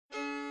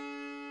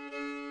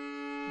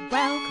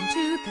Welcome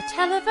to the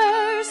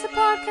Televerse, the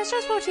podcast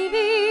just for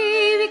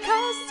TV.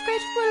 Because it's great,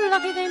 we're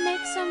lucky they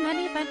make so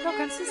many fine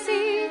programs to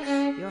see.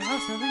 Your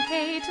host, Noel and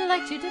Kate,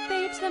 like to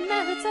debate the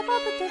merits of all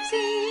that they've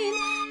seen.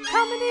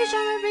 Comedy,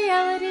 genre,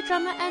 reality,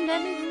 drama, and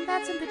anything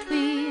that's in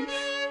between.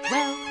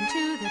 Welcome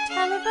to the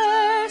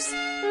Televerse.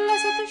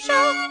 Let's get the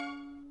show.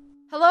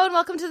 Hello and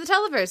welcome to the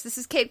Televerse. This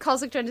is Kate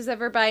Kulzick, joined as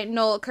ever by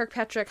Noel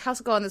Kirkpatrick. How's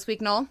it going this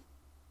week, Noel?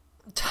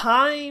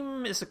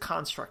 Time is a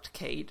construct,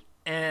 Kate,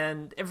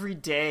 and every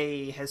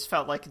day has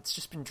felt like it's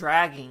just been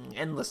dragging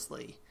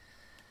endlessly.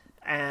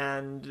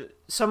 And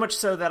so much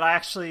so that I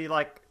actually,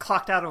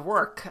 clocked out of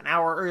work an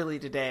hour early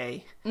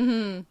today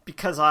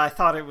because I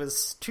thought it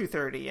was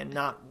 2:30 and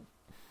not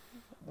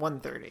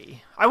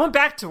 1:30. I went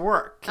back to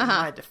work in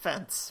my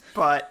defense,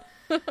 but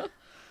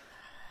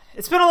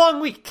it's been a long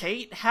week,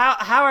 Kate. How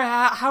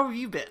have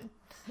you been?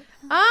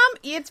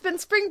 It's been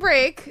spring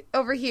break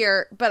over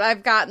here, but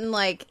I've gotten,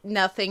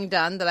 nothing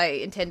done that I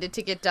intended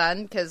to get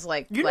done, because,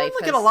 You normally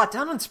get a lot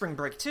done on spring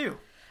break, too.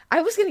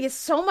 I was gonna get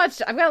so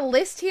much. I've got a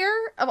list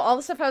here of all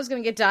the stuff I was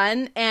gonna get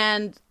done,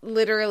 and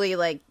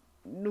literally,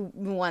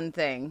 one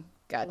thing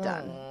got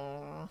done.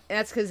 And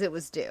that's because it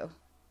was due.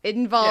 It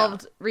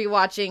involved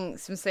rewatching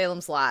some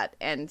Salem's Lot,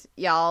 and,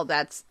 y'all,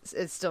 it's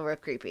still real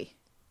creepy.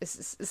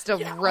 It's still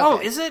real Oh,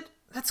 good. is it?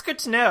 That's good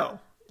to know.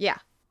 Yeah.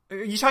 Are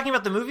you talking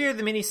about the movie or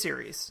the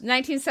miniseries?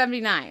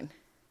 1979.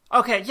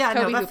 Okay, yeah,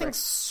 Toby that Hooper. thing's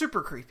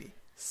super creepy.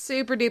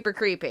 Super duper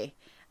creepy.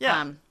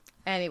 Yeah.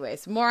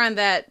 Anyways, more on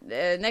that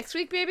next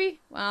week, maybe?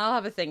 Well, I'll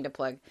have a thing to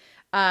plug.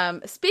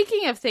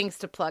 Speaking of things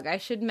to plug, I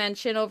should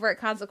mention over at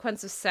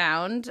Consequence of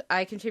Sound,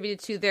 I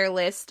contributed to their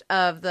list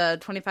of the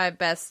 25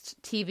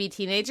 best TV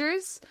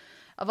teenagers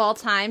of all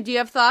time. Do you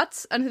have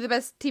thoughts on who the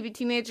best TV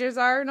teenagers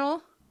are,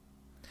 Noel?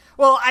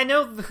 Well, I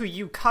know who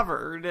you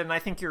covered, and I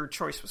think your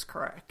choice was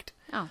correct.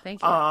 Oh,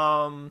 thank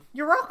you.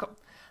 You're welcome.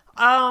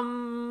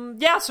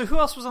 Yeah, so who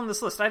else was on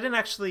this list? I didn't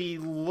actually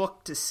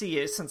look to see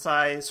it since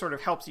I sort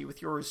of helped you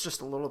with yours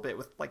just a little bit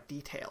with,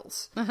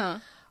 details.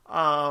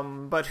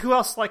 But who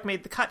else,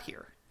 made the cut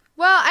here?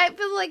 Well, I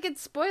feel like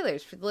it's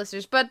spoilers for the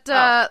listeners, but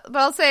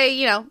I'll say,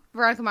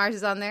 Veronica Mars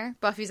is on there,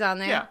 Buffy's on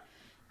there.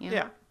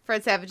 Yeah.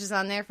 Fred Savage is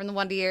on there from the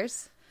Wonder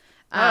Years.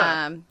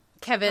 Kevin.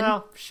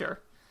 Well, sure.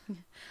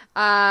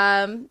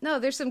 No,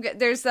 there's some good.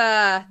 There's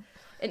an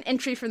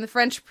entry from the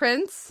French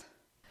Prince.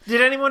 Did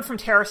anyone from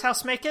Terrace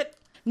House make it?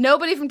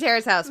 Nobody from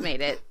Terrace House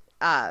made it.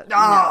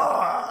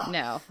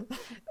 No.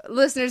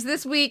 Listeners,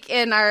 this week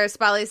in our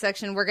Spotlight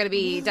section, we're going to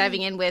be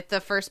diving in with the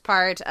first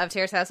part of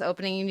Terrace House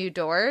opening new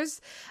doors,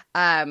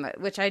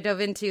 which I dove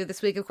into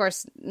this week. Of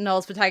course,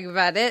 Noel's been talking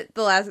about it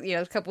the last,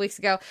 a couple weeks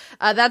ago.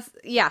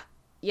 Yeah.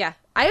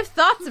 I have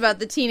thoughts about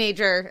the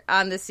teenager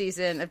on this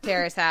season of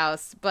Terrace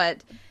House,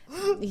 but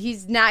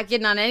he's not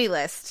getting on any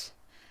list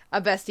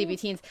of best TV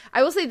teens.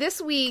 I will say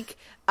this week,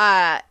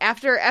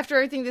 after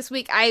everything this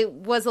week, I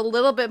was a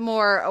little bit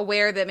more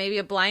aware that maybe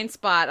a blind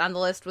spot on the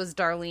list was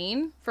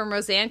Darlene from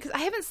Roseanne, because I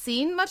haven't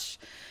seen much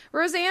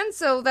Roseanne,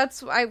 so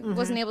that's I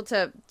wasn't able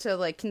to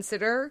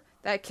consider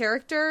that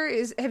character.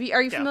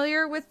 Are you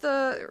familiar with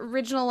the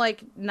original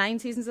 9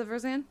 seasons of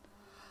Roseanne?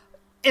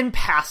 In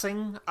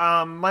passing,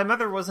 my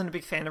mother wasn't a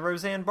big fan of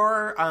Roseanne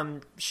Barr.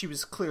 She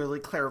was clearly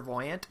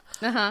clairvoyant.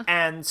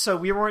 And so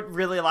we weren't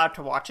really allowed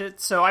to watch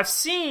it. So I've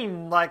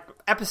seen,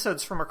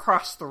 episodes from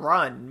across the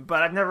run,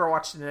 but I've never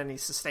watched it in any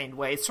sustained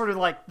way. It's sort of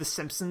like The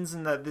Simpsons,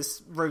 and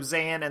this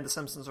Roseanne and The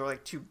Simpsons are,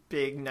 two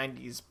big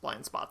 90s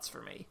blind spots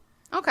for me.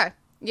 Okay.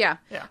 Yeah.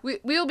 We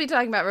will be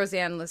talking about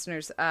Roseanne,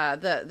 listeners.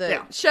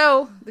 The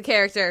show, the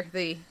character,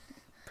 the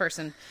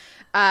person.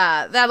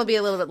 That'll be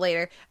a little bit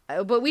later.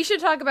 But we should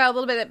talk about a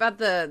little bit about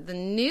the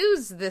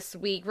news this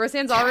weig.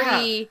 Roseanne's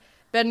already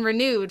been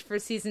renewed for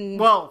season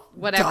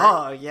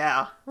whatever.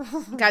 Yeah.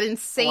 Got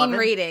insane 11?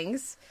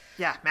 ratings.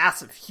 Yeah,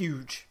 massive,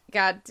 huge.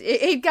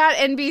 It got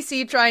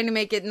NBC trying to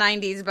make it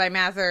 90s by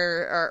math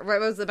or what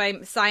was it,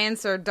 by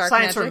science or dark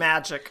magic? Science or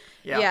magic.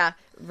 Yeah,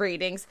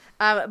 ratings.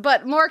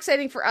 But more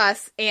exciting for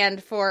us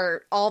and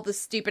for all the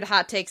stupid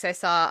hot takes I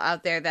saw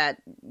out there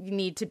that you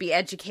need to be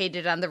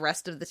educated on the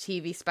rest of the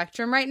TV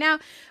spectrum right now.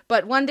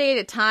 But One Day at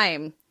a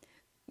Time,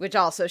 which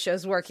also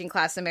shows working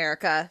class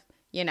America,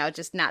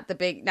 just not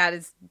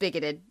as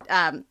bigoted,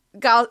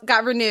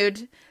 got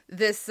renewed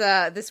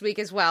this week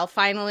as well.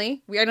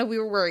 Finally, I know we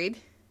were worried.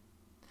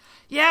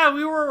 Yeah,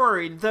 we were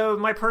worried, though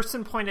my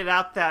person pointed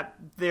out that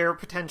their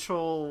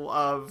potential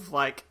of,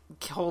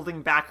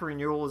 holding back a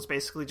renewal is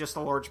basically just a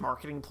large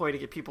marketing ploy to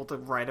get people to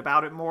write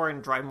about it more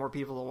and drive more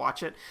people to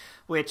watch it,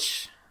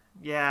 which,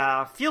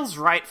 feels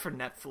right for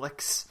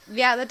Netflix.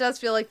 Yeah, that does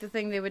feel like the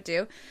thing they would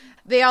do.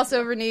 They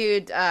also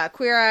renewed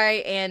Queer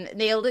Eye and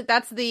Nailed It.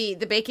 That's the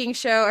baking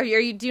show. Do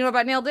you know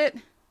about Nailed It?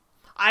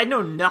 I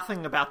know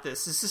nothing about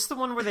this. Is this the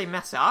one where they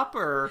mess up,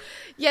 or?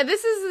 Yeah,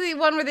 this is the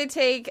one where they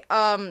take,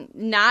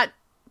 not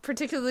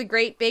particularly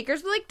great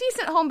bakers, but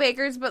decent home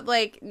bakers, but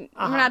we're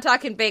not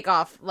talking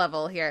bake-off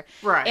level here.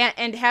 Right.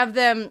 And have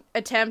them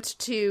attempt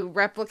to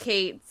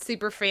replicate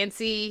super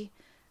fancy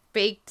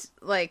baked,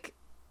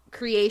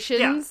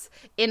 creations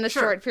in a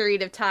short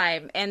period of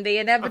time. And they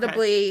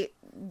inevitably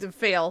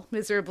fail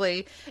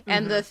miserably,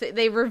 and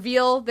they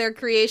reveal their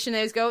creation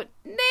and just go,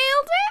 nailed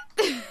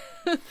it.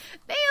 Nailed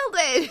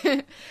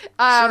it.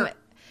 Sure.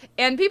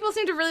 And people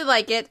seem to really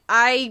like it.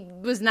 I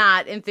was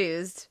not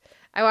enthused.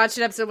 I watched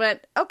an episode and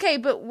went, okay,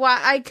 but why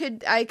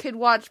I could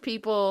watch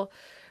people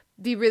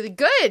be really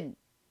good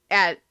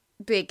at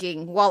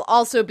baking while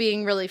also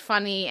being really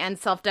funny and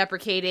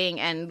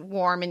self-deprecating and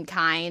warm and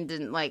kind,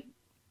 and like,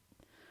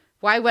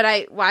 why would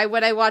I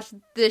watch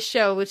this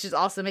show which is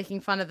also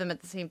making fun of them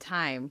at the same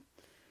time?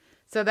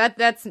 So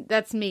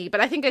that's me, but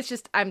I think it's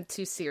just I'm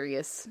too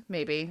serious.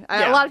 Maybe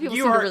a lot of people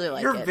seem to really like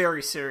it. You're a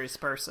very serious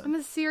person. I'm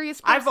a serious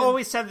person. I've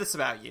always said this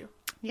about you.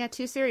 Yeah,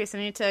 too serious. I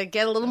need to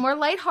get a little more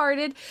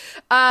lighthearted.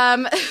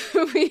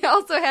 We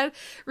also had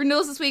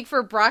renewals this week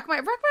for Brockmire.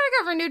 Brockmire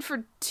got renewed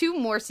for 2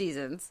 more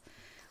seasons,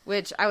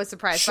 which I was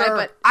surprised by.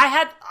 But I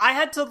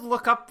had to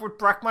look up what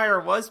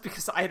Brockmire was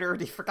because I had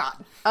already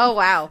forgotten. Oh,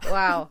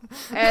 wow.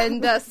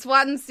 And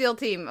SWAT and SEAL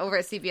Team over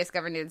at CBS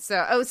got renewed.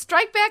 So,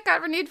 Strike Back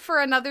got renewed for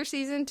another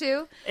season,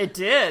 too? It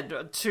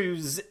did,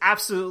 to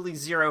absolutely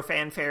zero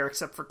fanfare,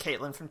 except for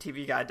Caitlin from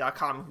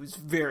TVGuide.com, who's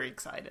very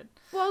excited.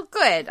 Well,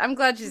 good. I'm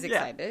glad she's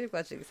excited. Yeah. I'm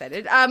glad she's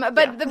excited.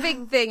 But the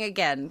big thing,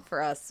 again,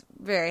 for us,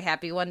 very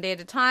happy, One Day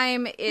at a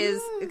Time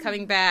is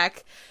coming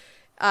back.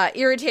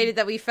 Irritated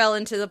that we fell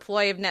into the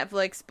ploy of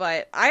Netflix,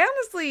 but I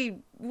honestly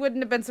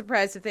wouldn't have been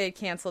surprised if they had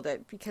canceled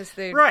it, because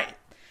they right.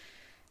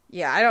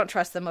 Yeah, I don't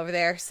trust them over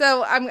there.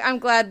 So I'm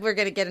glad we're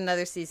going to get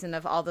another season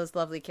of all those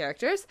lovely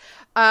characters.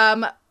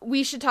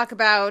 We should talk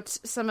about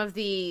some of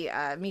the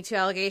Me Too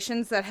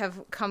allegations that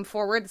have come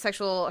forward, the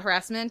sexual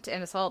harassment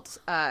and assault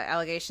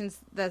allegations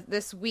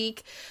this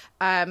week.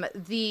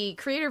 The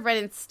creator of Ren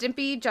and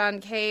Stimpy,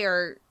 John Kay,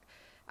 or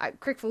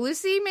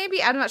Kricfalusi,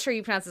 maybe? I'm not sure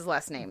you pronounce his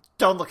last name.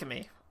 Don't look at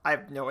me. I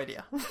have no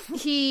idea.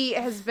 He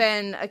has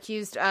been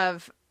accused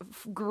of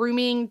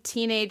grooming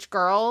teenage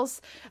girls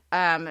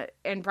and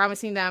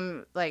promising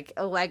them like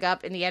a leg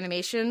up in the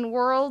animation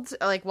world,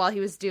 like while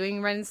he was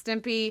doing Ren and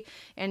Stimpy,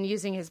 and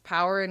using his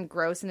power in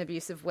gross and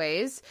abusive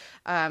ways.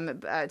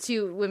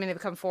 2 women have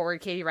come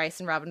forward, Katie Rice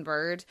and Robin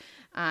Bird.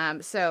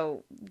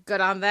 So good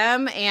on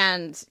them,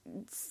 and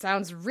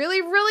sounds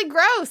really, really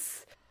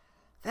gross.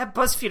 That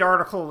BuzzFeed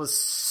article was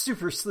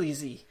super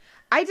sleazy.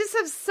 I just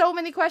have so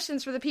many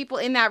questions for the people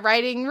in that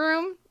writing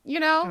room, you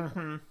know?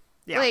 Mm-hmm.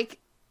 Yeah. Like,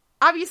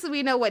 obviously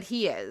we know what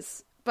he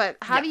is, but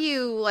how do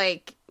you,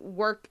 like,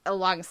 work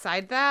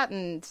alongside that?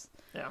 And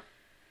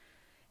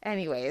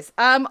anyways,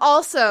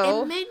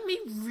 also... It made me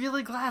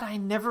really glad I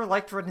never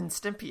liked Ren and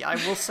Stimpy. I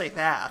will say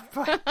that.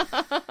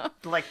 But,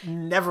 like,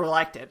 never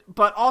liked it.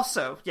 But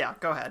also, yeah,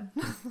 go ahead.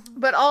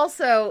 But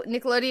also,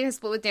 Nickelodeon has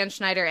split with Dan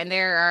Schneider, and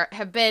there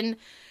have been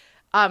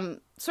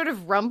sort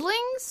of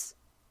rumblings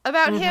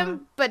about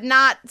him, but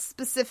not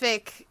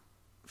specific,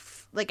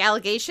 like,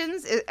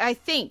 allegations, I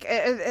think.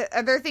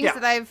 Are there things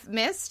that I've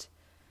missed?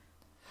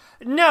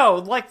 No,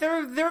 like,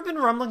 there have been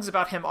rumblings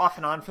about him off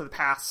and on for the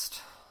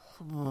past,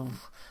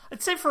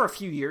 I'd say for a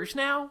few years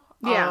now.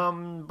 Yeah.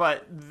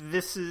 But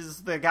this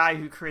is the guy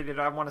who created,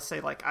 I want to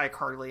say, like,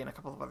 iCarly and a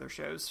couple of other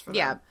shows for them.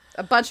 Yeah,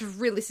 a bunch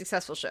of really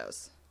successful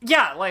shows.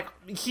 Yeah, like,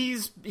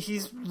 he's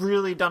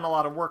really done a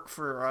lot of work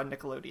for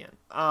Nickelodeon.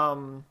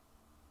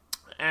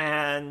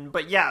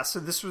 But yeah, so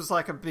this was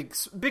like a big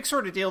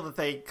sort of deal that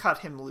they cut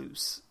him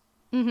loose.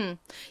 Mm-hmm.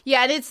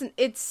 Yeah, and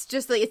it's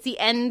just like it's the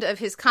end of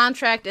his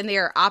contract, and they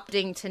are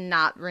opting to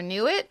not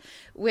renew it,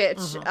 which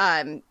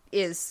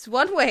is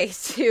one way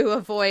to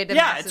avoid a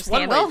massive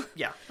scandal. One way.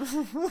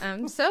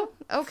 Yeah. So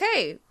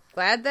okay,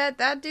 glad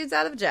that dude's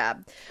out of a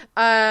job.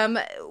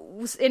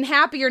 In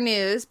happier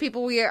news,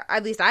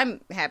 at least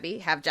I'm happy,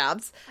 have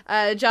jobs.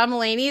 John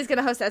Mulaney is going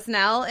to host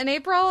SNL in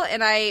April,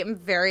 and I am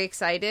very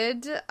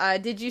excited.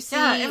 Did you see?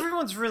 Yeah,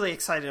 everyone's really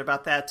excited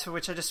about that, to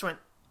which I just went,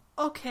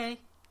 okay.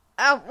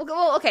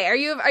 Well, okay. Are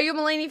you a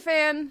Mulaney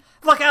fan?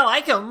 Look, I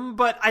like him,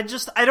 but I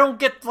don't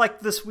get, like,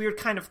 this weird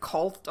kind of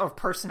cult of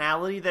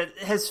personality that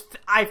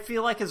I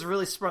feel like has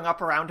really sprung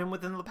up around him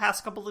within the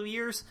past couple of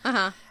years.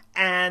 Uh-huh.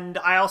 And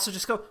I also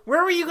just go,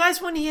 where were you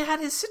guys when he had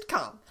his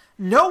sitcom?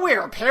 Nowhere,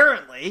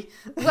 apparently.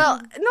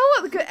 Well,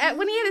 no,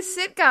 when he had a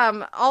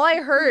sitcom, all I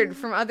heard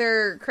from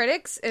other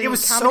critics and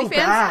comedy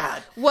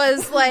fans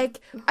was like,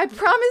 I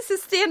promise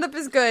his stand-up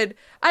is good.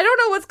 I don't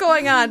know what's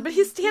going on, but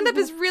his stand-up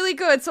is really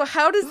good, so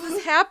how does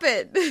this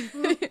happen?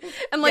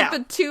 And like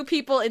the 2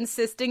 people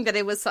insisting that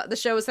the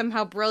show was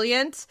somehow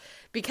brilliant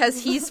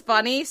because he's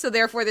funny, so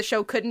therefore the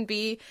show couldn't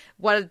be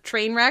what a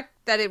train wreck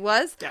that it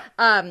was.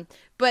 Yeah.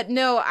 But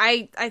no,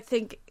 I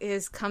think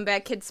his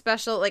Comeback Kid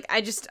special, like,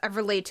 I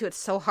relate to it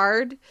so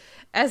hard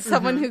as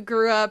someone who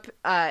grew up,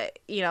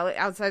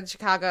 outside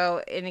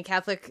Chicago in a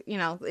Catholic,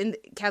 in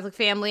Catholic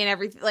family and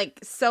everything.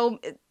 Like, so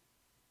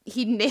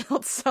he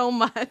nailed so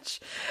much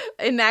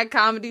in that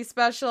comedy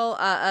special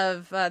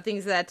of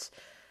things that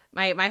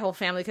my whole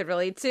family could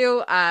relate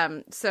to.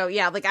 So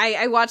yeah, like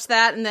I watched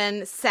that and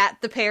then sat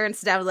the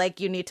parents down,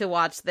 like, you need to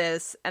watch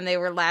this, and they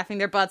were laughing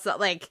their butts out,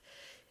 like,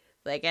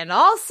 and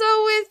also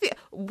with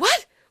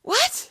what?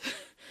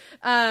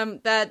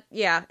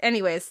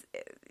 Anyways,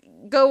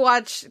 go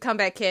watch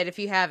Comeback Kid if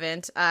you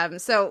haven't.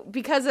 So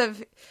because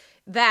of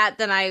that,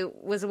 then I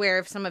was aware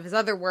of some of his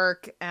other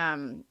work,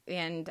 and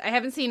I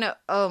haven't seen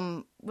Hi?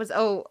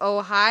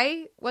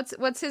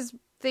 What's his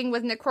thing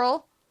with Nick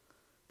Kroll?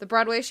 The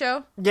Broadway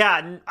show?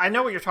 Yeah, I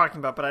know what you're talking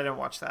about, but I didn't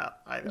watch that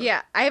either.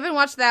 Yeah, I haven't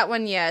watched that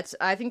one yet.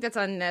 I think that's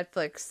on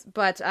Netflix,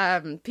 but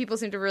people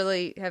seem to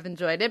really have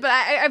enjoyed it. But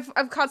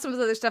I've caught some of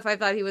his other stuff. I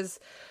thought he was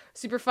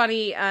super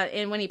funny,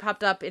 and when he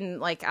popped up in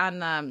like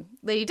on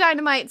Lady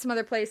Dynamite and some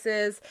other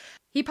places.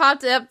 He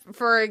popped up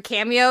for a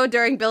cameo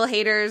during Bill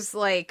Hader's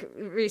like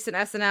recent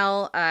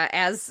SNL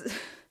as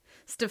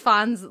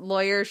Stefan's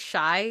lawyer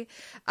Shy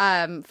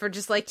for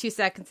just like 2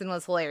 seconds and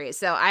was hilarious.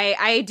 So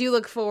I do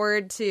look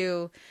forward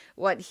to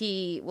what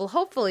he will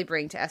hopefully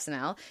bring to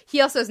SNL. He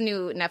also has a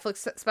new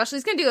Netflix special.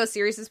 He's going to do a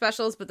series of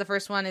specials, but the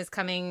first one is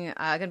going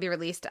to be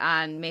released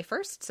on May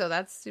 1st. So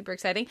that's super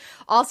exciting.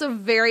 Also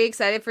very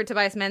excited for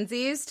Tobias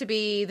Menzies to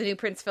be the new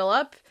Prince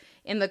Philip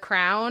in The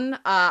Crown.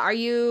 Are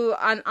you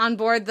on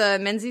board the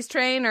Menzies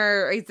train,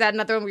 or is that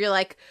another one where you're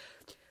like,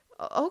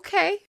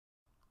 okay?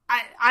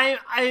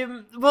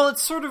 Well,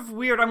 it's sort of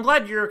weird. I'm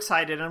glad you're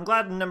excited, and I'm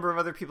glad a number of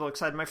other people are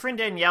excited. My friend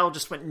Danielle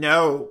just went,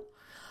 no,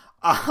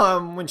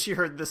 when she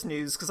heard this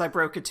news, because I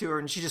broke it to her,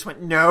 and she just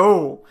went,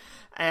 no.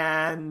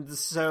 And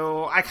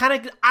so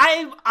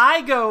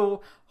I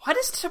go, why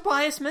does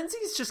Tobias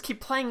Menzies just keep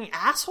playing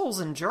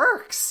assholes and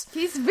jerks?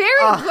 He's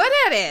very good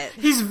at it.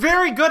 He's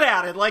very good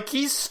at it. Like,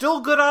 he's still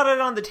good at it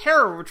on The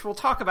Terror, which we'll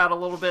talk about a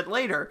little bit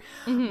later.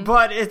 Mm-hmm.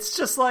 But it's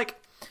just like,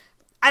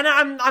 and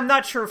I'm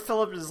not sure if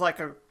Philip is like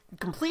a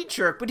complete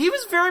jerk, but he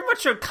was very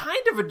much a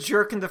kind of a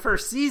jerk in the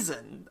first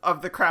season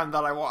of The Crown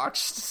that I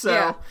watched. So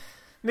yeah.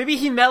 Maybe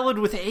he mellowed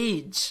with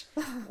age.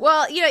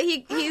 Well,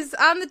 he's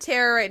on The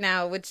Terror right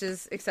now, which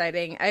is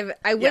exciting.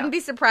 I wouldn't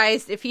be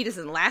surprised if he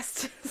doesn't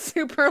last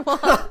super long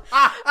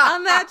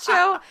on that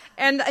show.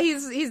 And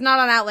he's not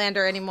on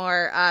Outlander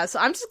anymore. So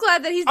I'm just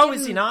glad that he's. Oh,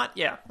 is he not?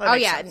 Yeah.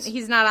 Sense.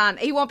 He's not on.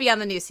 He won't be on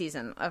the new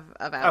season of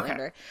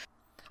Outlander. Okay.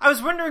 I was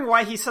wondering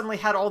why he suddenly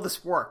had all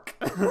this work.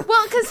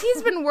 Well, because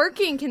he's been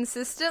working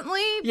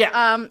consistently.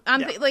 Yeah.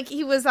 Like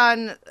he was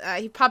on,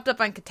 he popped up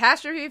on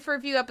Catastrophe for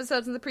a few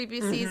episodes in the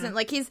previous season.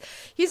 Like he's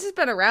just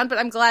been around, but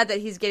I'm glad that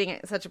he's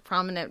getting such a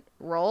prominent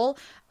role.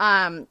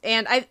 And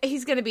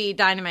he's going to be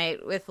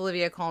Dynamite with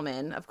Olivia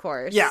Colman, of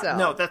course. Yeah, so.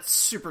 No, that's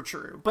super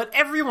true. But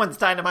everyone's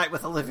Dynamite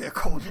with Olivia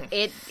Colman.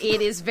 It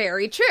is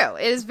very true.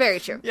 It is very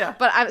true. Yeah.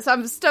 But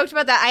I'm stoked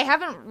about that. I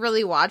haven't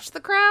really watched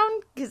The Crown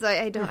because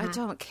I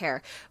don't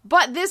care.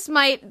 But this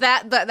might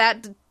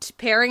that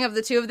pairing of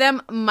the two of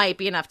them might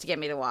be enough to get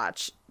me to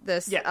watch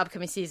this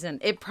upcoming season.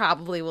 It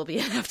probably will be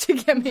enough to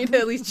get me to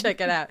at least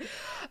check it out.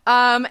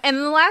 And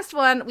the last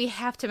one we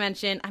have to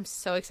mention, I'm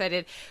so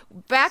excited.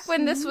 Back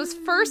when this was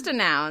first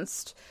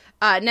announced,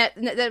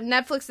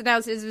 Netflix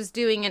announced it was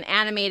doing an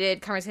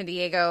animated Carmen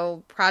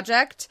Sandiego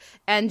project,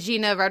 and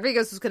Gina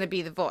Rodriguez was going to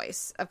be the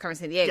voice of Carmen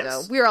Sandiego.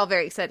 Yes. We were all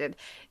very excited.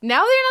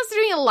 Now they announced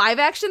they're doing a live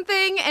action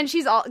thing, and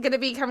she's going to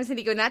be Carmen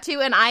Sandiego in that too,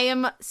 and I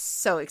am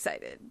so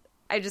excited.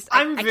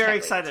 I'm very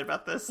excited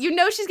about this. You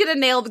know she's gonna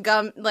nail the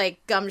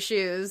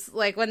gumshoes,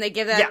 like when they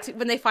give that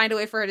when they find a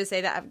way for her to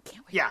say that. I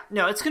can't wait. Yeah,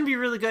 no, it's gonna be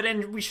really good,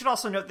 and we should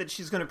also note that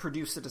she's gonna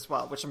produce it as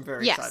well, which I'm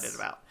very excited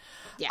about.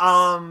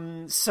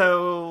 Yes.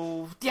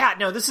 So yeah,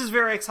 no, this is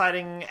very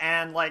exciting,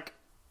 and like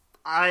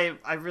I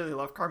really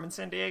love Carmen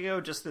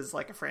Sandiego just as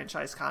like a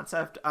franchise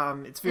concept.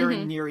 It's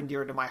very near and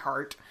dear to my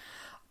heart.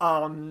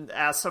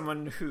 As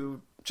someone who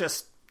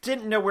just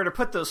didn't know where to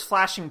put those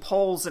flashing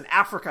poles in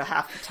Africa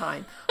half the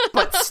time,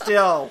 but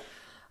still,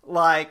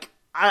 like,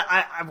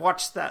 I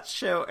watched that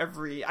show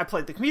I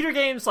played the computer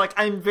games, like,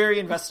 I'm very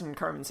invested in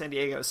Carmen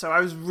Sandiego, so I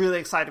was really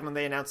excited when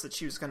they announced that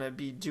she was going to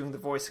be doing the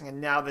voicing, and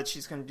now that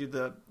she's going to do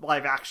the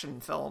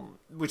live-action film,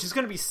 which is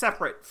going to be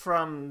separate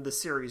from the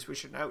series, we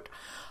should note.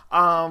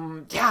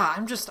 I'm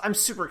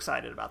super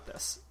excited about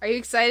this. Are you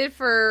excited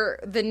for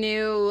the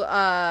new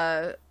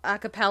a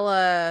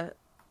cappella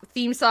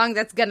theme song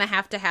that's gonna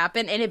have to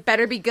happen, and it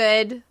better be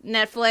good?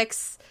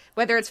 Netflix,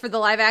 whether it's for the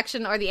live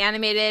action or the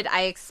animated,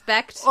 I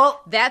expect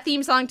that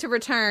theme song to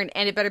return,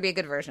 and it better be a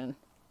good version.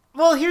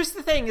 Well, here's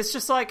the thing, it's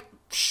just like,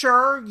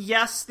 sure,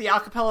 yes, the a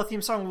cappella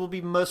theme song will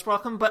be most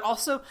welcome, but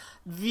also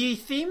the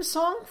theme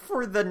song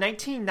for the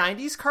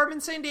 1990s Carmen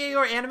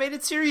Sandiego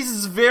animated series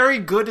is very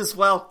good as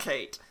well,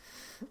 Kate.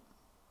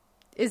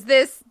 Does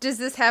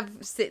this have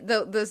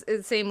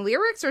the same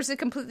lyrics, or is it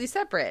completely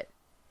separate?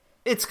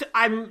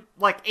 I'm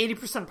like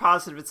 80%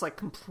 positive it's like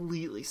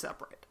completely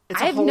separate.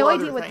 I have no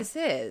idea what this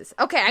is.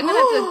 Okay, I'm gonna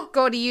have to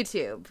go to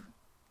YouTube.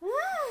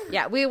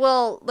 Yeah, we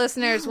will,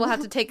 listeners, we'll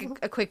have to take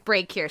a quick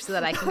break here so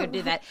that I can go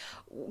do that.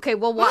 Okay,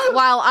 well,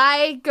 while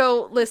I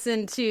go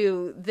listen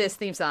to this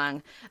theme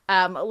song,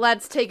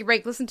 let's take a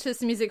break, listen to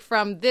some music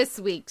from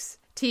this week's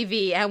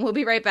TV, and we'll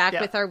be right back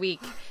with our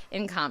week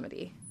in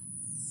comedy.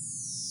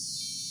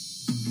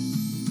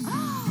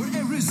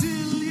 We're a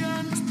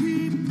resilient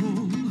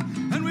people,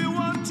 and we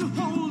want to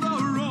hold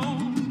our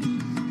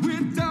own.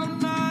 We're down,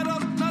 not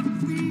up, not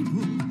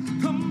feeble.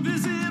 Come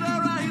visit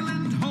our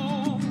island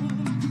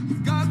home.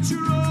 We've got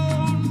your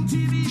own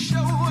TV show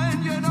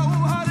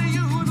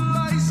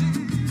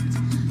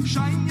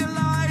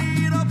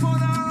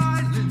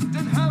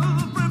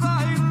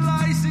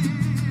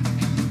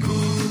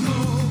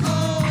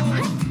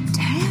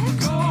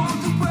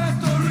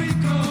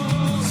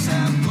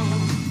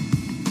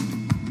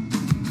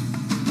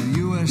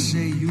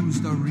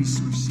our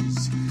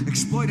resources,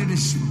 exploited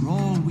us for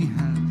all we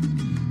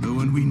have. But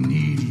when we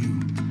need you,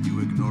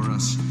 you ignore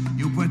us.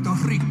 You Puerto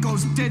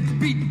Rico's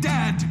deadbeat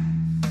dad.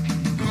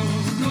 Go,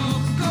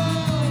 go, go.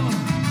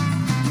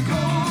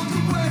 Go to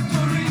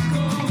Puerto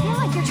Rico. I feel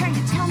like you're trying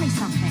to tell me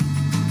something.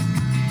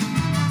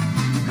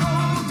 Go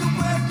to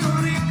Puerto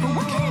Rico. But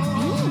what can it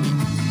mean?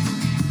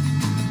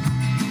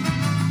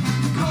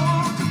 Go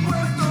to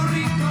Puerto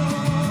Rico,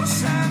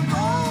 Sam.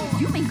 Oh,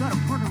 you mean go to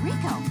Puerto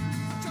Rico?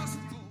 Just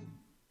go.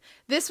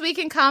 This week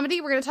in comedy,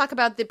 we're going to talk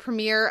about the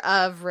premiere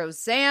of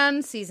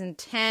Roseanne, Season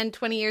 10,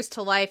 20 Years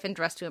to Life, and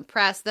Dress to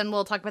Impress. Then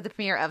we'll talk about the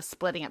premiere of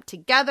Splitting Up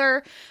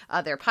Together,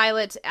 their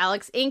pilot.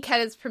 Alex Inc.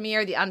 had its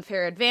premiere, The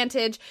Unfair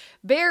Advantage.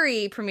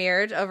 Barry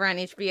premiered over on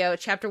HBO,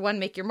 Chapter 1,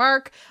 Make Your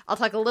Mark. I'll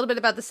talk a little bit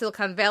about the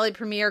Silicon Valley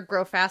premiere,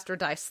 Grow Fast or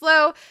Die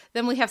Slow.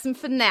 Then we have some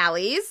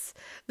finales.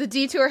 The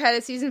Detour had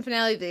a season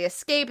finale, The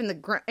Escape,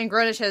 and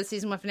Grownish had a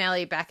season 1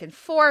 finale, Back and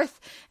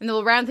Forth. And then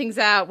we'll round things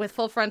out with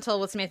Full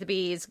Frontal with Samantha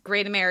Bee's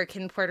Great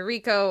American Puerto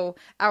Rico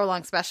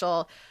hour-long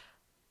special.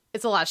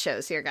 It's a lot of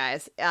shows here,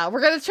 guys.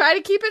 We're going to try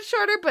to keep it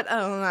shorter, but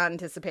I'm not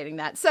anticipating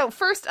that. So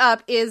first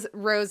up is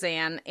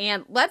Roseanne,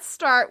 and let's just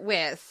start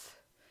with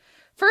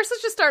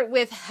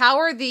how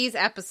are these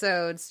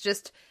episodes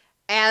just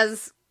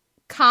as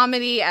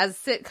comedy, as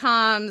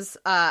sitcoms,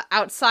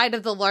 outside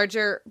of the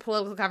larger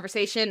political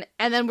conversation,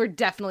 and then we're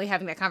definitely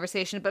having that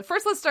conversation. But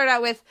first, let's start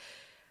out with,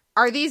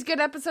 are these good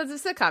episodes of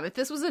sitcom? If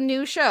this was a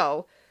new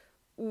show,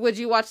 would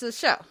you watch this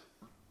show?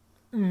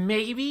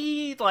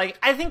 Maybe. Like,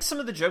 I think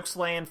some of the jokes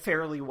land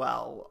fairly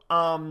well.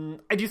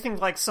 I do think,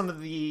 like,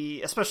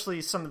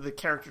 especially some of the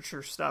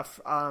caricature stuff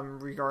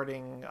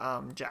regarding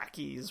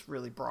Jackie is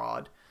really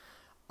broad.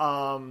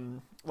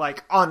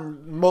 Like,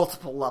 on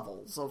multiple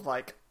levels of,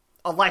 like,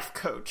 a life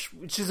coach,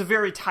 which is a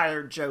very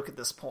tired joke at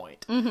this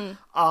point.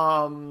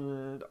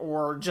 Mm-hmm.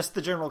 Or just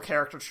the general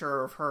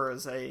caricature of her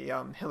as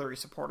a Hillary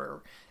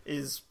supporter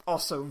is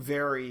also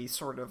very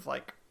sort of,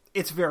 like,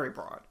 it's very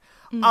broad.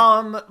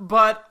 Mm-hmm.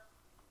 But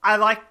I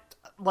liked,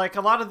 like,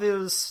 a lot of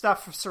those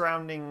stuff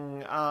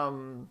surrounding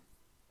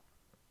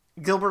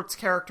Gilbert's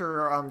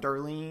character,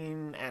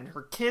 Darlene, and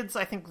her kids,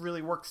 I think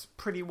really works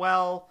pretty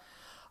well.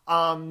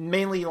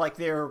 Mainly, like,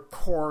 their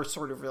core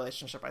sort of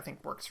relationship, I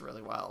think, works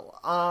really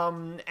well.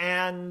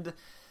 And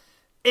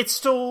it's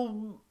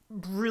still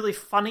really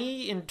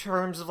funny in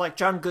terms of, like,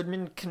 John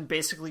Goodman can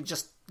basically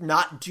just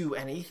not do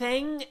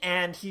anything,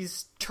 and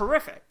he's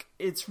terrific.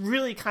 It's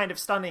really kind of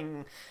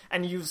stunning,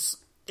 and you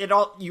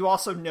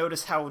also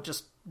notice how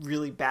just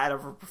really bad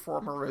of a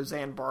performer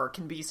Roseanne Barr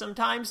can be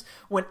sometimes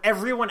when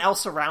everyone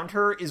else around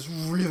her is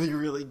really,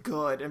 really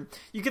good. And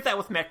you get that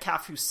with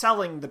Metcalf, who's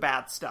selling the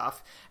bad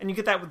stuff, and you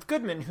get that with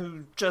Goodman,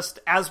 who just,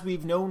 as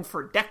we've known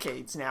for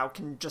decades now,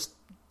 can just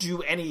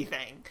do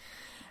anything.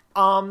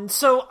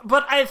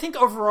 But I think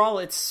overall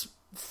it's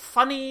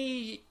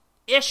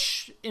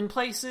funny-ish in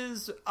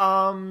places,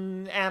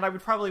 and I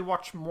would probably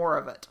watch more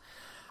of it.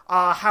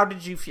 How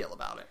did you feel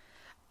about it?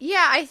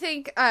 Yeah, I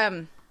think,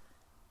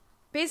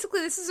 basically,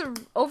 this is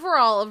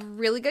overall a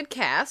really good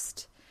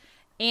cast,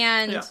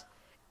 and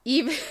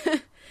even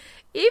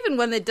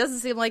when it doesn't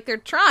seem like they're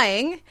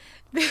trying,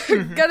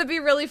 they're gonna be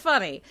really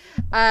funny.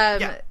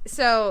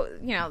 So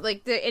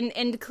like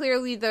and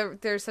clearly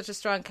there's such a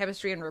strong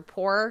chemistry and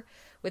rapport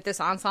with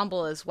this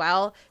ensemble as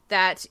well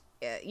that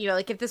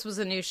like if this was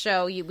a new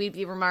show, we'd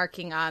be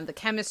remarking on the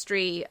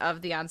chemistry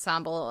of the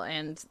ensemble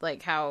and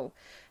like how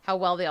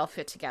well they all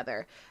fit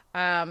together.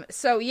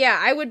 So yeah,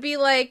 I would be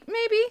like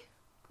maybe.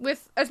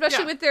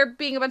 Especially with there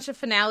being a bunch of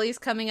finales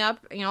coming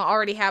up,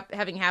 already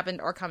having happened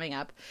or coming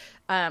up,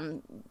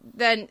 I'm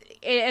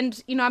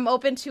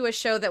open to a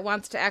show that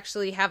wants to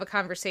actually have a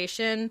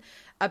conversation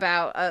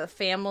about a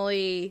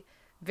family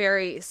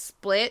very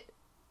split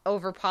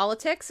over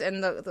politics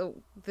and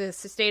the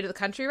state of the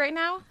country right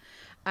now.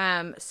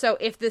 So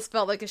if this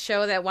felt like a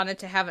show that wanted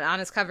to have an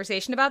honest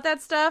conversation about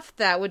that stuff,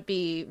 that would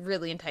be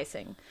really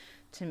enticing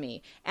to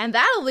me. And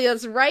that'll lead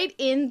us right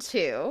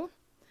into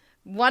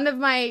one of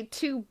my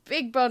two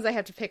big bones I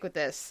have to pick with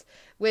this,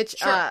 which,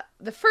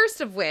 the first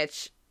of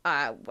which,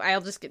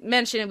 I'll just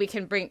mention and we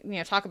can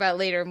talk about it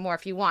later more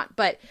if you want,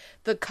 but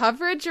the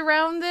coverage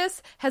around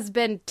this has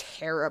been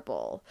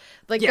terrible.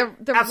 Like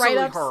the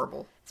write-ups,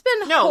 horrible. It's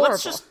been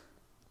horrible.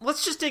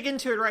 Let's just dig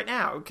into it right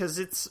now, because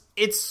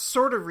it's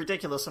sort of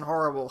ridiculous and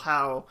horrible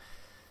how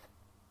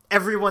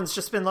everyone's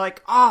just been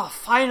like, oh,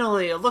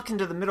 finally, a look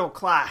into the middle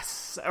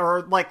class.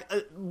 Or, like,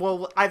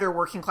 either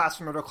working class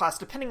or middle class,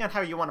 depending on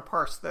how you want to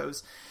parse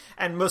those.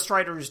 And most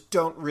writers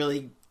don't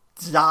really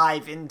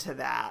dive into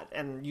that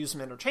and use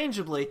them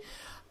interchangeably.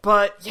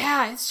 But,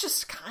 yeah, it's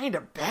just kind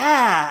of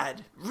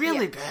bad.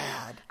 Really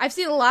bad. I've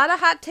seen a lot of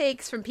hot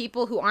takes from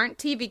people who aren't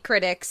TV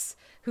critics,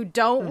 who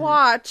don't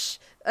watch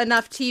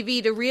enough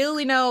TV to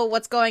really know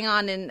what's going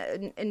on in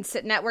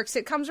network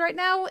sitcoms right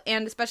now,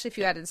 and especially if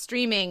you add in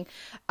streaming.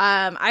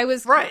 I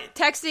was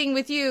texting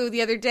with you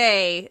the other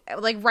day,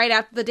 like right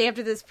after the day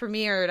after this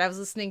premiered. I was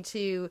listening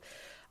to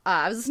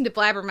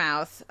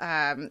Blabbermouth,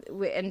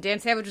 and Dan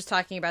Savage was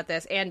talking about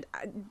this. And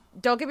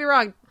don't get me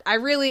wrong, I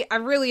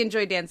really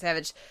enjoy Dan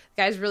Savage.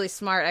 The guy's really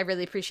smart. I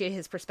really appreciate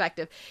his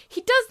perspective.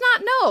 He does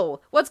not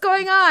know what's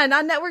going on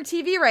network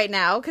TV right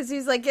now, because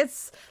he's like,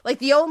 it's like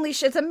the only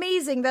it's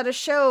amazing that a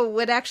show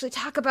would actually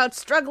talk about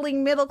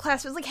struggling middle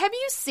class. It's like, have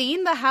you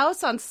seen The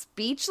House on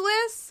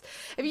Speechless?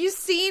 Have you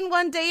seen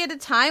One Day at a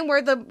Time,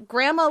 where the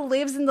grandma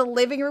lives in the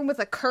living room with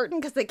a curtain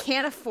because they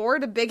can't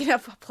afford a big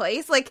enough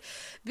place? Like,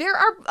 there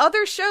are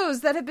other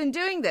shows that have been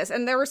doing this,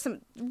 and there were some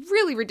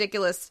really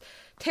ridiculous,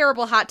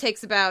 terrible hot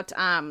takes about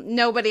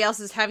nobody else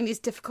is having these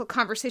difficult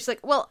conversations.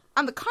 Like, well,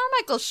 on the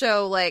Carmichael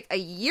show, like a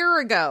year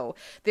ago,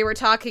 they were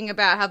talking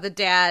about how the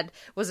dad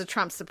was a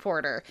Trump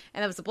supporter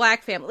and it was a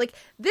black family. Like,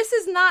 this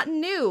is not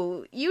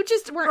new. You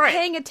just weren't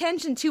paying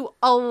attention to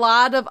a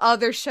lot of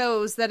other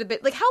shows that have been,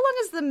 like, how long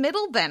has The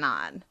Middle been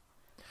on?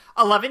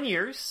 11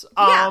 years.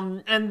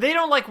 And they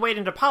don't like wade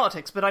into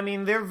politics, but I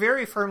mean, they're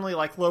very firmly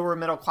like lower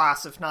middle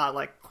class, if not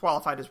like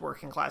qualified as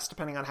working class,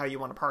 depending on how you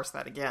want to parse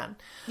that again.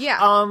 Yeah.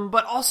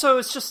 But also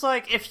it's just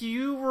like, if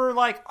you were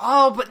like,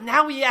 oh, but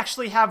now we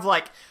actually have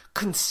like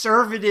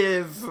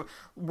conservative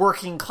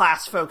working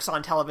class folks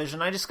on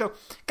television, I just go,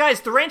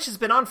 guys, The Ranch has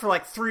been on for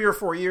like 3 or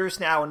 4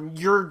 years now, and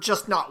you're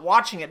just not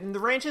watching it. And The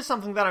Ranch is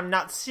something that I'm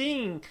not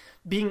seeing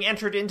being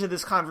entered into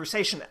this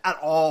conversation at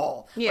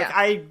all. Yeah.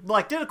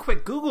 Like, I did a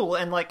quick Google,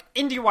 and like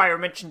IndieWire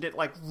mentioned it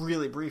like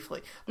really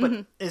briefly,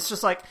 but it's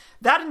just like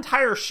that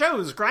entire show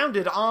is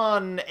grounded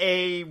on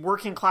a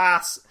working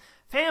class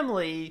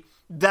family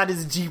that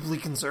is deeply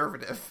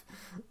conservative.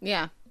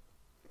 Yeah.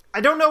 I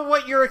don't know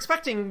what you're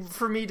expecting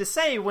for me to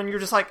say when you're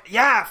just like,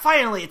 yeah,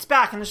 finally it's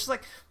back. And it's just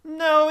like,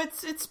 no,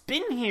 it's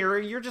been here.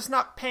 You're just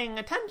not paying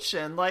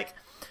attention. Like,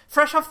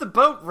 Fresh Off the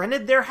Boat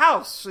rented their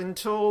house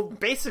until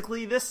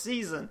basically this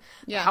season.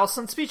 Yeah. The House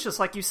on Speechless,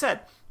 like you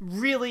said,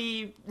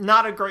 really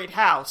not a great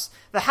house.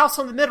 The House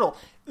on the Middle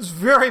is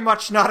very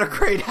much not a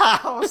great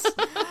house.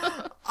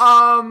 So,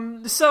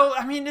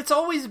 I mean, it's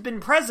always been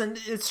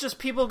present. It's just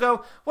people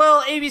go,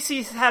 well,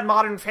 ABC's had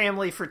Modern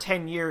Family for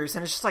 10 years.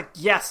 And it's just like,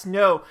 yes,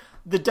 no,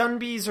 the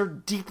Dunbys are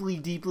deeply,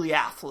 deeply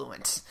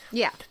affluent.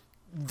 Yeah.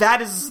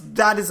 That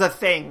is a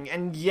thing.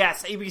 And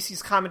yes,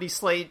 ABC's comedy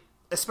slate,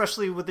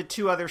 especially with the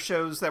 2 other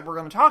shows that we're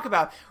going to talk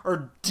about,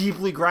 are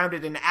deeply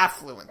grounded in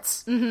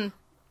affluence. Mm-hmm.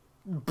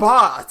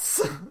 But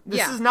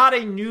this is not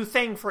a new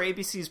thing for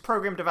ABC's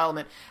program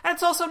development. And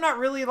it's also not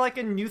really like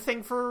a new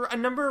thing for a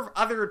number of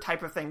other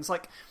type of things.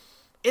 Like,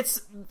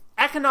 it's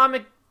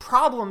economic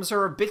problems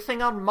are a big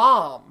thing on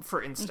Mom,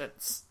 for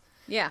instance.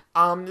 Yeah.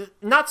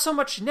 Not so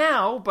much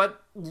now,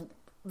 but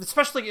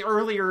especially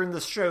earlier in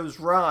the show's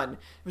run,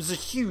 it was a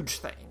huge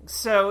thing.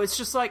 So it's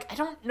just like, I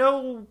don't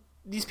know,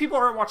 these people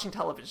aren't watching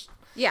television.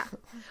 Yeah.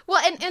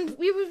 Well, and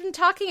we've been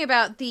talking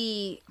about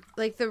the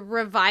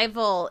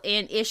revival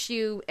in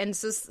issue and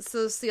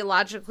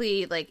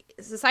sociologically, like,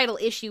 societal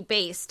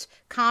issue-based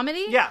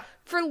comedy. Yeah.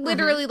 For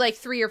literally like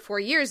 3 or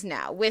 4 years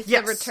now, with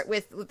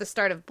with the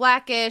start of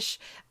Blackish,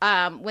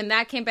 when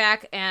that came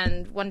back,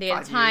 and One Day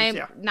at a Time,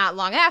 not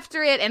long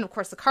after it, and of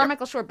course the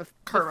Carmichael Show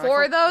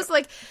before those.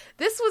 Like,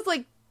 this was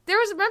like,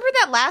 remember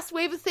that last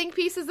wave of think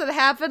pieces that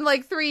happened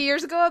like 3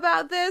 years ago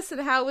about this, and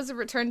how it was a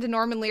return to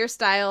Norman Lear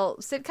style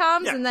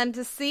sitcoms, and then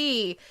to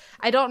see,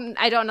 I don't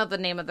know the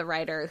name of the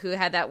writer who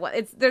had that one.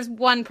 There's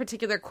one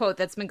particular quote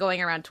that's been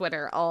going around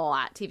Twitter a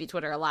lot, TV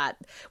Twitter a lot,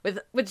 with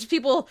which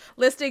people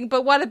listing,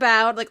 but what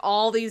about like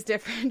all these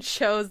different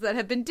shows that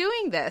have been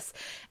doing this?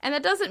 And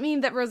that doesn't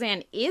mean that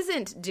Roseanne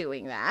isn't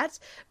doing that,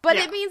 but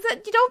it means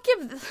that you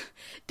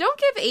don't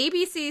give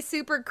ABC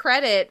super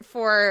credit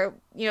for,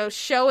 you know,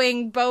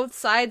 showing both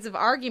sides of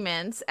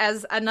arguments,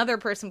 as another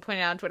person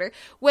pointed out on Twitter,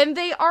 when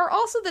they are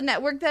also the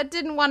network that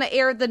didn't want to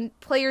air the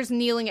players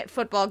kneeling at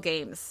football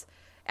games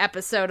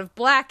episode of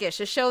Blackish,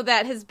 a show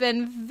that has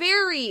been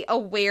very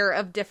aware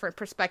of different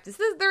perspectives.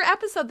 Their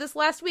episode this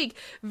last week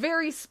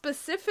very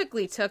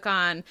specifically took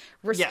on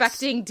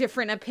respecting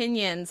different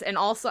opinions, and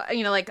also,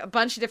 you know, like a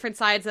bunch of different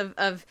sides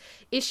of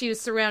issues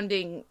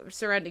surrounding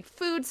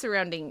food,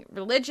 surrounding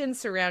religion,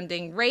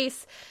 surrounding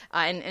race,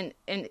 and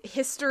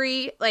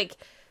history. Like,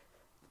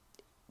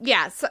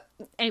 yeah, so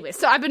anyway,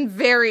 so I've been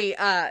very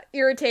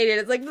irritated.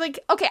 It's like,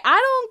 okay, I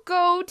don't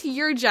go to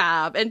your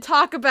job and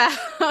talk about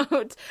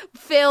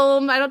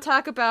film. I don't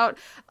talk about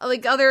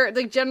like other,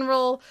 like,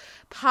 general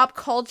pop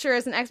culture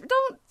as an expert.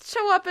 Don't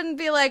show up and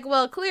be like,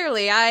 well,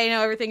 clearly I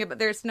know everything about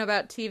there's to know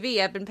about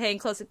TV. I've been paying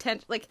close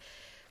attention. Like,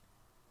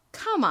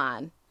 come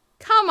on.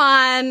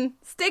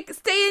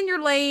 Stay in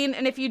your lane.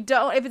 And if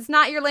it's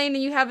not your lane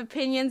and you have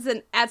opinions,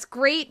 then that's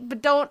great,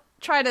 but don't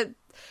try to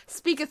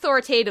speak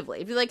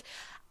authoritatively. Be like,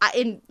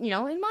 in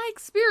my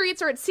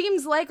experience, or it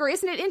seems like, or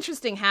isn't it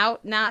interesting how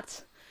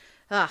not.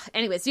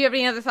 Anyways, do you have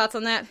any other thoughts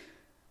on that?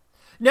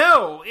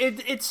 No,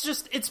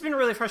 it's been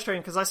really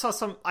frustrating, because I saw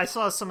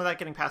some of that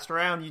getting passed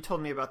around. You told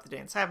me about the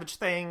Dan Savage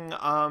thing,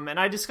 and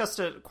I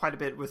discussed it quite a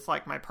bit with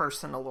like my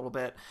person a little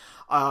bit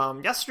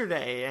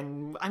yesterday,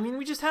 and I mean,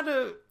 we just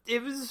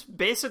it was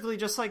basically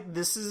just like,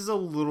 this is a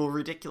little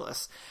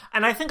ridiculous,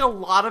 and I think a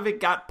lot of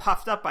it got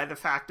puffed up by the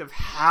fact of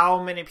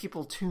how many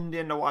people tuned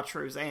in to watch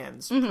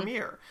Roseanne's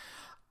premiere.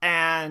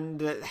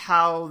 and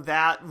how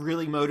that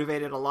really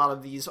motivated a lot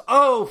of these,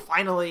 oh,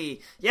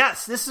 finally,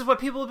 yes, this is what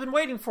people have been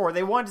waiting for.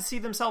 They wanted to see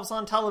themselves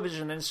on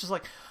television, and it's just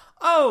like,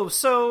 oh,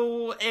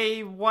 so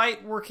a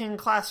white working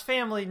class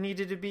family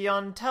needed to be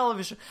on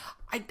television.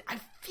 I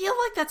feel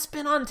like that's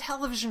been on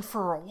television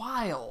for a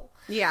while.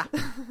 Yeah.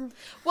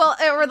 Well,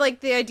 or like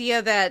the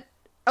idea that,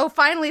 oh,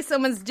 finally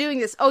someone's doing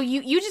this. Oh,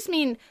 you just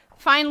mean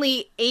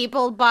finally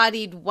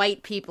able-bodied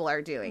white people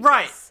are doing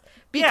right. this.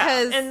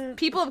 Because and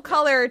people of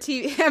color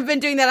have been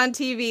doing that on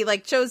TV,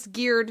 like shows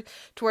geared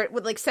toward,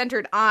 like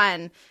centered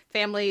on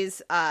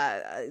families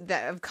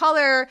that of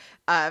color,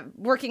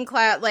 working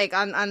class. Like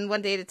on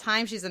One Day at a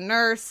Time, she's a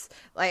nurse.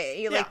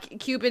 Like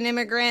Cuban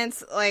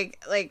immigrants.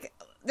 Like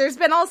there's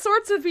been all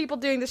sorts of people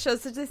doing the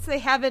shows. So just they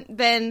haven't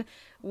been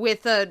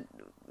with a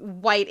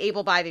white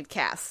able-bodied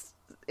cast.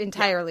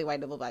 Entirely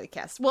white able-bodied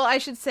cast. Well, I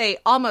should say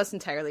almost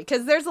entirely,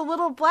 because there's a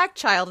little black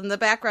child in the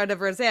background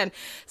of Roseanne.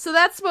 So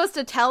that's supposed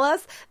to tell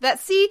us that,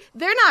 see,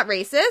 they're not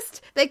racist.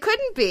 They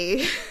couldn't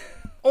be.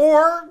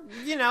 Or,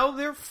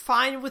 they're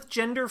fine with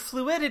gender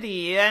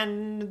fluidity,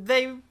 and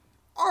they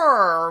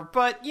are,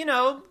 but, they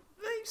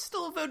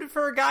still voted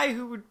for a guy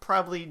who would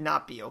probably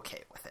not be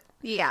okay with it.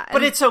 Yeah.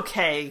 But it's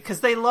okay,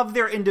 because they love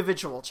their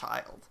individual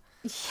child.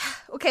 Yeah.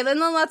 Okay, then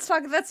let's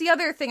talk. That's the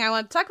other thing I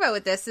want to talk about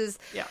with this is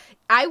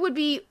I would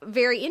be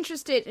very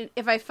interested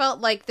if I felt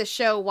like the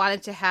show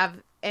wanted to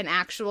have an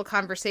actual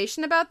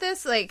conversation about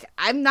this. Like,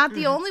 I'm not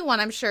the only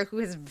one, I'm sure, who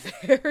has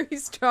very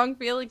strong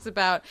feelings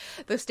about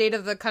the state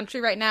of the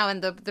country right now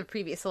and the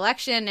previous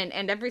election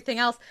and everything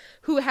else,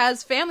 who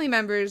has family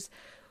members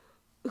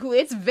who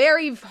it's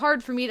very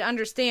hard for me to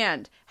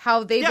understand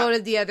how they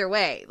voted the other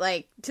way.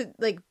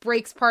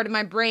 Breaks part of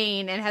my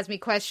brain and has me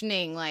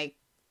questioning,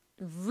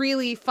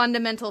 really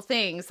fundamental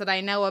things that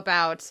I know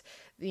about,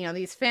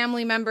 these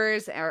family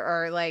members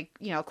or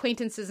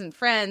acquaintances and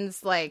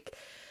friends,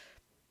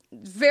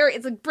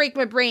 it's break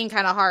my brain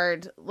kind of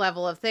hard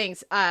level of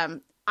things.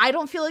 I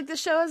don't feel like the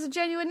show has a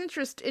genuine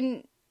interest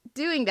in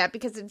doing that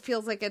because it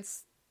feels like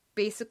it's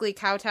basically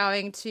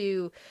kowtowing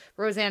to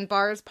Roseanne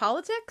Barr's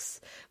politics,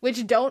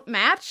 which don't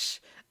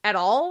match at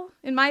all,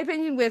 in my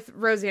opinion, with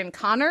Roseanne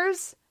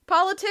Connor's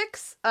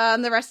politics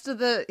and the rest of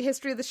the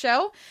history of the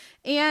show.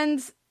 And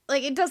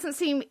it doesn't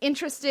seem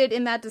interested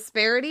in that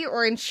disparity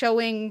or in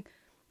showing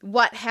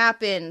what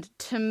happened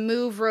to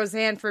move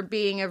Roseanne from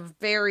being a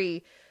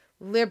very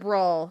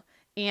liberal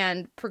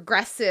and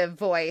progressive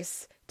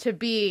voice to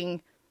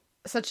being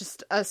such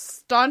a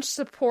staunch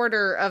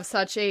supporter of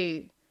such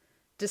a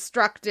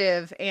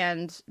destructive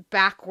and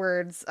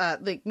backwards,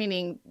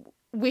 meaning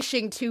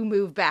wishing to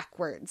move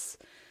backwards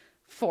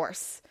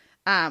force.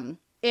 And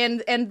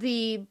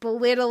the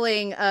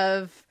belittling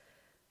of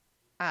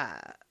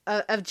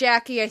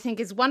Jackie, I think,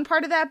 is one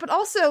part of that, but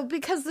also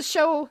because the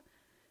show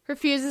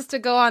refuses to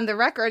go on the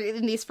record,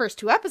 in these first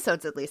 2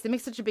 episodes at least. They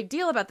make such a big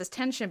deal about this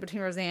tension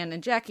between Roseanne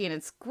and Jackie, and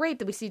it's great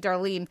that we see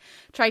Darlene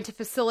trying to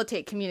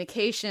facilitate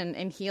communication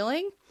and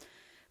healing.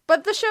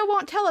 But the show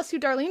won't tell us who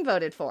Darlene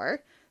voted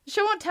for. The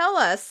show won't tell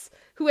us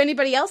who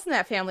anybody else in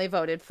that family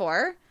voted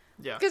for.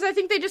 Yeah. Because I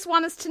think they just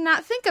want us to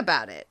not think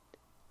about it.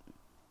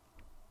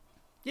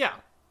 Yeah.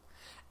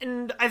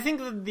 And I think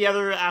that the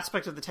other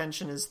aspect of the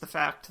tension is the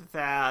fact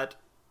that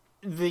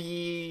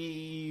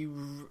the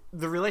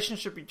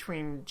relationship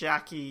between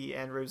Jackie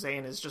and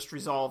Roseanne is just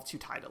resolved too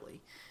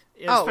tidily.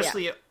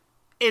 Especially,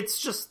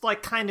 it's just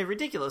kind of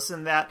ridiculous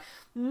in that,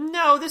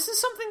 no, this is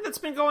something that's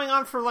been going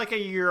on for a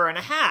year and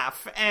a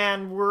half,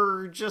 and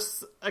we're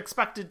just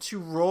expected to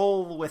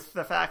roll with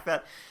the fact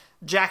that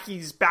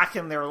Jackie's back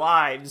in their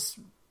lives,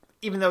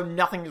 even though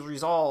nothing is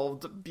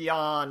resolved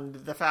beyond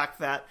the fact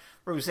that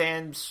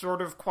Roseanne sort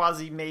of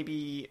quasi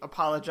maybe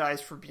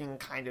apologized for being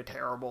kind of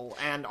terrible,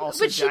 and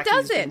also but she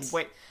doesn't.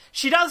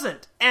 She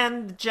doesn't,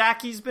 and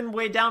Jackie's been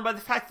weighed down by the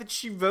fact that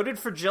she voted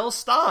for Jill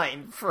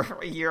Stein for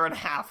a year and a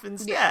half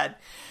instead,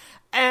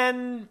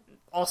 and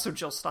also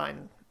Jill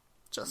Stein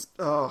just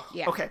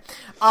okay.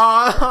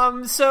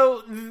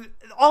 So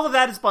all of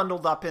that is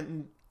bundled up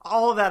in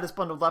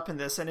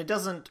this, and it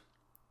doesn't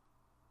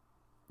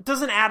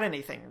add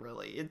anything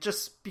really. It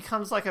just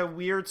becomes a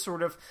weird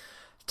sort of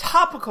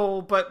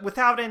topical, but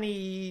without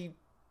anything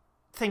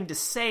to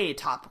say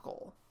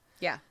topical.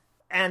 Yeah.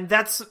 And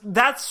that's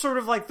sort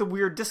of the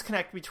weird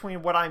disconnect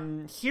between what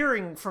I'm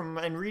hearing from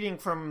and reading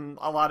from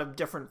a lot of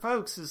different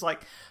folks is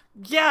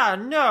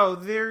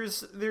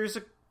there's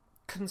a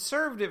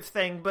conservative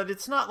thing, but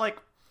it's not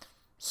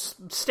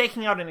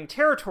staking out any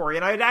territory.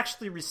 And I'd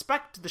actually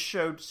respect the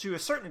show to a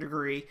certain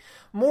degree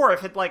more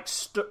if it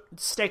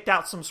staked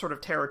out some sort of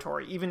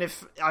territory, even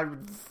if I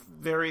would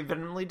very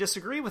vehemently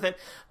disagree with it.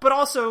 But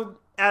also,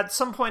 at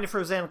some point, if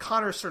Roseanne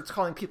Connor starts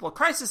calling people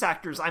crisis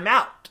actors, I'm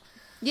out.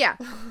 Yeah.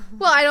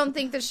 Well, I don't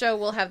think the show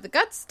will have the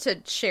guts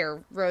to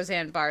share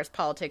Roseanne Barr's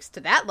politics to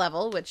that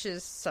level, which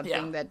is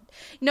something that...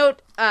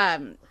 Note,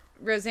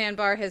 Roseanne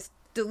Barr has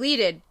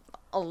deleted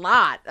a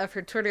lot of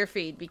her Twitter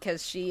feed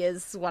because she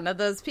is one of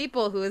those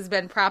people who has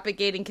been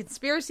propagating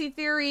conspiracy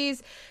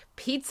theories,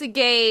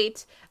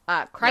 Pizzagate,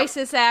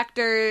 crisis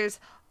actors,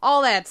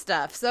 all that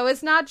stuff. So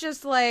it's not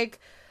just like,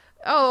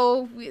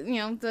 oh,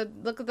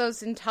 look at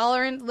those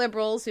intolerant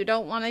liberals who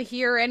don't want to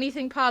hear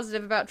anything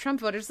positive about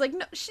Trump voters. Like,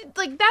 no,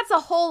 that's a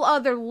whole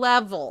other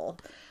level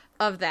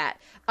of that.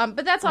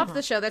 But that's off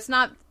the show. That's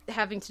not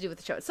having to do with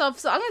the show itself.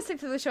 So I'm going to stick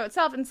to the show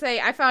itself and say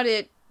I found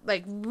it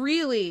like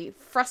really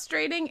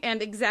frustrating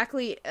and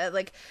exactly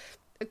like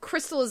a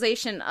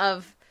crystallization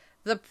of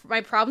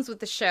my problems with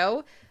the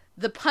show.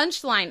 The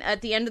punchline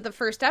at the end of the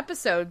first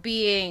episode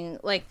being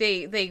like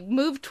they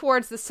move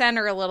towards the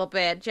center a little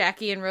bit.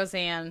 Jackie and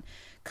Roseanne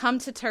come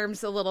to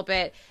terms a little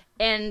bit,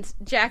 and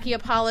Jackie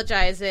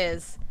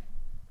apologizes.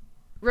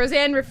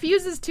 Roseanne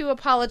refuses to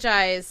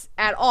apologize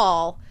at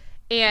all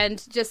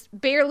and just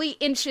barely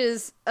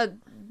inches a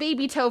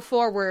baby toe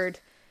forward,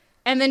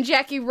 and then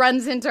Jackie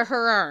runs into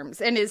her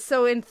arms and is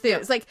so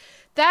enthused. Like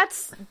that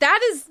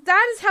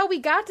is how we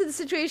got to the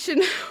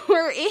situation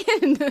we're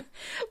in.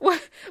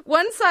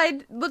 One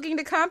side looking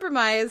to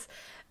compromise,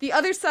 the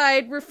other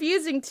side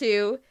refusing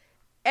to,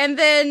 and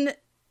then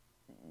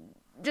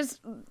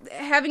just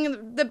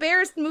having the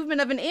barest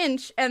movement of an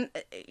inch and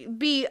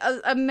be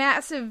a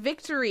massive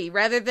victory,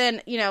 rather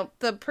than,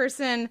 the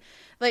person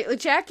like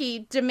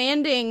Jackie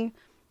demanding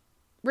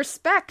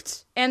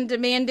respect and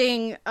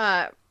demanding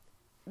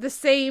the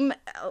same,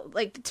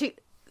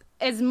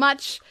 as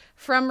much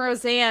from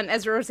Roseanne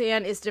as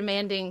Roseanne is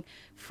demanding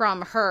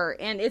from her.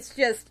 And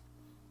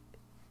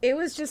it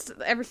was just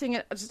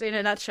everything just in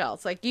a nutshell.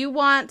 It's like, you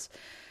want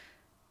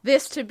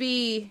this to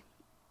be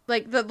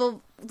like the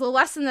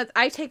lesson that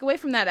I take away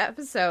from that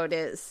episode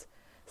is,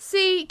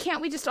 see,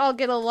 can't we just all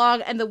get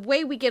along? And the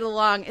way we get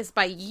along is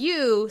by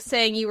you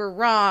saying you were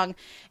wrong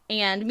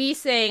and me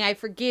saying I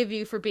forgive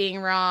you for being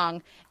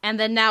wrong. And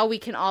then now you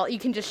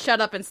can just shut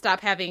up and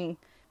stop having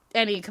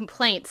any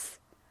complaints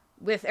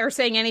or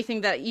saying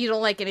anything that you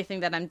don't like anything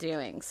that I'm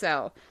doing.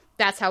 So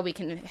that's how we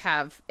can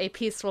have a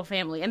peaceful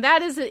family. And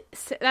that's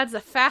a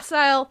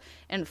facile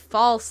and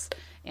false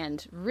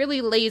and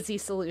really lazy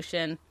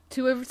solution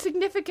to a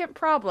significant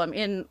problem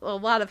in a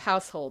lot of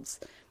households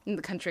in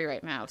the country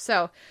right now.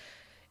 So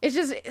it's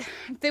just,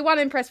 they want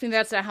to impress me.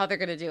 That's not how they're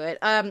going to do it.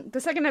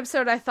 The second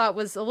episode I thought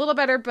was a little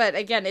better, but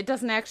again, it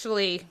doesn't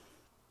actually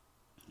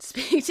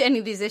speak to any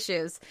of these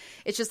issues.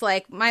 It's just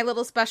like my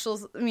little special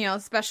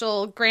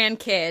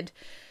grandkid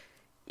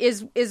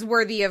is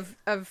worthy of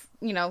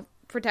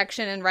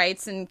protection and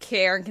rights and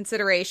care and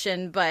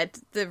consideration, but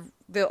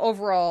the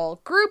overall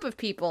group of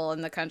people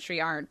in the country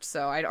aren't.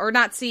 So or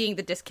not seeing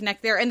the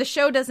disconnect there, and the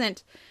show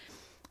doesn't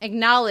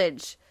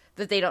acknowledge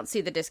that they don't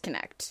see the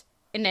disconnect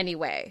in any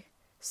way.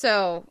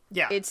 So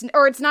it's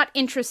not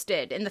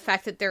interested in the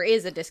fact that there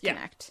is a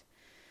disconnect.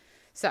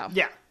 So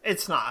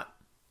it's not.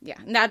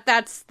 Yeah,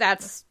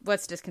 that's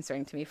what's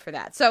disconcerting to me for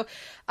that. So,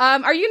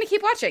 are you going to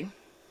keep watching?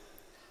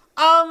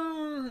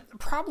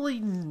 Probably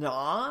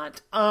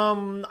not.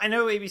 I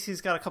know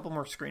ABC's got a couple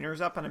more screeners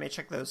up, and I may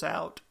check those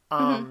out.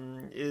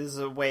 Is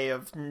a way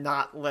of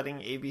not letting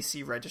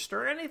ABC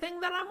register anything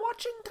that I'm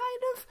watching,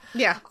 kind of.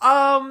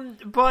 Yeah.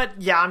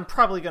 But yeah, I'm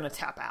probably going to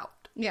tap out.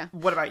 Yeah.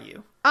 What about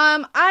you?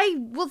 I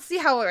will see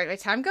how my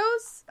time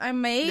goes. I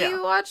may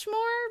watch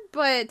more,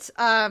 but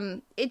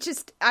it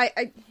just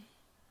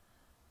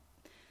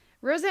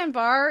Roseanne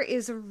Barr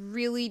is a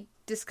really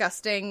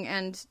disgusting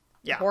and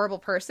horrible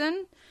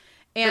person.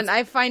 And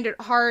I find it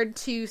hard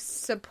to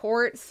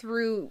support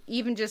through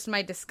even just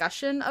my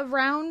discussion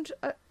around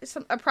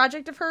a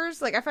project of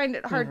hers. Like, I find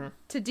it hard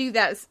to do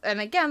that. And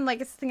again,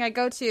 like, it's the thing I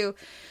go to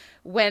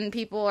when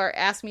people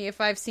ask me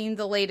if I've seen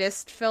the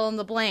latest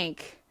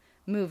fill-in-the-blank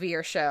movie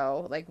or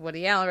show, like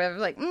Woody Allen or whatever.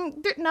 Like,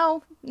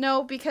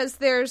 no, because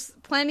there's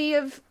plenty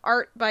of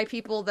art by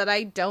people that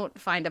I don't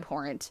find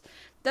abhorrent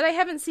that I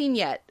haven't seen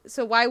yet.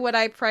 So why would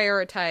I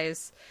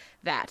prioritize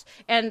that?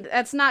 And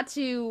that's not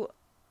to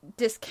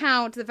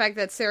discount the fact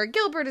that Sarah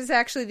Gilbert is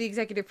actually the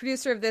executive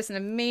producer of this and a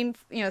main,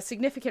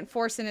 significant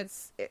force in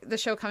the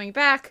show coming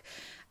back.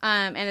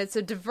 And it's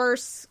a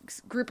diverse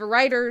group of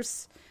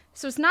writers.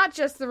 So it's not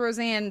just the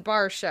Roseanne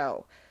Barr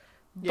show,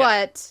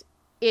 but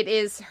it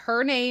is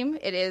her name,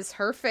 it is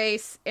her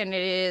face, and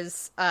it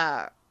is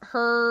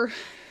her.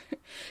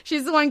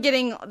 She's the one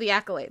getting the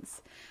accolades.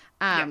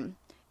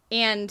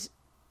 And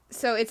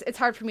so it's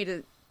hard for me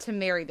to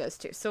marry those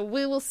two. So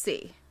we will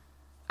see.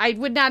 I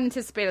would not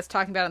anticipate us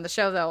talking about it on the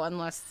show, though,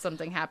 unless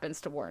something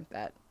happens to warrant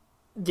that.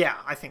 Yeah,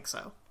 I think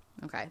so.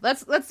 Okay,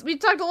 we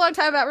talked a long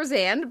time about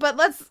Roseanne, but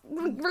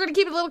we're going to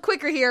keep it a little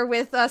quicker here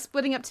with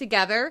Splitting Up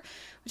Together,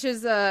 which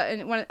is a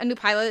new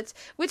pilot,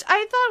 which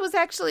I thought was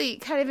actually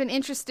kind of an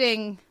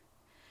interesting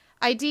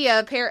idea.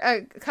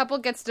 A couple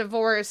gets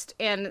divorced,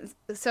 and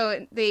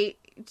so they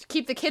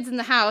keep the kids in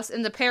the house,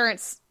 and the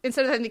parents,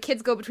 instead of having the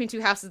kids go between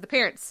two houses, the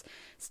parents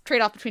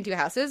trade off between two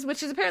houses,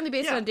 which is apparently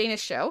based on a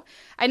Danish show.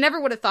 I never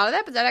would have thought of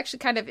that, but that actually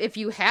kind of, if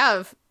you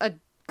have a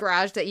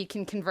garage that you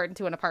can convert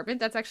into an apartment,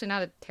 that's actually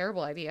not a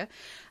terrible idea.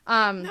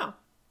 No.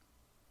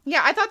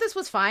 Yeah, I thought this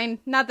was fine.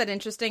 Not that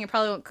interesting. It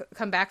probably won't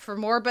come back for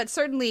more, but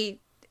certainly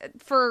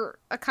for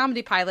a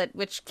comedy pilot,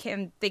 which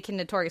they can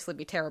notoriously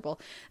be terrible,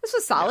 this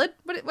was solid.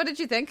 What did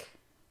you think?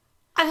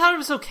 I thought it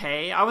was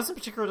okay. I wasn't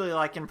particularly,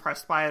 like,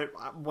 impressed by it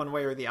one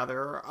way or the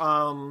other.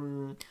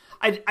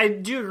 I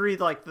do agree,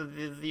 like,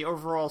 the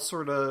overall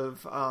sort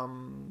of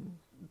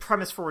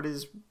premise for it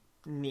is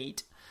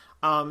neat.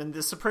 And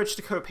this approach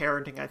to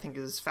co-parenting, I think,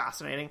 is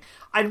fascinating.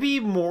 I'd be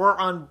more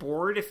on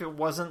board if it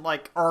wasn't,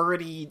 like,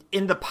 already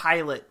in the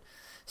pilot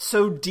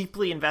so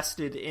deeply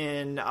invested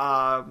in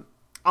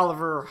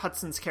Oliver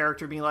Hudson's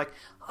character being like,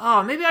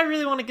 oh, maybe I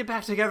really want to get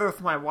back together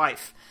with my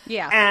wife.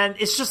 Yeah. And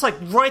it's just, like,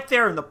 right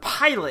there in the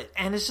pilot.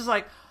 And it's just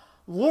like,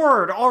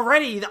 Lord,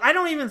 already, I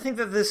don't even think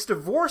that this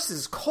divorce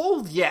is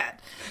cold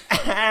yet.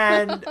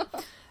 And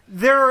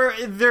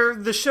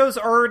the show's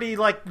already,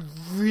 like,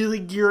 really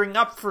gearing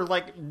up for,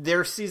 like,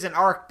 their season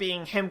arc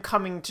being him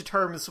coming to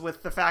terms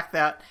with the fact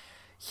that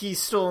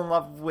he's still in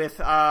love with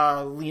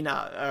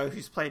Lena,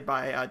 who's played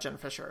by Jen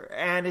Fisher.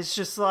 And it's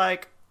just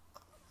like,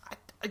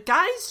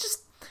 guys,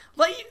 just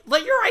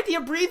let your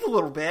idea breathe a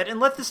little bit and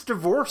let this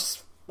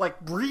divorce,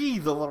 like,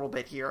 breathe a little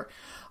bit here.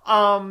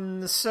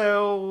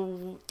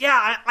 So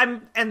yeah,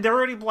 and they're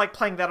already, like,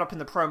 playing that up in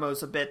the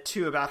promos a bit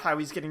too, about how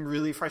he's getting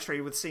really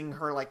frustrated with seeing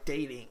her, like,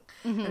 dating.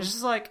 Mm-hmm. And it's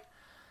just like,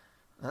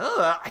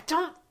 I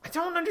don't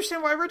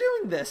understand why we're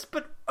doing this,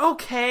 but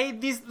okay,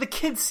 the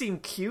kids seem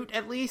cute,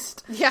 at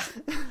least. Yeah.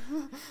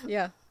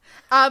 Yeah.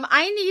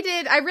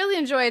 I really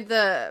enjoyed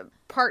the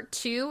part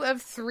 2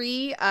 of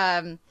 3,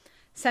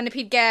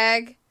 Centipede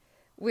Gag,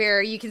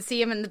 where you can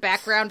see him in the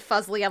background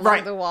fuzzily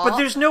along the wall. But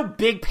there's no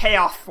big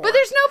payoff for it. But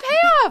there's no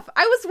payoff!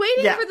 I was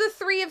waiting for the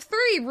 3 of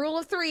 3, rule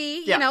of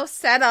 3, you know,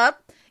 set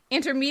up,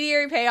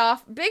 intermediary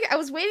payoff, big. I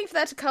was waiting for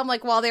that to come,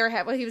 like, while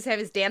he was having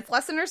his dance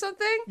lesson or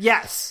something.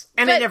 Yes,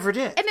 and it never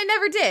did. And it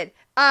never did.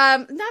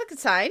 Not a good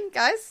sign,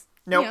 guys.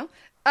 Nope. You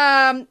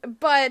know?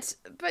 But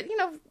you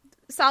know,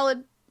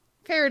 solid,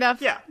 fair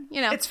enough. Yeah, you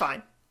know, it's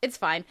fine. It's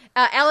fine.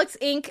 Alex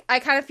Inc., I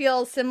kind of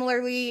feel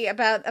similarly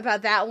about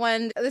that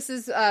one. This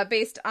is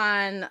based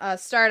on a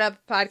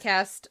startup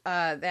podcast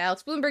that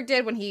Alex Bloomberg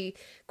did when he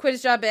quit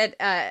his job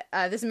at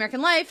This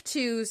American Life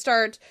to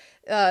start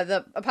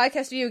a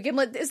podcast studio.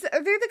 Gimlet.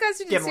 Are they the guys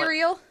who did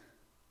Serial?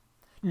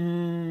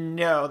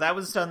 No, that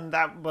wasn't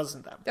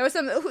them. There was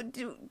some.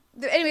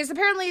 Anyways,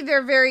 apparently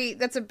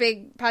that's a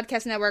big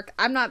podcast network.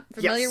 I'm not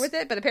familiar with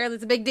it, but apparently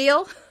it's a big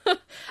deal.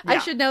 I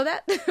should know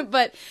that.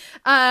 But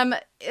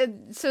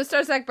so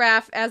stars Zach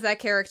Braff as that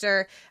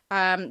character,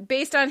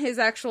 based on his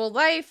actual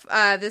life.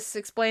 This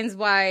explains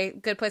why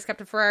Good Place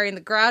kept a Ferrari in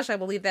the garage. I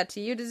will leave that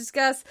to you to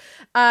discuss.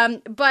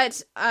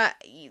 But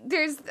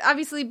there's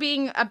obviously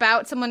being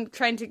about someone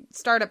trying to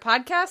start a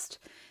podcast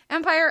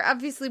empire.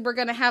 Obviously, we're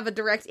going to have a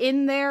direct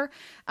in there.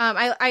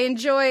 I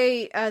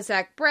enjoy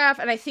Zach Braff,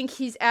 and I think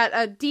he's at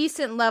a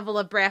decent level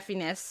of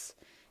braffiness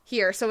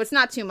here, so it's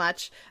not too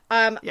much.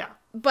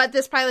 But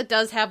this pilot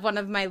does have one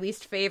of my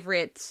least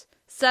favorite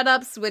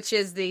setups, which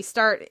is the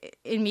start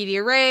in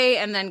media ray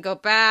and then go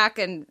back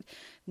and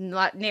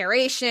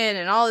narration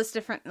and all this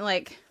different,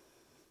 like,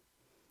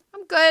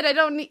 I'm good. I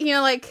don't need, you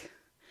know, like,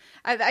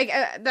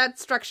 I that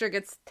structure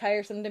gets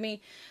tiresome to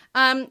me.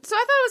 So I thought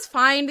it was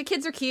fine. The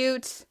kids are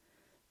cute.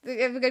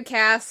 They have a good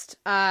cast.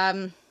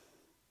 That's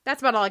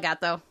about all I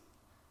got, though.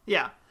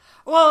 Yeah.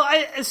 Well,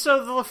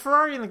 so the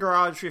Ferrari in the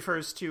garage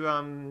refers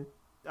to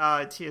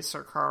Tia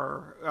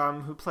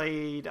Sarkar, who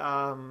played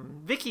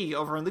Vicky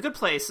over in The Good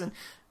Place, and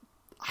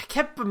I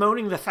kept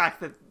bemoaning the fact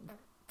that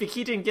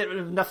Vicky didn't get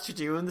enough to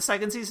do in the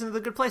second season of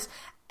The Good Place,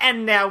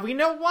 and now we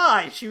know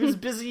why. She was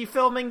busy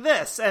filming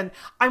this, and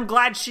I'm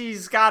glad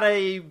she's got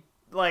a,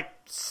 like,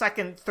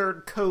 second,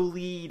 third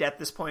co-lead at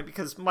this point,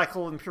 because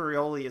Michael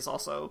Imperioli is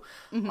also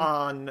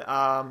on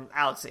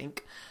Alex Inc.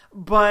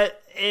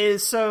 But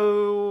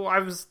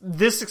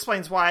this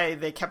explains why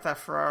they kept that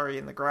Ferrari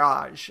in the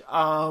garage.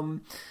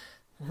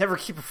 Never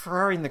keep a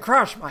Ferrari in the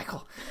garage,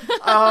 Michael.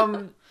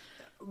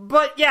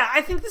 But yeah,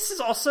 I think this is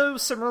also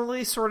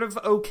similarly sort of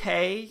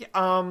okay.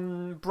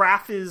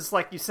 Braff is,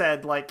 like you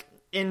said, like,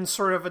 in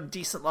sort of a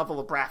decent level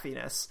of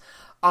braffiness.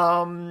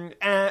 And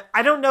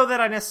I don't know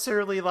that I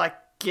necessarily, like,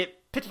 get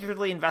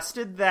particularly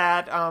invested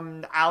that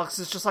Alex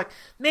is just like,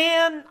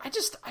 man,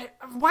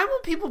 why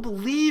won't people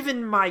believe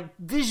in my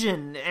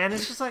vision? And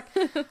it's just like,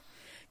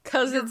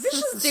 because it's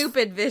a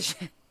stupid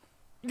vision.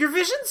 Your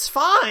vision's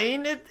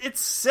fine. It's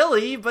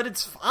silly, but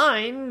it's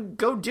fine.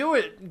 Go do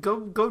it.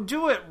 Go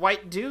do it,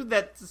 white dude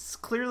that's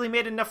clearly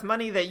made enough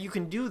money that you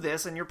can do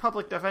this, and your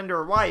public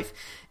defender wife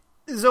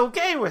is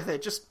okay with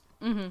it. Just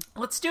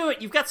let's do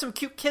it. You've got some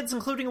cute kids,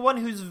 including one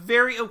who's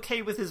very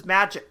okay with his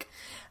magic.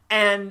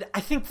 And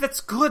I think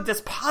that's good.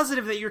 That's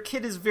positive that your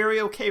kid is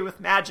very okay with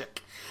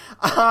magic.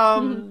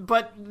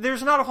 But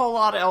there's not a whole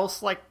lot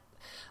else. Like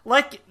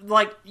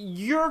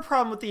your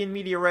problem with the in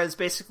media res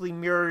basically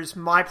mirrors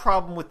my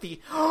problem with the,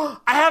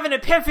 I have an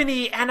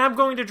epiphany and I'm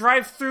going to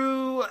drive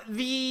through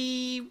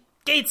the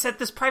gates at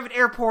this private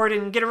airport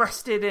and get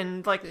arrested,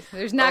 and, like,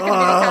 there's not going to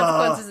be any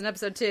consequences in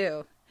episode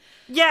 2.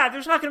 Yeah,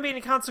 there's not going to be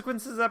any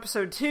consequences in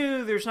episode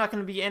 2. There's not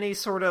going to be any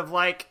sort of,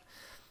 like,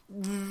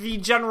 the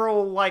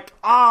general, like,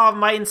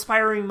 my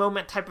inspiring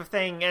moment type of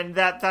thing, and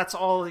that's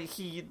all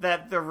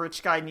that the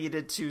rich guy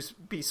needed to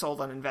be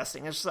sold on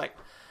investing. It's just like,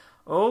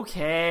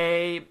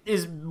 okay,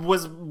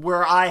 was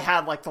where I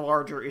had like the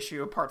larger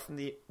issue apart from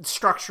the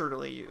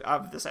structurally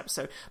of this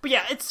episode. But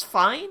yeah, it's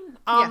fine.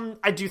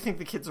 I do think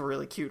the kids are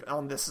really cute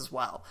on this as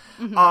well.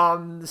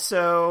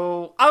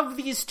 So of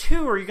these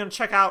two, are you going to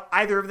check out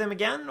either of them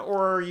again,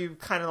 or are you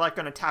kind of like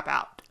going to tap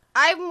out?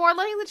 I'm more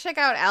likely to check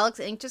out Alex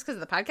Inc. just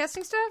because of the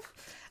podcasting stuff.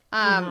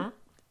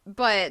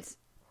 But,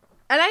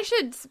 and I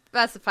should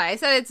specify, I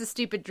said it's a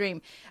stupid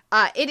dream.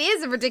 It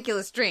is a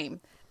ridiculous dream.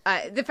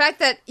 The fact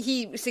that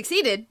he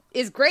succeeded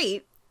is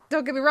great.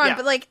 Don't get me wrong,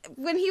 but like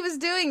when he was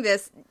doing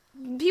this,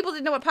 people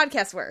didn't know what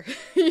podcasts were.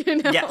 You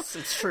know? Yes,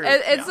 it's true.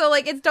 And so,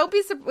 like, don't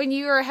be when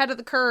you are ahead of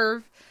the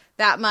curve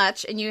that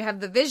much and you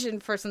have the vision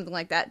for something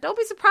like that. Don't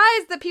be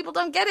surprised that people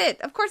don't get it.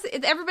 Of course,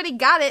 if everybody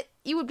got it,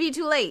 you would be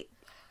too late.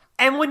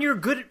 And when you're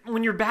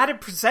bad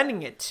at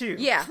presenting it too.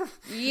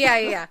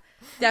 Yeah,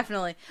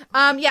 definitely. So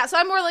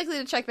I'm more likely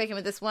to check back in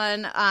with this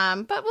one.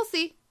 But we'll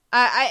see.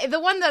 The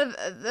one that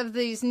of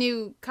these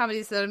new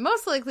comedies that I'm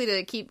most likely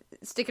to keep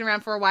sticking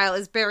around for a while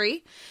is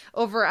Barry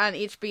over on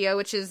HBO,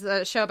 which is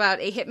a show about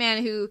a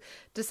hitman who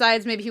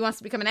decides maybe he wants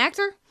to become an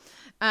actor.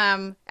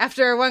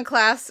 After one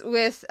class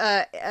with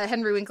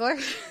Henry Winkler,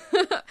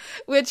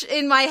 which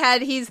in my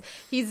head he's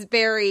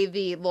Barry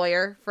the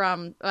lawyer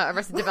from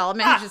Arrested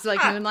Development, who's just like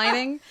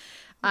moonlighting.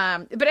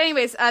 But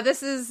anyways,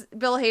 this is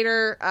Bill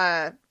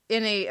Hader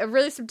in a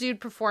really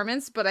subdued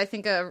performance, but I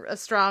think a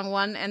strong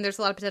one, and there's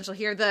a lot of potential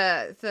here.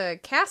 The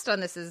cast on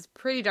this is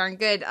pretty darn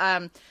good.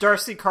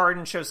 Darcy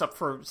Carden shows up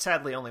for,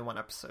 sadly, only one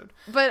episode.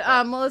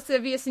 But Melissa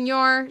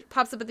Villaseñor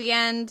pops up at the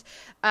end.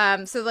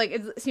 So like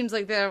it seems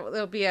like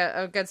there'll be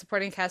a good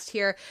supporting cast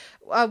here.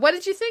 What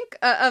did you think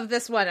of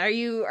this one? Are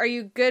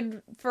you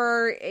good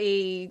for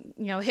a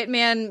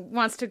hitman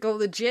wants to go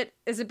legit?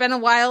 Has it been a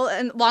while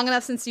and long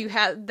enough since you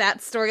had that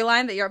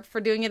storyline that you're up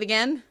for doing it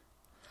again?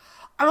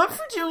 I'm up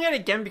for doing it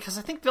again because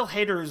I think Bill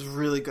Hader is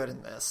really good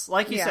in this.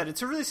 Like you said,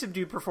 it's a really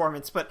subdued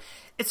performance, but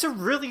it's a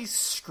really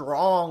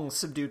strong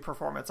subdued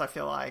performance, I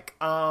feel like.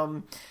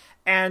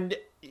 And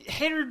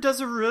Hader does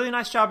a really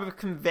nice job of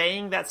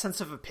conveying that sense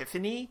of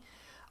epiphany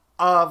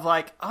of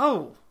like,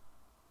 oh,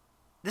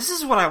 this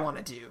is what I want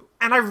to do.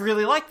 And I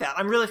really like that.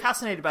 I'm really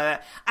fascinated by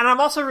that. And I'm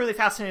also really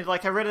fascinated,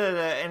 like I read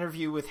an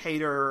interview with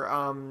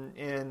Hader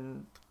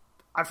in,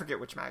 I forget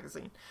which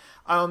magazine,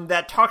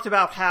 that talked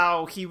about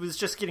how he was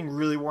just getting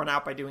really worn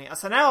out by doing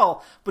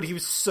SNL, but he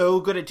was so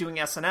good at doing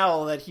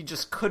SNL that he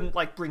just couldn't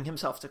like bring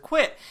himself to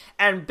quit.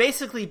 And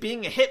basically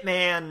being a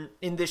hitman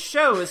in this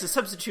show is a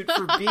substitute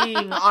for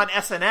being on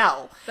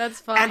SNL.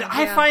 That's funny. And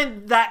I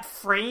find that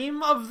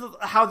frame of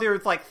how they're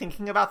like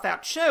thinking about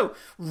that show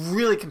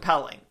really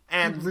compelling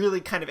and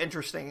really kind of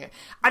interesting.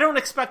 I don't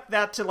expect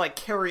that to like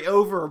carry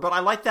over, but I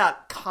like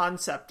that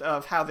concept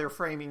of how they're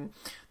framing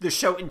the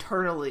show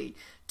internally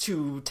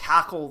to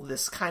tackle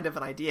this kind of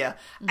an idea.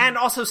 And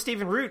also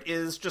Stephen Root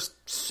is just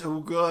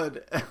so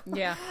good.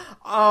 Yeah.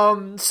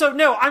 So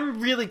no, I'm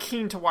really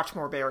keen to watch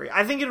more Barry.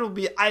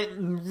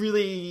 I'm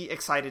really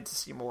excited to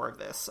see more of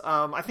this.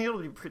 I think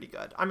it'll be pretty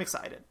good. I'm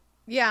excited.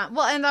 Yeah,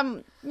 well, and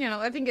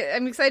I think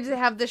I'm excited to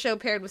have the show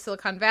paired with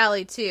Silicon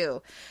Valley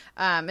too.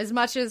 As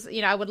much as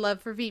I would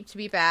love for Veep to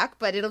be back,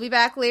 but it'll be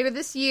back later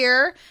this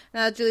year.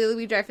 Julia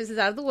Louis-Dreyfus is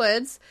out of the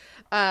woods,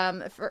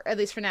 for at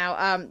least for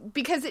now,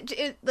 because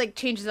it like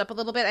changes up a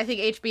little bit. I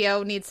think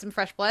HBO needs some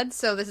fresh blood,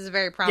 so this is a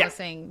very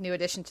promising new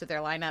addition to their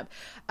lineup.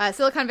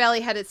 Silicon Valley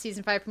had its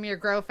season 5 premiere,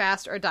 Grow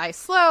Fast or Die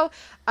Slow.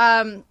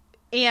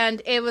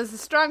 And it was a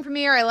strong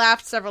premiere. I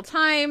laughed several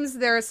times.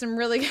 There are some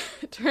really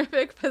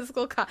terrific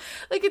physical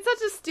like, it's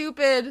such a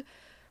stupid,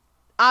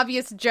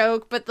 obvious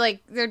joke, but, like,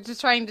 they're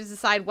just trying to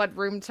decide what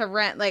room to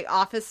rent, like,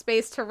 office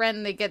space to rent,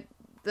 and they get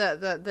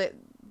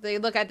they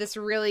look at this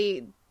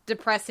really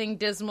depressing,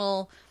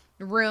 dismal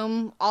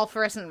room, all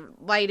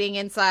fluorescent lighting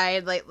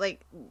inside,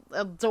 like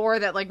a door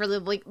that, like,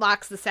 really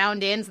locks the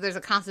sound in, so there's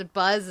a constant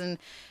buzz, and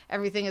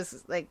everything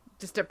is, like,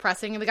 just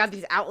depressing, and they got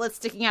these outlets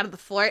sticking out of the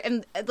floor,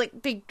 and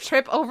like they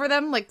trip over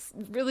them like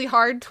really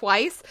hard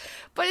twice,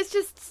 but it's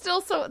just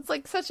still so, it's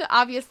like such an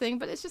obvious thing,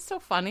 but it's just so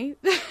funny.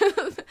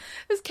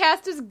 This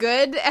cast is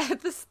good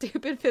at the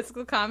stupid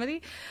physical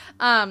comedy,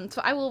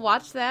 so I will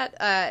watch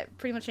that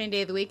pretty much any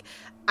day of the week.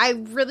 I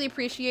really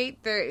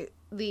appreciate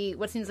the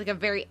what seems like a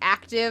very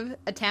active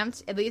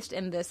attempt, at least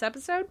in this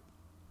episode,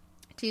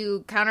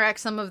 to counteract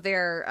some of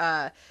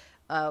their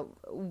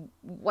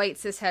white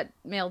cishet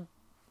male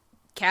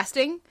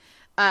casting.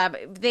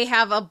 They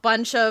have a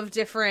bunch of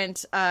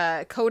different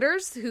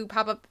coders who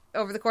pop up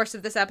over the course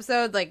of this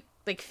episode, like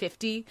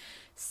 50,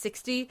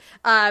 60,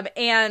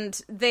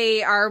 and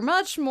they are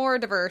much more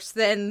diverse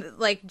than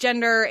like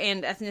gender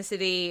and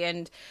ethnicity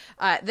and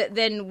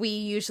than we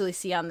usually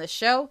see on this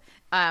show.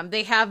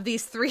 They have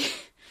these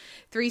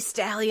three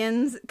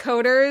stallions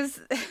coders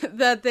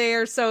that they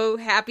are so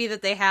happy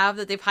that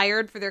they've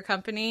hired for their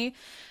company.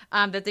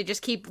 that they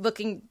just keep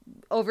looking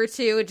over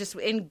to, just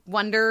in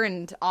wonder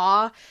and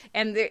awe.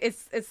 And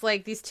it's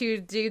like these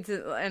two dudes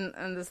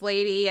and this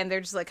lady, and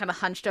they're just like kind of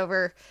hunched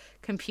over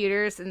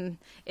computers, and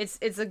it's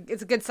a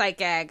good sight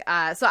gag.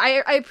 So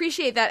I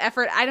appreciate that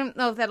effort. I don't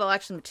know if that'll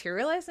actually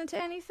materialize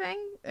into anything,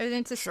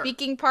 into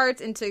speaking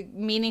parts, into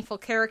meaningful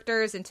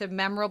characters, into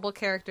memorable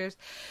characters.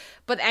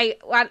 But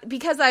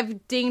because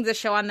I've dinged the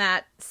show on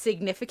that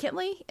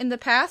significantly in the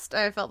past,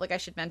 I felt like I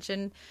should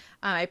mention.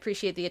 I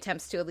appreciate the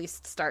attempts to at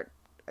least start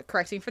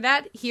correcting for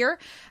that here.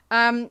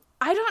 I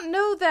don't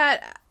know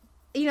that,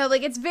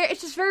 like it's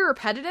just very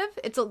repetitive.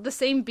 It's the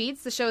same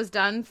beats the show has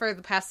done for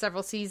the past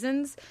several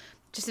seasons,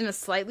 just in a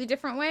slightly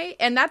different way.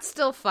 And that's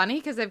still funny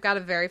because they've got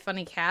a very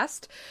funny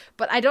cast,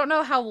 but I don't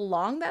know how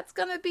long that's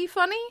going to be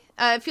funny.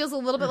 It feels a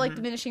little bit like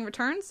diminishing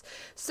returns.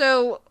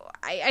 So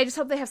I just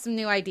hope they have some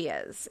new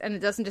ideas and it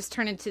doesn't just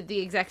turn into the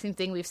exact same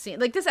thing we've seen.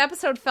 Like, this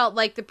episode felt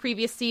like the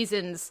previous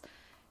seasons,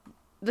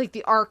 like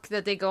the arc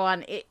that they go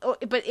on,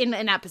 but in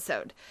an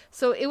episode.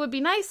 So it would be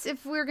nice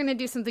if we're going to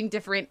do something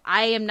different.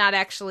 I am not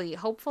actually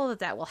hopeful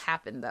that will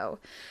happen, though.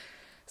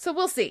 So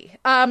we'll see.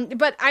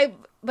 But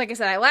like I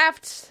said, I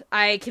laughed.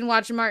 I can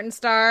watch Martin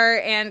Starr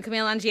and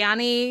Kumail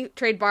Nanjiani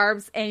trade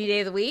barbs any day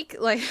of the week.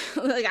 Like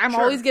I'm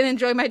always going to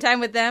enjoy my time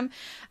with them.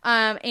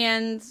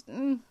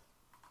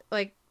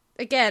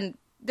 Again,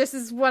 this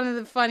is one of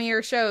the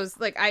funnier shows.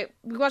 Like,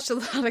 we watched a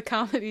lot of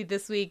comedy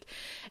this week,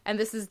 and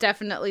this is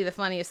definitely the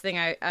funniest thing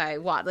I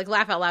watched. Like,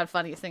 laugh out loud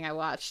funniest thing I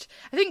watched.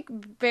 I think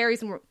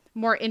Barry's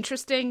more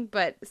interesting,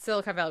 but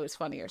Silicon Valley was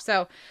funnier.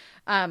 So,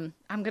 I'm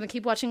going to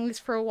keep watching these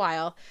for a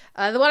while.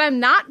 The one I'm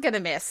not going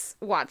to miss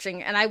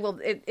watching, and I will,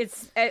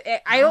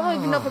 I don't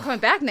even know if it's coming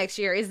back next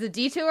year, is the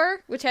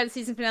Detour, which had a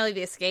season finale,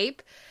 The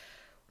Escape.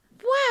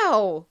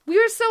 Wow, we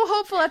were so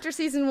hopeful after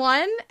season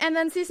 1, and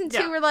then season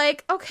 2 we're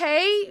like,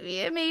 okay,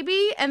 yeah,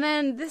 maybe, and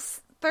then this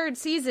third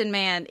season,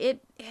 man,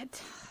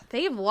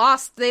 they've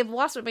lost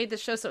what made this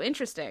show so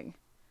interesting.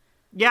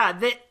 Yeah,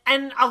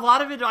 and a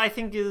lot of it, I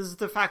think, is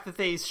the fact that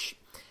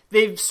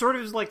they've sort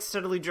of like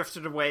steadily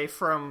drifted away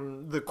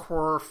from the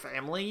core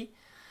family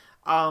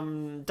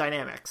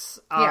dynamics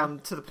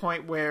to the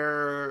point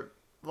where,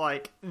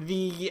 like,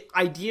 the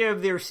idea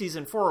of their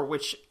season 4,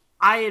 which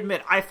I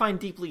admit I find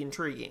deeply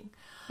intriguing.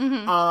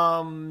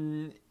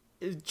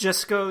 It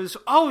just goes,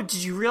 oh,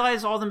 did you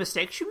realize all the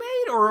mistakes you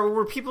made? Or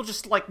were people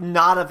just, like,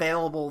 not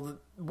available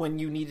when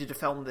you needed to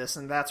film this,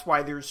 and that's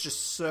why there's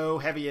just so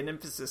heavy an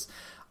emphasis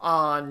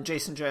on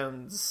Jason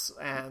Jones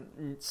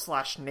and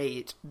 /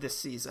 Nate this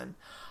season.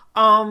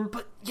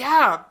 But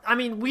yeah, I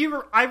mean, we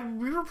were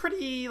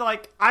pretty,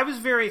 like, I was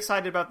very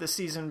excited about this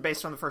season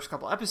based on the first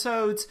couple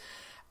episodes,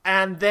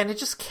 and then it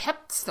just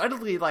kept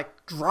steadily,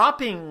 like,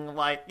 dropping,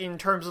 like, in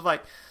terms of,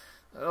 like,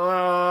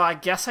 I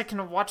guess I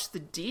can watch the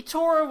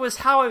Detour was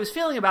how I was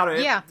feeling about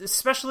it. Yeah.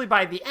 Especially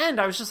by the end,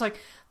 I was just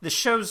like, the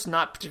show's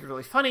not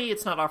particularly funny.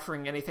 It's not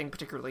offering anything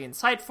particularly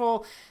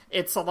insightful.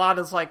 It's a lot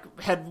of, like,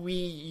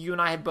 you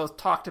and I had both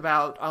talked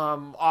about,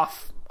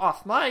 off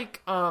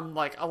mic,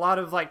 like, a lot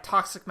of, like,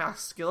 toxic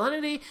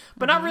masculinity,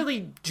 but not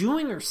really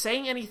doing or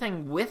saying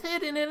anything with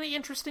it in any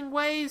interesting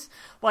ways.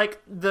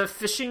 Like, the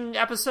fishing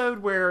episode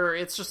where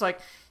it's just, like,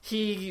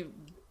 he,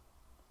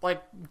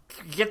 like,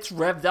 gets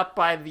revved up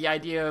by the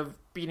idea of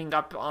beating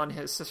up on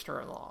his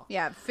sister-in-law.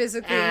 Yeah,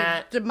 physically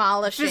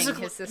demolishing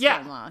his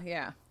sister-in-law,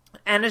 yeah.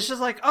 And it's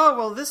just like, oh,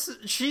 well,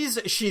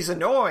 she's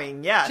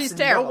annoying, yes. She's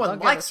terrible. No one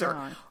likes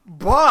her.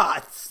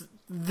 But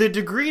the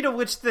degree to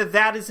which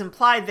that is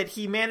implied that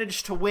he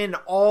managed to win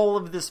all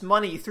of this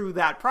money through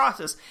that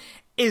process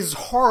is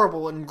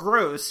horrible and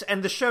gross,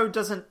 and the show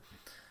doesn't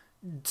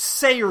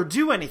say or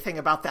do anything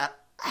about that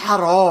at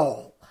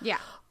all. Yeah.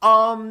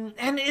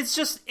 And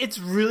it's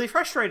really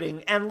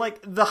frustrating. And, like,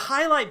 the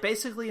highlight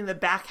basically in the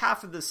back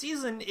half of the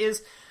season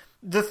is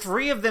the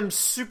three of them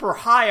super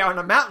high on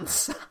a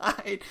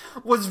mountainside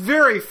was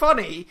very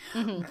funny,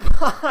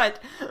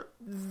 but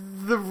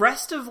the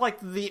rest of,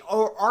 like, the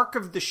arc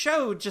of the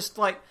show, just,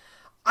 like,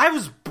 I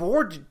was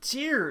bored to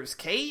tears,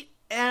 Kate,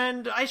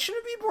 and I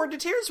shouldn't be bored to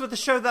tears with a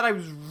show that I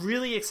was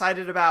really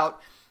excited about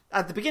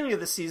at the beginning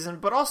of the season,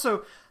 but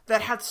also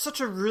that had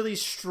such a really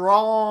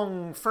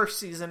strong first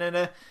season and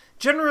a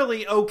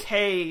generally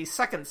okay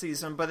second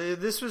season, but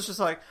this was just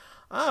like,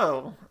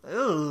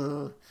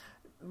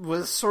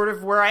 was sort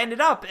of where I ended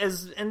up.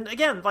 And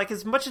again, like,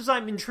 as much as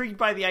I'm intrigued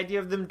by the idea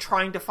of them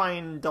trying to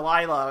find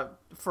Delilah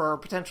for a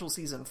potential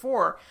season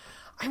 4,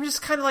 I'm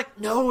just kind of like,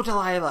 no,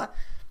 Delilah,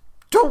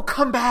 don't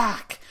come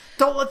back.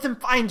 Don't let them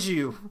find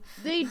you.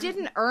 They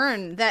didn't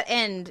earn that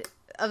end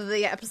of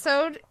the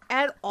episode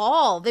at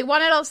all. They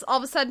wanted us all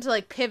of a sudden to,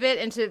 like, pivot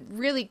and to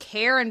really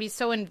care and be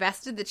so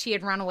invested that she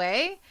had run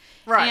away.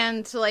 Right.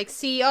 And to, like,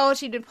 see, oh,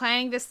 she'd been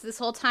planning this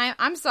whole time.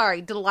 I'm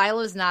sorry,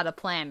 Delilah's not a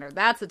planner.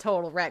 That's a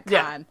total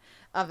retcon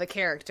of the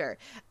character.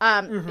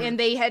 And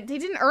they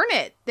didn't earn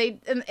it. They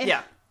didn't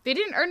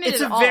earn it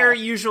it's at all. It's a very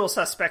Usual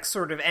Suspects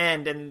sort of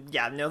end, and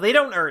no, they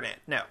don't earn it.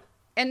 No.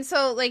 And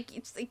so, like,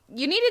 it's like,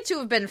 you needed to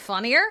have been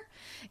funnier,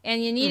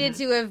 and you needed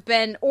to have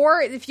been,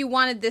 or if you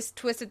wanted this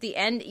twist at the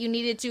end, you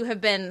needed to have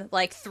been,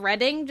 like,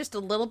 threading just a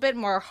little bit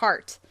more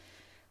heart.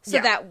 So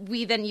that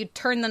you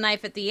turn the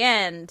knife at the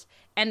end,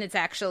 and it's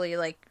actually,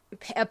 like,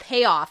 a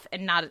payoff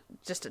and not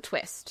just a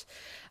twist.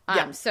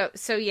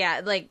 So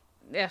yeah, like,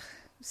 ugh.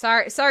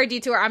 Sorry,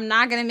 Detour. I'm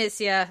not going to miss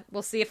you.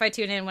 We'll see if I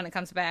tune in when it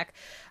comes back.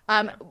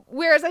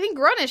 Whereas I think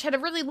Grownish had a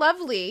really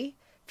lovely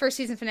first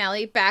season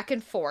finale, back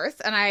and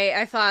forth, and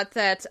I thought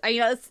that,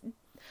 it's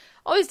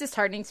always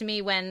disheartening to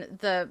me when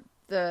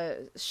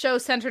the show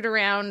centered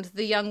around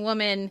the young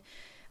woman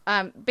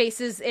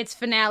bases its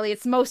finale,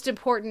 its most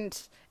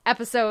important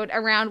episode,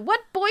 around what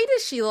boy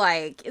does she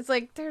like. It's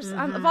like, there's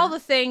of all the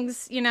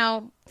things,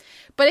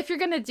 but if you're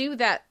gonna do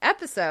that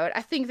episode,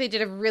 I think they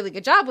did a really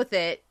good job with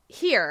it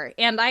here,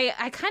 and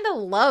I kind of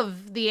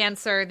love the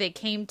answer they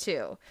came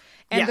to,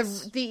 and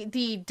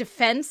the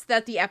defense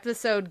that the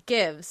episode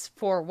gives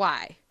for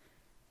why.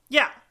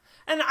 Yeah.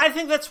 And I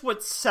think that's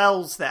what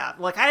sells that.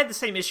 Like, I had the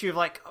same issue of,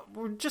 like,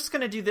 we're just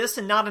gonna do this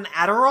and not an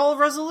Adderall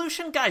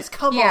resolution? Guys,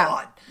 come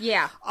on!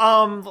 Yeah.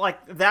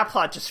 Like, that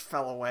plot just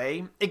fell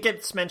away. It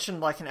gets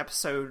mentioned, like, in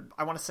episode,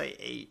 I want to say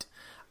 8.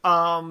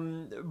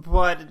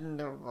 But,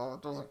 no,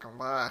 it doesn't come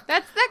back.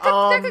 That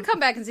could come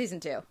back in season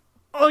 2.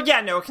 Oh,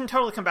 yeah, no, it can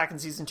totally come back in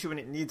season 2, and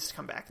it needs to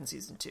come back in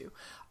season 2.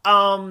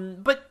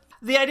 But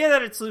the idea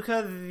that it's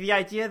Luca, the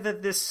idea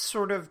that this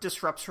sort of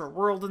disrupts her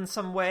world in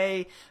some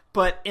way,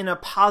 but in a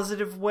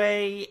positive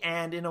way,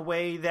 and in a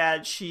way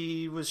that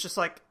she was just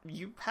like,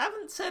 you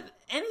haven't said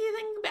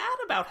anything bad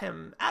about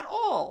him at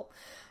all.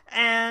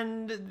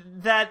 And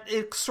that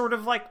it sort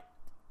of, like,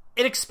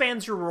 it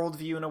expands your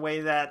worldview in a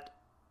way that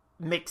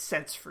makes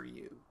sense for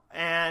you.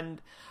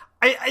 And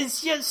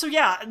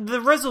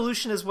the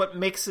resolution is what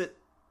makes it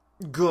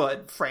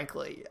good,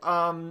 frankly.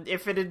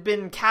 If it had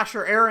been Cash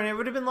or Aaron, it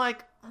would have been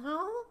like,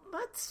 well,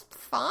 that's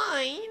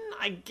fine,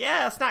 I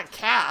guess. Not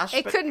Cash.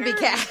 It couldn't be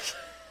Cash.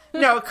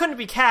 No, it couldn't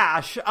be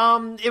Cash.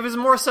 It was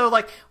more so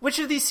like, which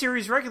of these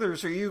series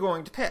regulars are you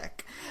going to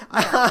pick?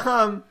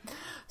 Yeah.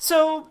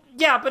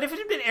 But if it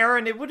had been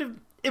Aaron, it would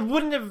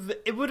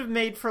have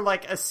made for,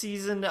 like, a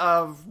season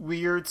of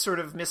weird sort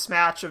of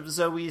mismatch of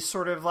Zoe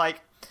sort of,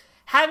 like,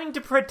 having to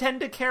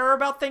pretend to care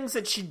about things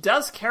that she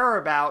does care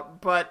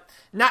about, but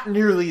not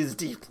nearly as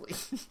deeply.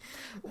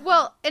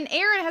 Well, and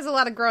Aaron has a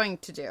lot of growing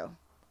to do.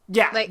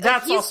 Yeah,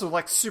 that's also,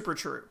 like, super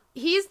true.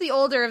 He's the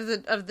older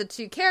of the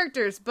two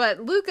characters, but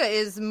Luca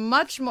is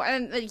much more,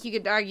 and, like, you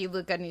could argue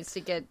Luca needs to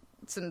get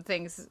some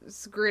things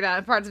screwed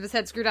on, parts of his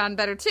head screwed on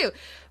better too.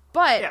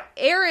 But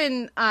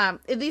Aaron,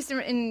 at least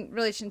in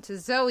relation to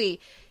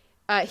Zoe,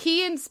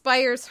 he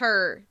inspires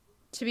her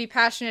to be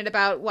passionate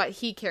about what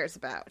he cares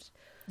about.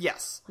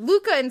 Yes.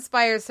 Luca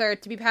inspires her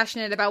to be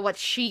passionate about what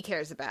she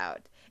cares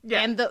about.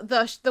 Yeah. And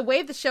the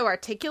way the show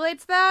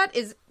articulates that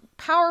is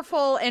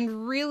powerful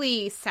and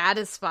really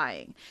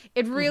satisfying.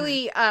 It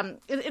really,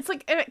 it's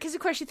like, because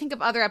of course you think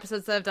of other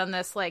episodes that have done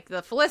this, like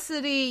the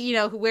Felicity,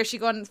 where's she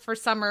going for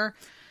summer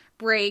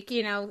break,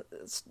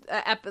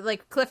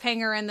 like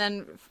cliffhanger and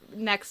then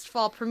next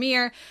fall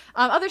premiere.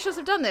 Other shows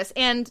have done this,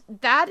 and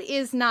that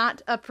is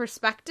not a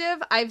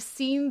perspective I've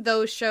seen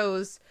those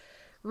shows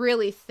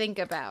really think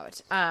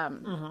about.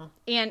 And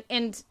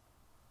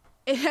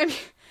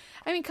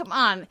I mean, come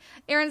on.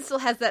 Aaron still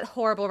has that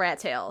horrible rat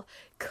tail.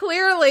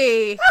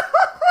 Clearly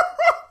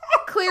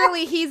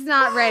he's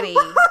not ready.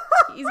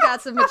 He's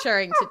got some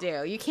maturing to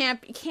do. You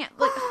can't be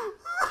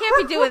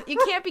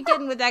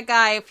getting with that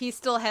guy if he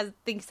still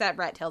thinks that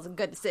rat tail's a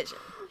good decision.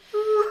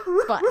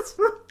 But,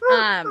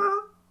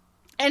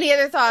 any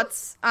other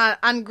thoughts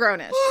on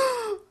Grownish?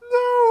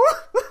 No.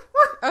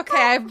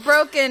 Okay, I've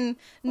broken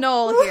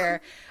Noel here.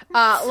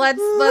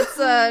 Let's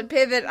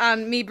pivot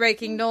on me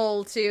breaking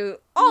Noel to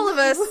all of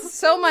us,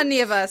 so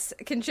many of us,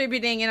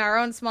 contributing in our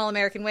own small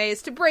American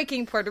ways to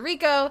breaking Puerto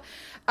Rico.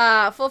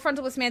 Full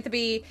Frontal with Samantha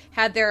Bee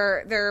had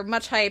their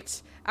much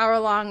hyped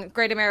hour-long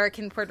Great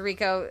American Puerto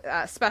Rico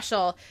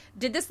special.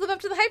 Did this live up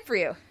to the hype for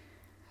you?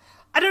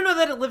 I don't know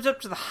that it lived up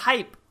to the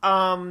hype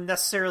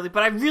necessarily,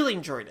 but I really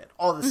enjoyed it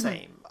all the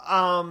same.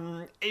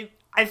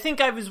 I think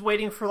I was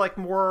waiting for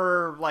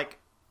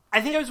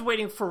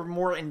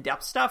more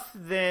in-depth stuff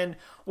than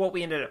what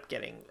we ended up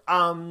getting.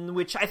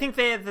 Which I think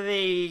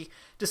they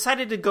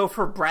decided to go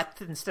for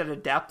breadth instead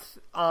of depth,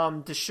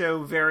 to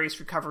show various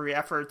recovery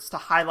efforts, to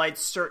highlight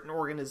certain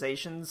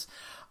organizations.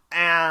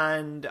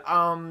 And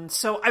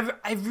so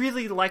I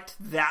really liked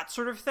that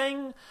sort of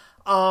thing.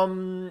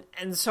 And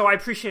so I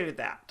appreciated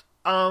that.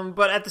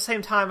 But at the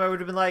same time, I would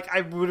have been like,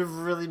 I would have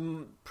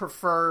really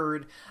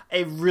preferred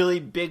a really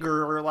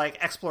bigger,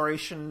 like,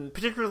 exploration,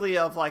 particularly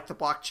of, like, the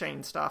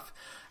blockchain stuff.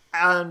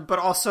 But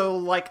also,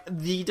 like,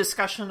 the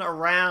discussion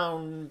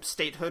around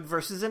statehood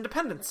versus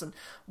independence and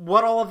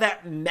what all of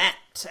that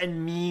meant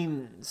and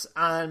means.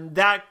 And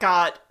that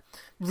got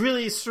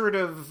really sort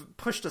of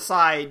pushed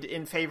aside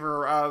in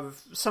favor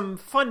of some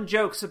fun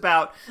jokes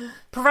about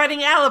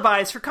providing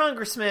alibis for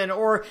congressmen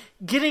or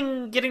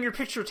getting your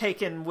picture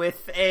taken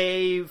with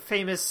a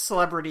famous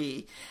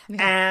celebrity.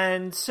 Yeah.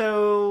 And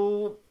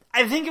so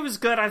I think it was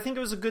good. I think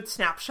it was a good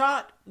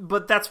snapshot,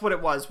 but that's what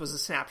it was a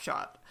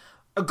snapshot.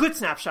 A good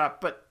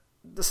snapshot, but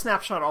the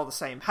snapshot all the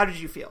same. How did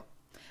you feel?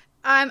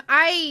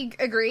 I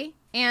agree,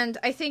 and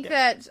I think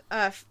that,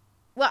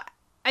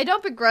 I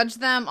don't begrudge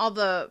them all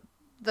the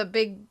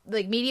big,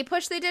 like, media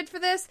push they did for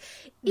this,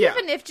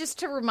 even if just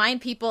to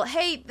remind people,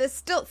 hey, there's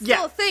still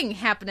a thing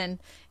happening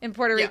in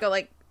Puerto Rico,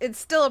 like, it's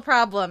still a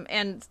problem,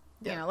 and,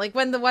 you know, like,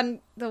 when the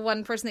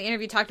one person in the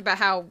interview talked about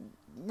how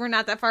we're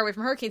not that far away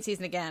from hurricane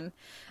season again,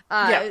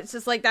 it's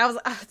just, like, that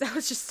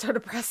was just so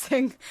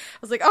depressing. I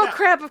was like,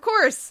 crap, of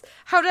course!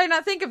 How did I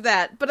not think of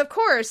that? But of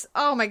course,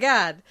 oh my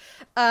god.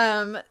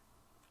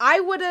 I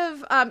would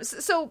have,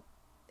 so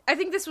I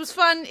think this was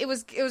fun. It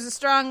was a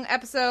strong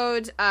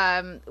episode.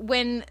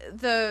 When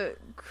the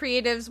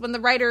creatives, when the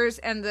writers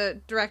and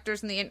the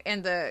directors and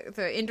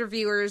the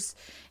interviewers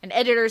and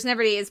editors and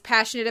everybody is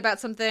passionate about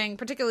something,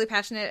 particularly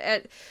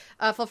passionate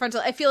at Full Frontal,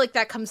 I feel like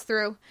that comes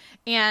through,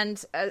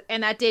 and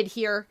that did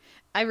here.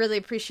 I really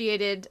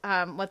appreciated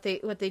what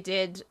they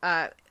did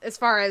as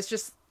far as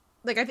just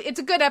like it's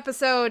a good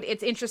episode.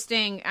 It's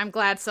interesting. I'm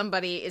glad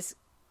somebody is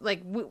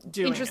like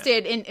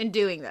interested in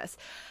doing this.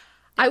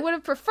 I would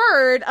have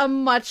preferred a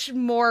much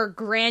more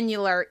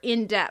granular,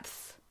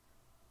 in-depth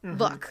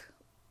look.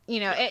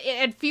 You know,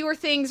 at fewer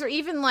things, or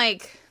even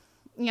like,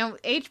 you know,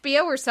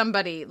 HBO or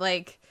somebody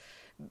like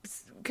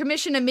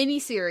commission a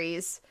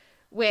miniseries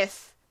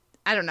with,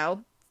 I don't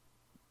know,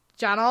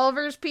 John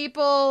Oliver's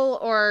people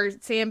or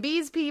Sam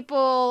Bee's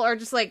people, or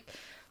just like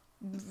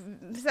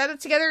put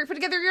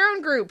together your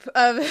own group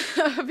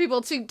of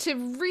people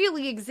to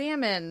really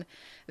examine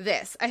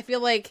this. I feel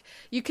like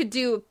you could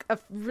do a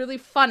really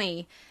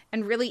funny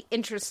and really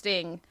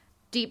interesting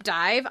deep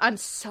dive on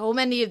so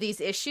many of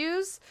these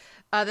issues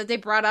that they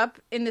brought up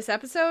in this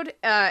episode,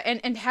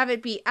 and have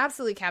it be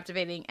absolutely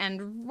captivating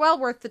and well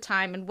worth the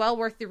time and well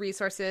worth the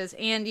resources.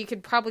 And you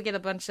could probably get a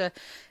bunch of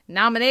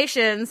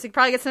nominations. You could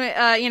probably get some,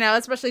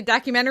 especially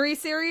documentary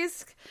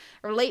series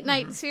or late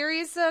night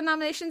series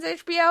nominations,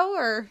 HBO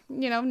or,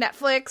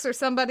 Netflix or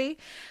somebody.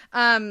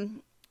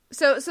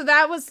 So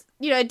that was,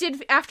 it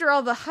did, after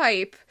all the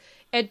hype,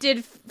 it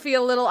did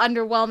feel a little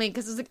underwhelming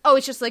because it was like, oh,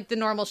 it's just like the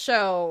normal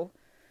show.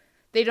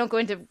 They don't go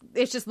into,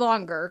 it's just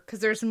longer because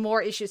there's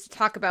more issues to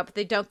talk about, but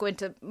they don't go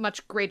into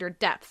much greater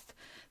depth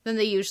than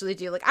they usually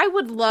do. Like, I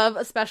would love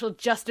a special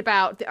just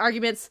about the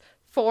arguments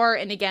for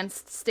and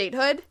against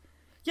statehood.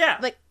 Yeah.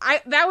 Like,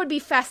 that would be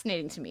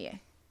fascinating to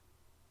me.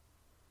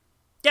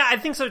 Yeah, I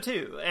think so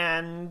too.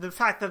 And the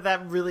fact that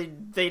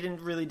they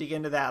didn't really dig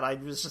into that, I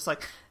was just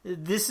like,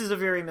 this is a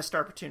very missed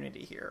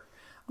opportunity here.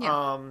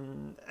 Yeah.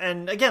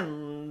 And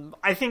again,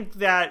 I think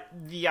that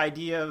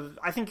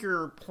I think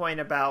your point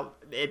about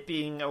it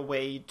being a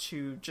way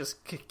to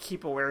just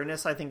keep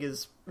awareness, I think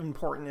is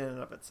important in and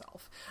of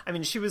itself. I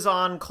mean, she was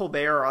on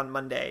Colbert on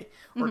Monday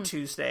or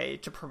Tuesday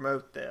to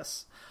promote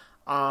this.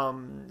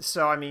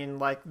 So, I mean,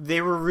 like, they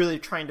were really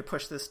trying to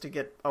push this to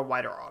get a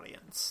wider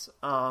audience.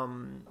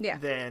 And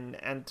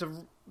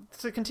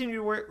to continue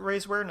to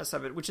raise awareness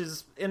of it, which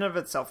is in and of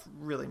itself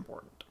really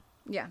important.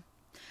 Yeah.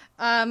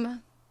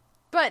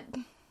 But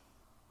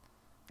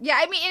yeah,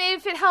 I mean,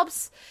 if it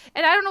helps,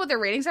 and I don't know what their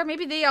ratings are,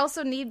 maybe they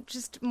also need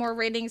just more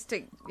ratings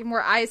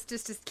more eyes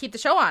just to keep the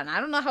show on.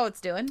 I don't know how it's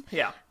doing.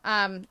 Yeah.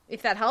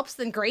 If that helps,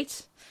 then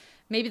great.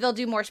 Maybe they'll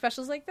do more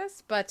specials like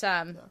this, but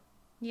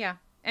yeah.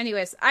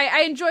 Anyways,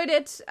 I enjoyed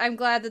it. I'm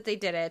glad that they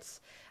did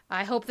it.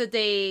 I hope that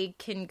they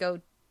can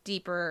go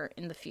deeper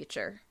in the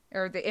future,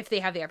 or if they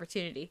have the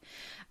opportunity.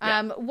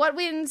 Yeah. What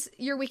wins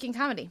your week in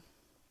comedy?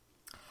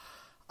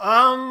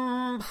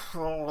 Can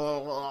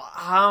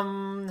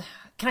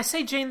I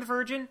say Jane the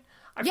Virgin?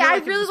 I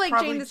really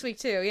like Jane this week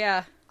too,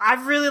 yeah.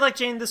 I really like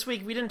Jane this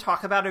week. We didn't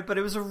talk about it, but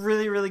it was a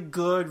really, really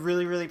good,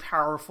 really, really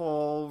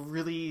powerful,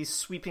 really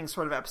sweeping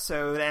sort of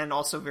episode, and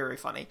also very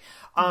funny.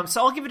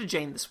 So I'll give it a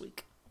Jane this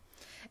week.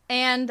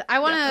 And I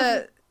want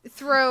to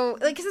throw,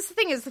 like, because the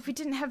thing is, we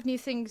didn't have new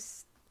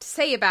things to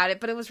say about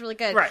it, but it was really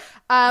good. Right.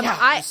 It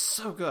was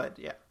so good,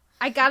 yeah.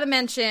 I gotta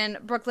mention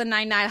Brooklyn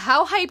Nine-Nine.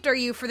 How hyped are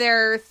you for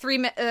their 3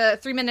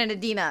 Minute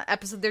Adina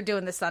episode they're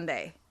doing this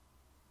Sunday?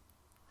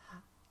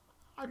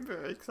 I'm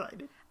very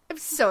excited. I'm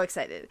so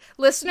excited.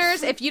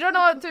 Listeners, if you don't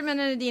know what 3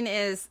 Minute Adina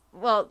is,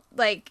 well,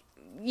 like,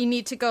 you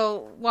need to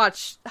go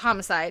watch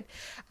Homicide.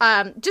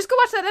 Just go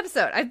watch that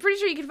episode. I'm pretty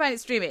sure you can find it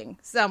streaming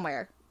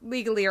somewhere,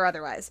 legally or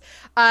otherwise.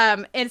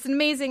 And it's an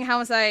amazing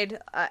Homicide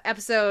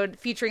episode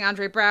featuring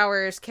Andre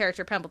Braugher's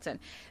character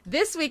Pembleton.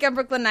 This week on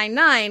Brooklyn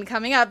Nine-Nine,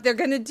 coming up, they're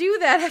going to do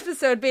that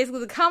episode,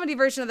 basically the comedy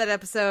version of that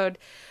episode,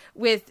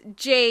 with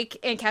Jake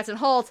and Captain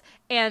Holt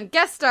and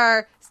guest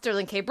star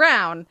Sterling K.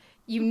 Brown.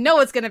 You know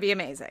it's going to be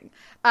amazing.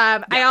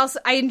 I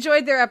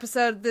enjoyed their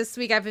episode this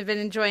week. I've been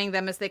enjoying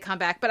them as they come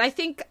back. But I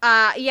think,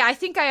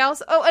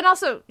 and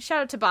also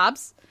shout out to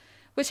Bob's,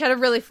 which had a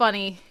really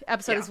funny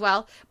episode as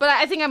well. But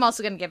I think I'm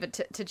also going to give it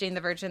to Jane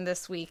the Virgin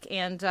this week.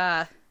 And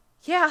the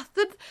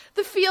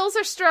feels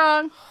are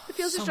strong. The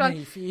feels are strong.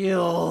 Many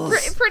feels.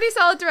 Pretty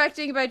solid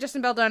directing by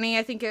Justin Baldoni.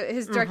 I think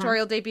his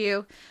directorial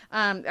debut,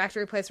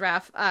 actor who plays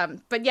Raph.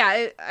 But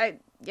yeah,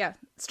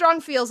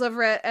 strong feels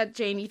over at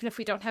Jane, even if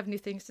we don't have new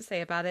things to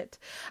say about it.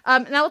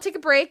 Now we'll take a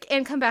break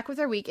and come back with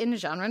our week in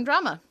genre and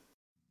drama.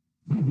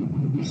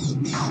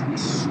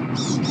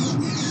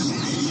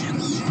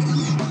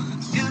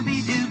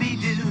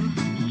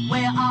 Scooby-Dooby-Doo,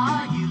 where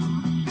are you?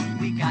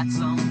 We got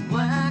some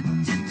work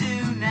to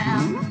do now.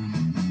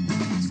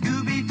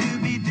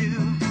 Scooby-Dooby-Doo,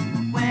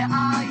 where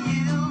are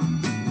you?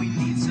 We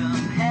need some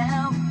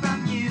help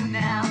from you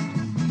now.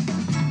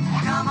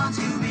 Come on,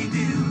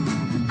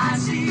 Scooby-Doo, I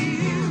see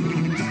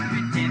you,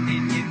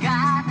 pretending you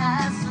got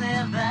a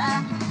sliver.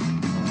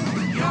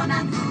 You're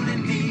not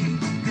fooling me,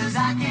 'cause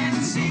I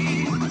can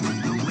see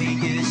the way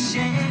you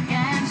shake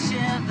and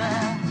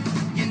shiver.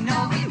 You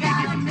know we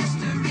got a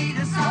mystery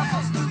to solve, so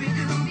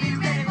Scooby-Doo, be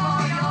ready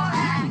for your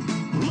act.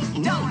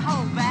 Don't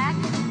hold back.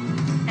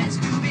 And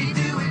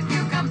Scooby-Doo, if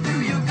you come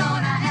through, you're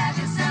gonna have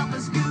yourself a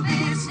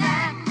Scooby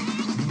snack.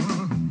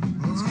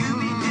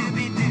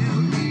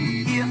 Scooby-Dooby-Doo,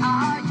 here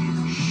are you.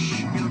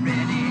 You're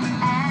ready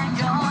and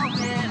you're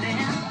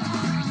willing.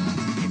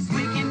 If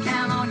we can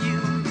count on you,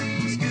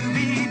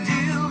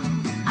 Scooby-Doo,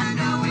 I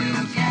know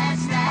we'll catch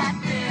that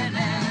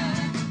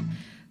villain.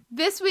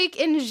 This week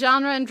in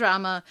genre and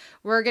drama,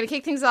 we're going to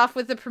kick things off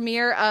with the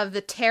premiere of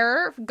The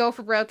Terror, Go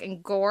for Broke,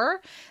 and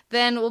Gore.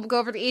 Then we'll go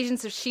over to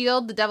Agents of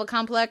S.H.I.E.L.D., The Devil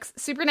Complex,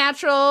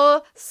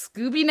 Supernatural,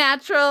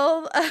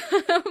 Scooby-Natural.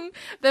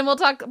 Then we'll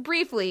talk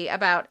briefly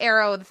about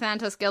Arrow, The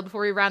Thanatos Guild,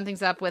 before we round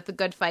things up with The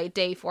Good Fight,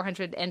 Day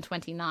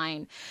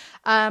 429.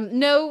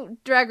 No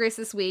Drag Race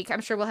this week.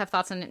 I'm sure we'll have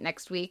thoughts on it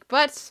next week.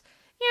 But,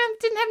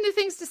 didn't have new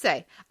things to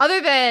say. Other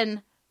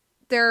than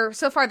their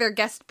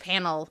guest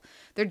panel,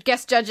 their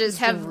guest judges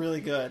have been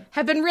really good.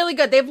 Have been really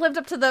good. They've lived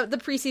up to the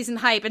preseason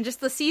hype, and just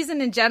the season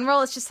in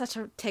general. It's just such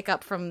a take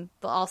up from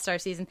the All-Star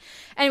season.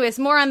 Anyways,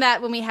 more on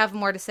that when we have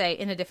more to say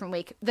in a different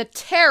week. The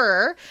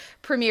Terror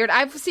premiered.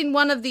 I've seen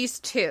one of these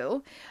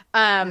two.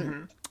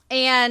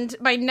 And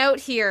my note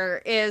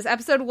here is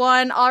episode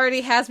 1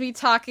 already has me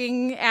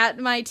talking at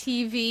my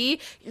TV.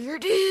 You're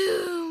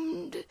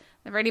doomed.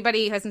 For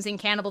anybody who hasn't seen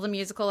Cannibal the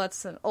Musical,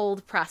 that's an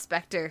old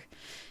prospector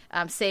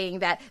saying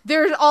that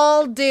they're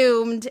all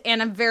doomed, and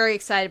I'm very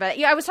excited about it.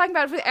 Yeah, I was talking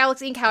about it with Alex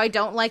Inc. how I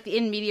don't like the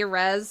in media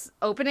res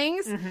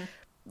openings.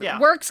 Yeah.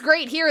 Works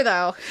great here,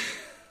 though.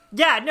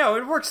 Yeah, no,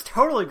 it works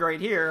totally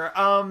great here.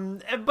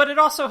 But it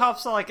also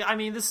helps,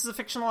 this is a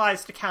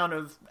fictionalized account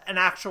of an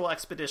actual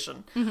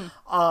expedition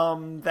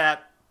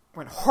that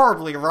went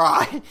horribly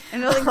awry.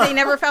 And they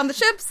never found the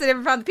ships, they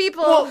never found the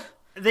people. Well,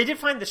 they did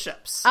find the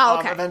ships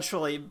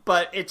eventually,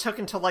 but it took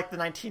until the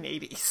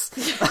 1980s.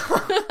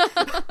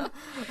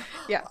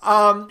 Yeah.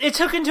 It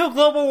took until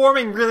global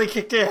warming really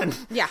kicked in.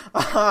 Yeah.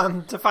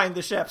 To find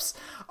the ships.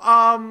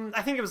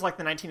 I think it was the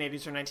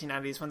 1980s or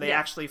 1990s when they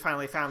actually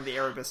finally found the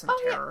Erebus and the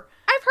Terror. Yeah.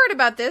 I've heard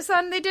about this.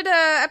 They did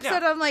a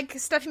episode on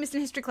stuff you missed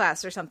in history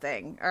class or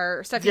something,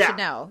 or stuff you should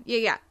know.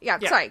 Yeah.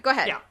 Sorry, go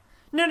ahead. Yeah.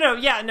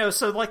 No.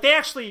 So, they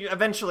actually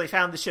eventually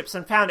found the ships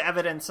and found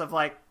evidence of,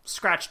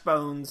 scratched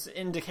bones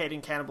indicating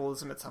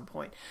cannibalism at some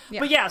point. Yeah.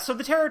 But so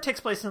the Terror takes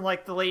place in, the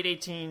mid to late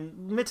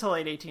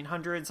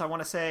 1800s, I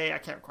want to say. I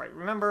can't quite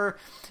remember.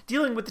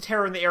 Dealing with the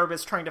Terror and the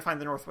Erebus, trying to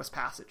find the Northwest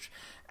Passage.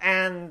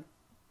 And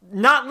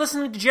not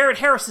listening to Jared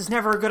Harris is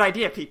never a good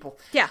idea, people.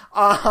 Yeah.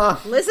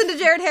 Listen to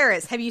Jared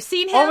Harris. Have you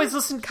seen him? Always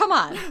listen. Come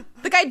on.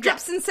 The guy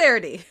drips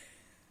sincerity.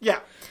 Yeah.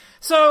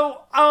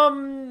 So,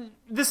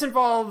 this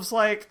involves,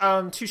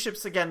 two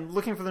ships, again,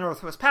 looking for the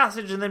Northwest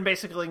Passage, and then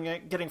basically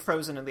getting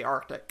frozen in the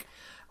Arctic.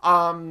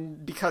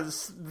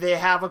 Because they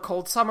have a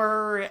cold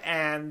summer,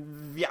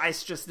 and the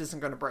ice just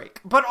isn't going to break.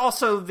 But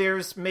also,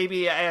 there's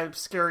maybe a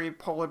scary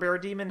polar bear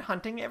demon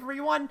hunting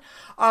everyone.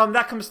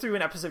 That comes through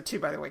in episode 2,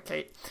 by the way,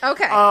 Kate.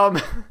 Okay.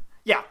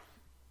 Yeah.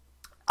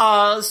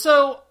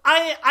 So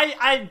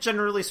I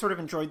generally sort of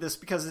enjoyed this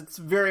because it's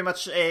very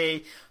much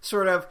a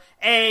sort of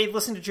A,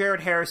 listen to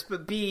Jared Harris,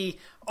 but B,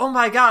 oh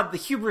my god, the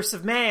hubris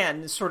of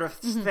man sort of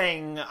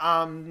thing,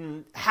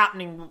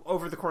 happening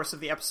over the course of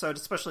the episode,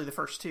 especially the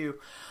first 2.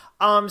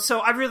 So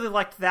I really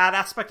liked that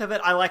aspect of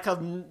it. I like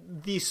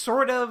the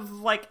sort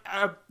of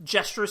a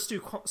gestures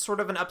to sort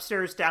of an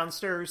upstairs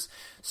downstairs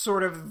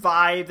sort of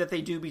vibe that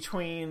they do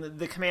between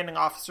the commanding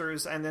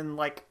officers and then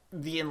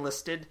the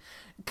enlisted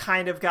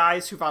kind of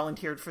guys who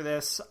volunteered for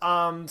this.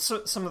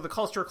 So some of the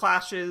culture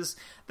clashes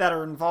that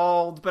are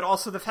involved, but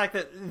also the fact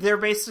that they're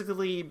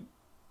basically,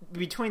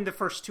 between the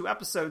first 2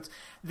 episodes,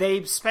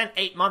 they've spent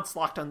 8 months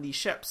locked on these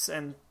ships,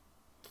 and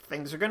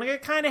things are going to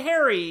get kind of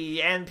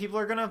hairy, and people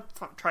are going to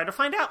try to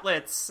find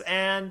outlets,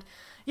 and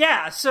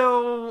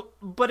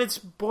but it's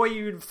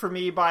buoyed for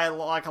me by a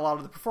lot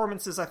of the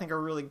performances I think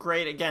are really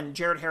great. Again,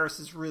 Jared Harris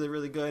is really,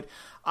 really good.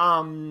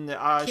 Kieran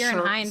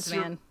Hines,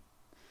 man.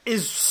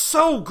 Is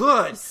so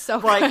good. So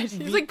good.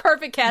 He's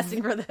perfect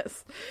casting for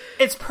this.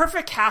 It's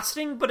perfect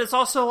casting, but it's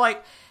also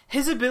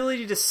his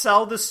ability to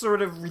sell this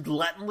sort of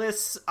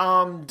relentless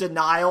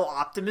denial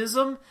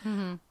optimism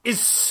is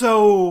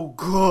so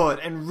good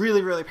and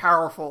really, really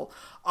powerful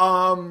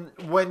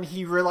when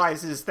he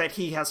realizes that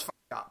he has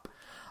fucked up.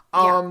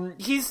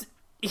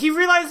 he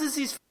realizes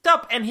he's f***ed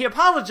up and he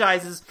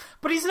apologizes,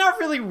 but he's not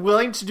really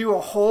willing to do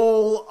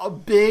a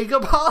big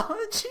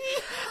apology.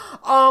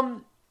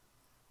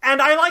 And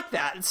I like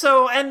that.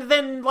 So, and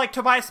then, like,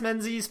 Tobias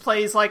Menzies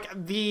plays, like,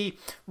 the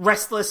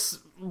restless,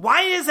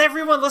 why is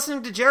everyone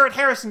listening to Jared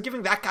Harris and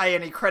giving that guy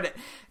any credit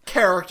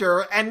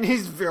character? And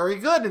he's very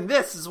good in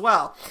this as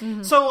well.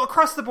 Mm-hmm. So,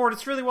 across the board,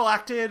 it's really well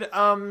acted.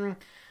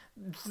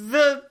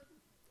 The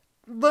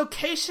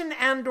location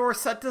and or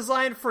set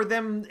design for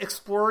them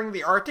exploring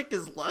the Arctic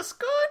is less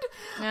good.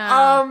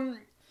 Yeah.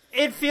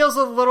 It feels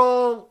a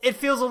little,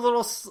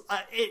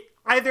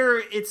 either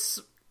it's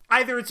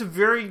a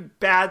very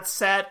bad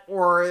set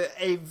or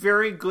a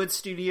very good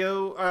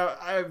studio,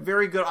 a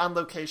very good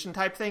on-location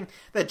type thing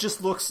that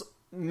just looks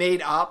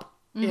made up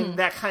in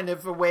that kind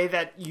of a way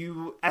that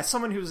you, as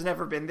someone who's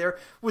never been there,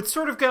 would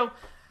sort of go,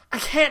 I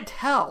can't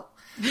tell.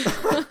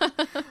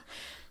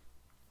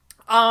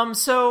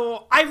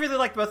 So I really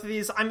like both of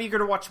these. I'm eager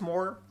to watch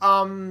more.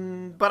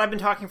 But I've been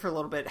talking for a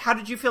little bit. How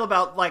did you feel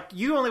about, like,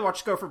 you only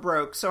watched Go for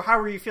Broke, so how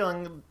were you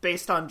feeling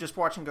based on just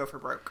watching Go for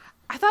Broke?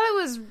 I thought it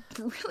was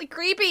really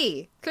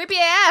creepy. Creepy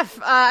AF.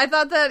 I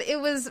thought that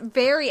it was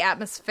very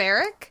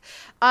atmospheric.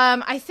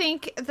 I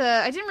think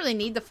I didn't really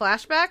need the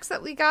flashbacks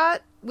that we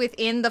got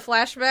within the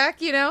flashback,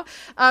 you know?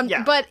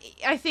 Yeah. But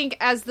I think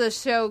as the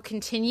show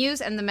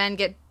continues and the men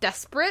get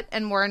desperate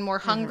and more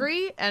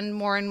hungry and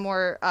more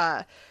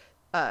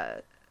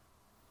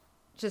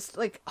just,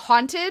 like,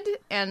 haunted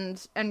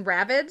and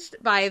ravaged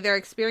by their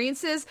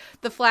experiences,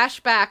 the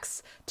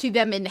flashbacks to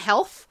them in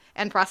health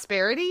and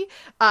prosperity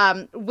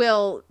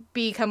will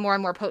become more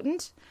and more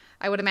potent,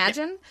 I would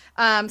imagine.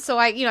 Yeah. So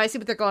I see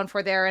what they're going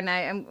for there, and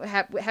I am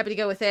happy to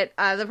go with it.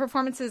 The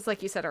performances,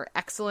 like you said, are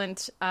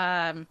excellent.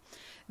 For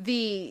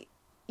me,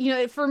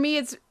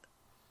 it's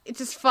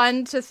just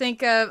fun to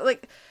think of,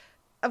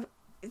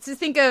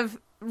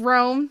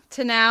 Rome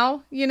to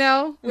now,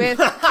 with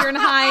Kieran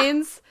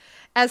Hines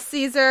as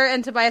Caesar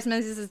and Tobias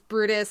Menzies as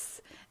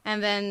Brutus,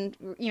 and then,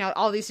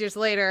 all these years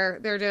later,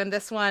 they're doing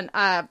this one.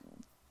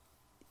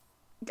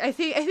 I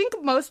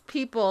think most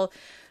people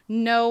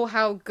know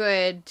how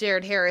good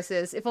Jared Harris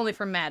is, if only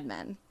from Mad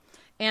Men.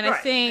 And right.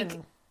 I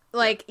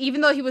think,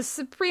 even though he was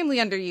supremely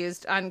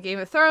underused on Game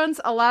of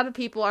Thrones, a lot of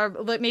people are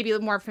maybe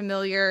more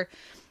familiar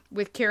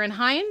with Kieran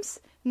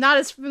Hines. Not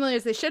as familiar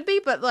as they should be,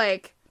 but, feel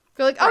like,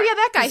 oh, right. Yeah,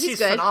 that guy, he's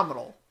good.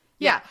 Phenomenal.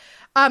 Yeah.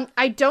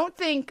 I don't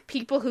think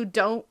people who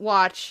don't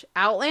watch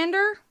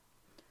Outlander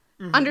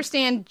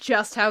understand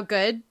just how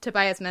good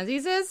Tobias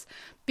Menzies is.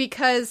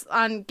 Because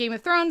on Game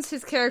of Thrones,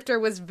 his character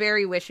was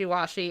very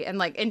wishy-washy and,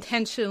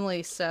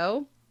 intentionally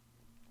so.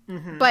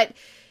 Mm-hmm. But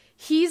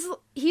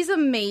he's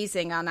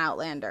amazing on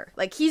Outlander.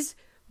 He's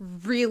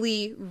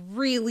really,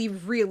 really,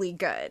 really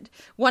good.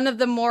 One of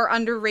the more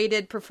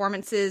underrated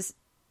performances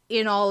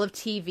in all of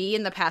TV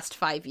in the past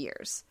 5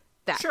 years.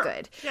 Sure.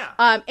 Good.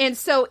 Yeah. And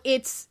so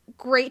it's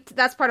great.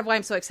 That's part of why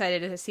I'm so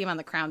excited to see him on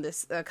The Crown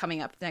this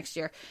coming up next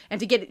year.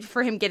 And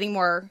for him getting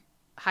more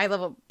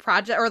high-level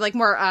project, or,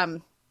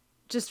 more...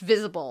 just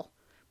visible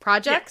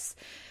projects.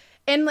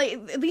 Yeah. And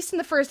at least in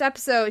the first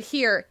episode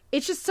here,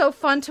 it's just so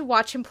fun to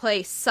watch him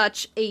play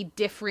such a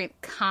different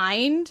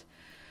kind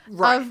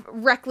of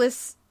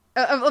reckless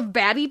of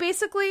baddie,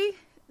 basically.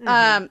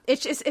 Mm-hmm.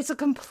 It's a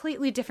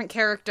completely different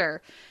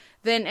character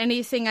than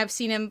anything I've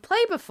seen him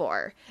play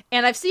before.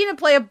 And I've seen him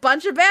play a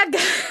bunch of bad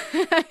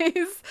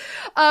guys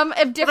of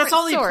different that's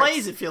all sorts. He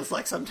plays, it feels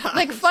like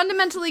sometimes.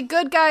 Fundamentally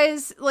good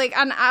guys.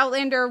 On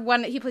Outlander,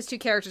 he plays two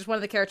characters. One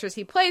of the characters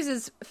he plays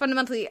is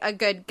fundamentally a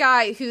good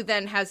guy who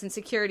then has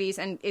insecurities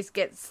and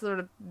gets sort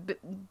of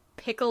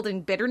pickled in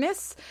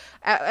bitterness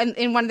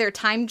in one of their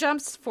time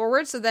jumps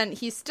forward. So then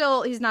he's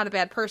not a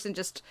bad person,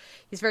 just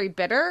he's very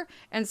bitter,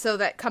 and so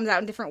that comes out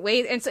in different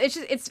ways. And so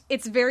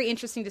it's very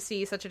interesting to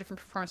see such a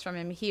different performance from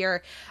him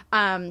here.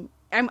 I'm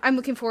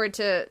looking forward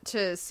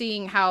to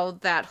seeing how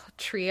that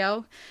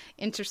trio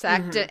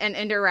intersect and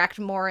interact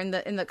more in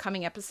the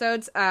coming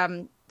episodes.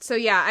 So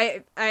yeah,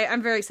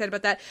 I'm very excited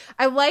about that.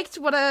 I liked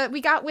what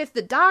we got with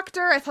the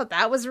doctor. I thought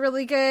that was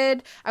really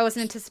good. I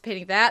wasn't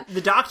anticipating that.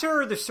 The doctor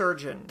or the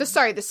surgeon? The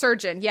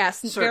surgeon.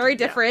 Yes, very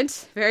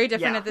different. Yeah. Very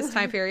different at this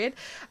time period.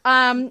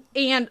 And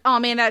oh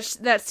man,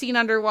 that scene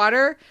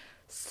underwater,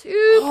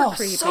 super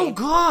creepy. So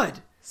good.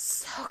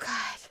 So good.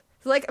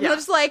 I'm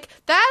just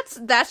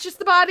that's just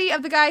the body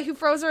of the guy who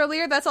froze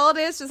earlier. That's all it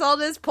is. Just all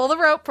it is. Pull the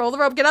rope,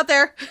 get out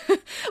there.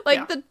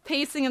 The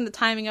pacing and the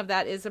timing of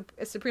that is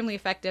supremely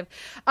effective.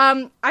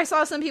 I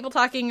saw some people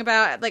talking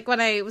about, when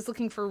I was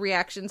looking for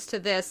reactions to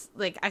this,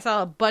 I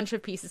saw a bunch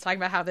of pieces talking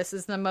about how this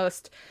is the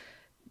most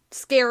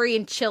scary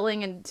and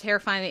chilling and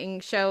terrifying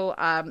show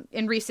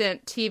in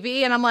recent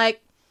TV. And I'm like,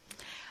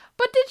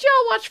 but did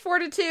y'all watch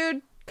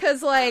Fortitude?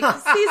 Because,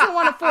 season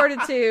 1 of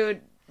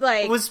Fortitude...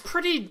 was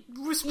pretty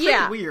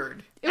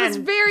weird. It was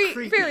very,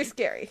 creepy. Very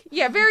scary.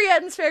 Yeah, very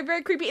atmospheric,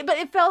 very creepy. But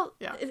it felt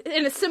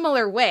in a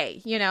similar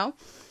way,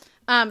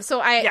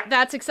 So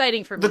that's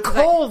exciting for me. The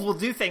cold will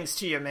do things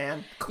to you,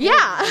 man. Cold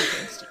will do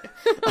things to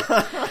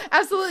you.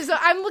 absolutely. So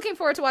I'm looking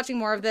forward to watching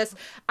more of this.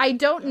 I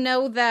don't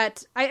know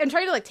that I'm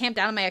trying to like tamp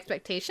down my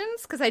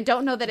expectations because I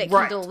don't know that it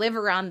can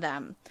deliver on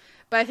them.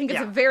 But I think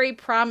it's a very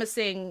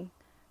promising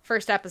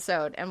first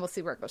episode, and we'll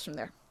see where it goes from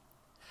there.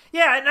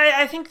 Yeah, and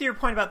I think your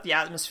point about the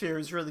atmosphere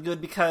is really good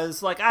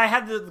because, like, I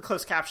had the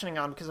closed captioning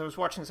on because I was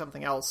watching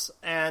something else,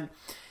 and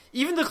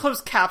even the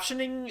closed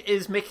captioning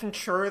is making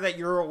sure that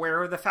you're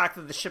aware of the fact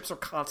that the ships are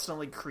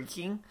constantly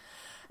creaking.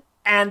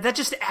 And that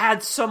just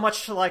adds so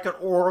much to, like, an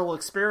oral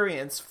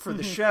experience for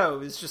the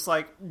show. It's just,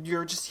 like,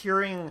 you're just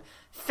hearing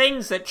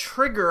things that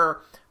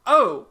trigger,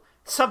 oh,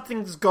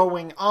 something's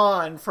going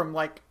on from,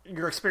 like,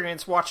 your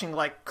experience watching,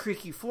 like,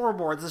 creaky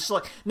floorboards. It's just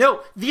like,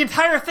 no, the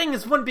entire thing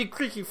is one big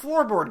creaky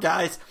floorboard,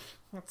 guys.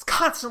 It's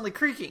constantly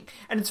creaking.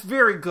 And it's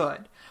very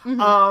good.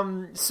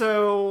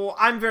 So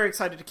I'm very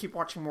excited to keep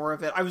watching more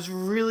of it. I was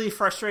really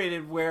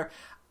frustrated where...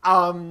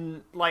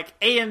 like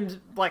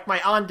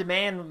my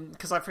on-demand,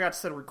 because I forgot to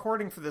set a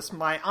recording for this,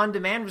 my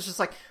on-demand was just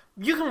like,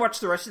 you can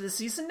watch the rest of the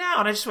season now,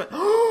 and I just went,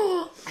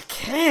 oh, I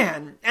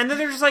can, and then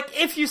they're just like,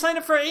 if you sign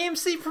up for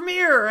AMC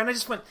Premiere, and I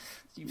just went,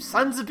 you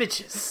sons of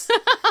bitches.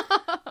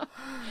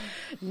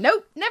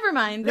 Nope, never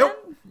mind.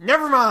 Nope,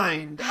 never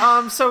mind.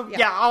 I'm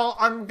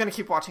gonna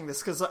keep watching this,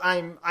 because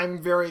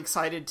I'm very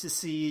excited to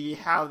see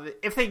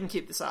if they can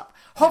keep this up.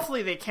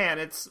 Hopefully they can.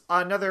 It's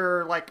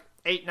another, like,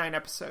 8-9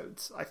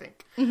 episodes, I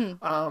think.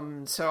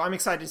 So I'm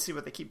excited to see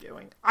what they keep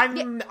doing.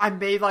 I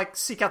may like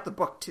seek out the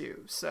book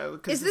too. So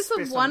is this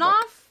a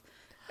one-off?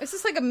 Is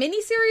this like a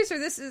mini series, or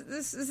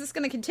is this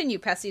going to continue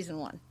past season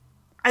 1?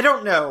 I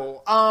don't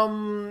know.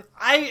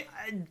 I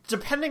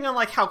depending on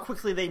like how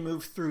quickly they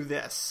move through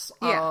this.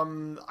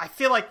 I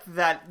feel like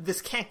that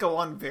this can't go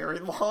on very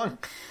long.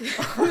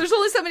 There's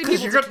only so many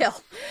people to kill.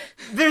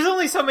 There's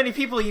only so many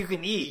people you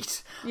can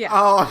eat.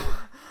 Yeah.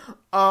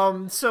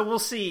 So we'll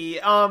see.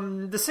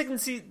 The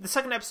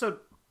second episode,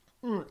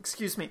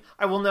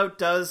 I will note,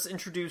 does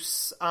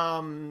introduce,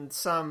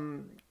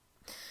 some,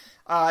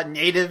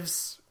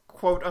 natives,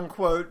 quote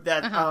unquote,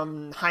 that,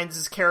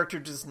 Heinz's character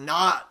does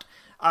not,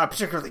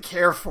 particularly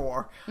care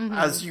for,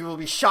 as you will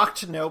be shocked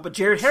to know, but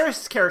Jared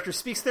Harris's character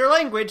speaks their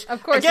language.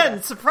 Of course.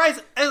 Again,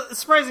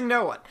 surprising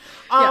no one.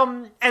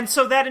 And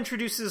so that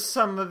introduces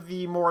some of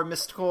the more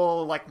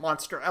mystical, like,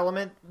 monster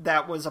element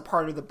that was a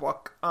part of the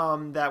book,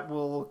 that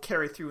will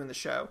carry through in the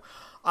show.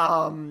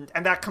 And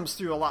that comes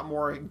through a lot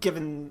more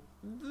given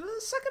the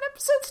second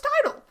episode's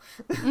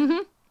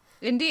title.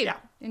 Indeed. Yeah.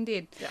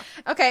 Indeed. Yeah.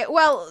 Okay,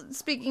 well,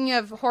 speaking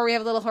of horror, we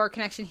have a little horror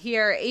connection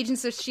here.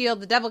 Agents of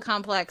S.H.I.E.L.D., the Devil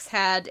Complex,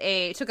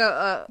 took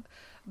a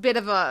bit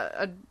of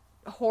a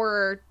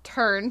horror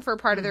turn for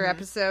part of their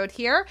episode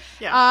here.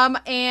 Yeah.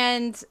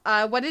 And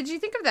what did you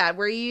think of that?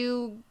 Were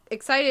you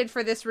excited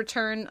for this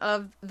return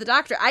of the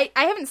Doctor? I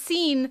haven't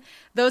seen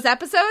those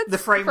episodes. The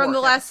framework from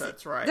the last,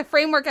 episodes, right. The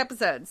framework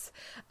episodes.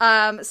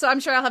 So I'm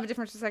sure I'll have a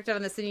different perspective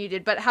on this than you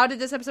did, but how did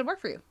this episode work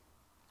for you?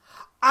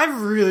 I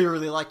really,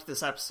 really liked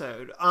this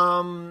episode.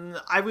 I mean,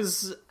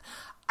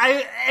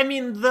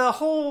 the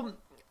whole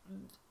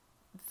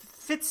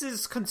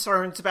Fitz's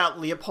concerns about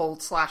Leopold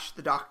 /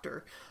 the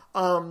Doctor,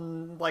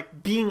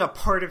 like, being a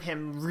part of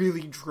him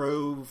really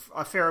drove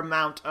a fair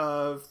amount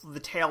of the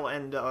tail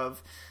end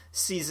of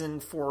season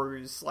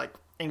 4's, like,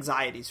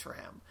 anxieties for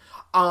him.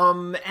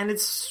 And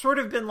it's sort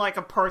of been, like,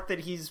 a part that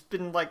he's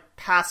been, like,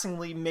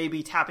 passingly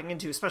maybe tapping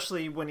into,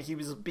 especially when he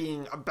was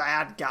being a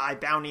bad guy,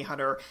 bounty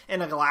hunter,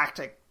 in a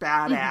galactic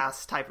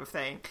badass type of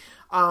thing,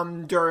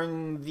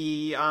 during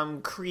the,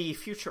 Kree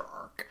Future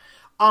arc.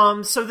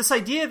 So this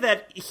idea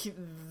that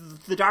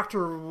the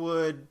Doctor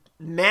would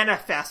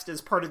manifest as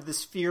part of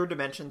this fear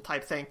dimension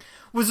type thing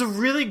was a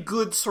really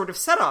good sort of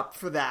setup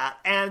for that.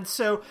 And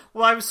so,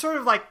 well, I was sort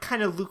of like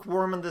kind of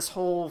lukewarm on this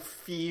whole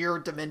fear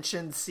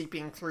dimension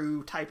seeping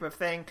through type of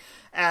thing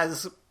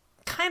as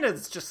kind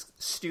of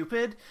just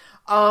stupid.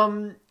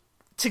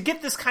 To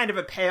get this kind of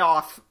a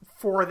payoff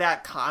for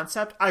that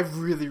concept, I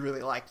really,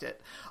 really liked it.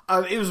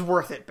 It was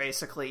worth it,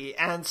 basically.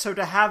 And so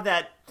to have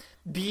that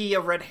be a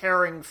red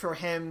herring for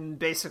him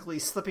basically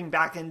slipping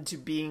back into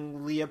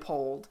being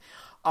Leopold,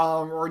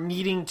 or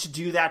needing to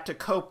do that to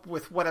cope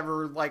with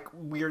whatever, like,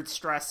 weird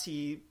stress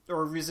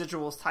or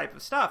residuals type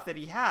of stuff that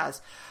he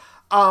has.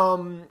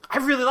 I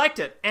really liked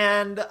it,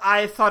 and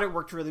I thought it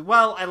worked really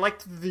well. I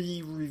liked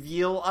the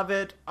reveal of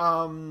it,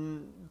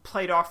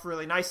 played off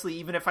really nicely,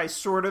 even if I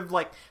sort of,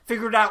 like,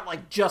 figured out,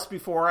 like, just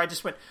before, I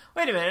just went,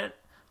 wait a minute,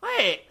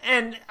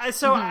 and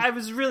so I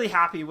was really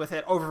happy with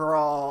it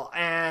overall,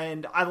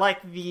 and I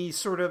like the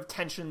sort of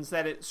tensions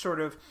that it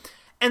sort of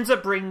ends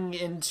up bringing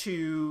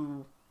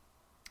into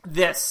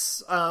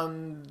this,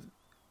 the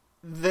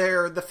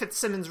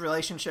Fitzsimmons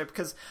relationship,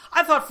 because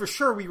I thought for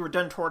sure we were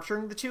done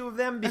torturing the two of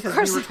them, because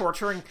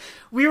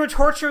we were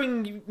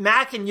torturing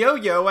Mac and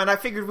Yo-Yo, and I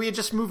figured we had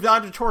just moved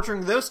on to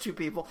torturing those two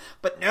people,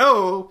 but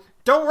no,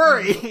 don't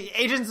worry.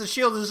 Agents of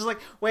S.H.I.E.L.D. is just like,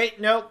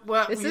 wait, no,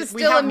 well, this is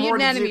still a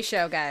mutant enemy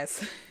show,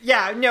 guys.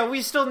 Yeah, no,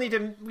 we still need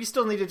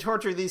to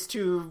torture these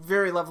two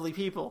very lovely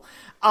people.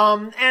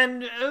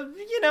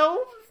 You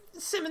know,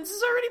 Simmons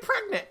is already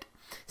pregnant.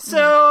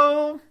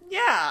 So,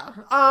 yeah,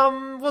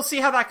 we'll see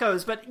how that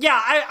goes. But yeah,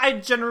 I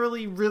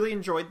generally really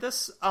enjoyed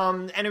this.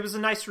 And it was a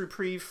nice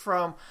reprieve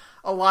from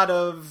a lot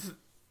of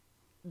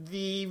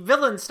the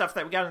villain stuff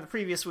that we got in the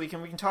previous week.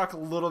 And we can talk a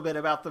little bit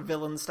about the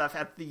villain stuff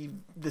at the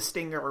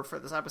stinger for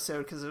this episode,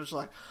 because it was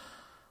like,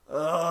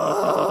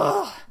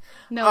 ugh.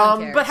 No one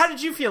cares. But how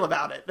did you feel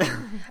about it?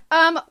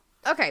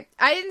 Okay,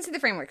 I didn't see the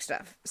framework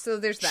stuff, so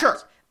there's that. Sure.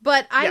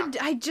 But Yeah.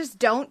 I just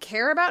don't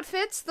care about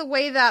Fitz the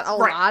way that a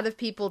Right. lot of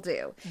people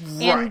do.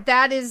 Right. And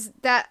that is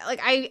that, like,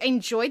 I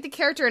enjoyed the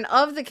character, and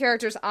of the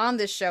characters on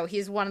this show,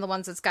 he's one of the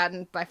ones that's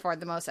gotten by far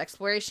the most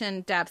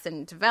exploration, depth,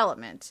 and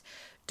development.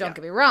 Don't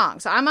get me wrong.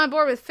 So I'm on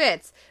board with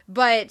Fitz,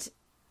 but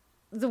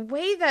the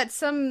way that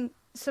some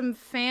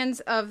fans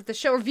of the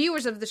show, or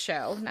viewers of the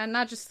show, and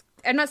not just,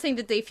 I'm not saying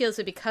that they feel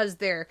so because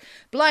they're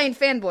blind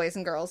fanboys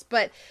and girls,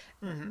 but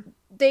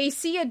they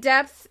see a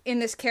depth in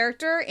this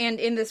character and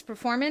in this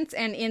performance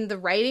and in the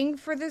writing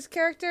for this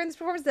character and this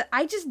performance that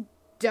I just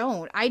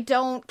don't. I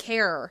don't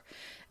care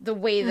the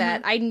way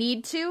that I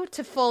need to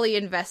fully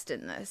invest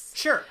in this.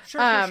 Sure.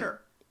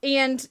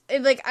 And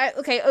like,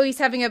 he's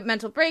having a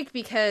mental break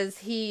because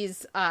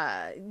he's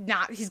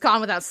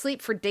gone without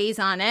sleep for days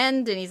on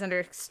end, and he's under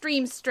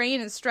extreme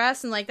strain and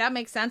stress, and like that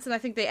makes sense, and I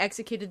think they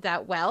executed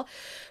that well.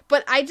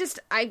 But I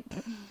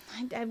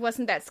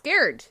wasn't that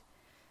scared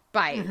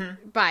by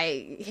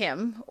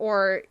him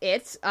or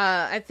it.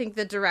 I think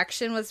the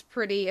direction was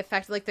pretty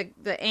effective, like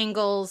the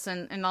angles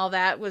and all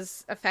that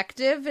was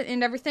effective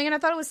and everything, and I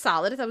thought it was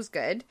solid. I thought it was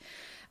good.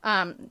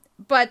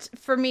 But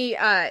for me,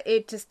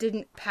 it just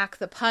didn't pack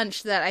the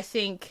punch that I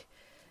think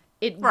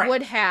it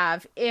would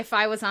have if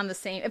I was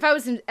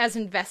as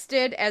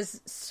invested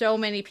as so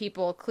many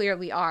people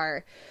clearly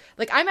are.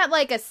 Like, I'm at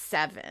like a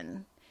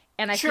 7,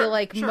 and I feel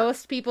like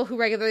most people who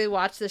regularly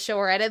watch the show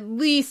are at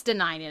least a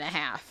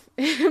 9.5,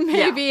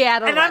 maybe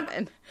at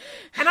 11.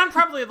 And I'm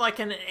probably like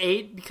an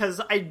 8, because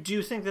I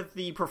do think that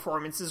the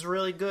performance is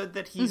really good,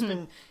 that he's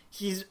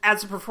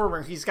as a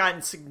performer, he's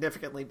gotten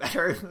significantly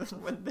better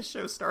than when the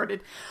show started.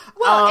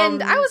 Well,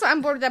 and I was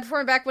on board with that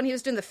performance back when he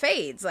was doing the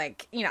fades.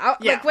 Like, you know,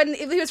 like when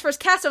he was first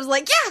cast, I was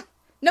like, yeah,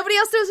 nobody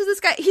else knows who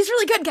this guy. He's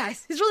really good,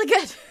 guys. He's really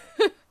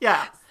good.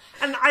 Yeah.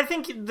 And I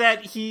think that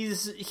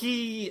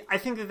I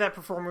think that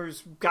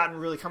performer's gotten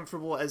really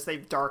comfortable as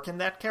they've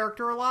darkened that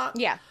character a lot.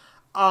 Yeah.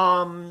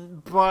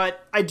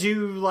 But I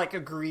do, like,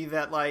 agree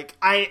that, like,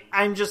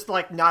 I'm just,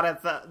 like, not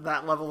at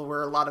that level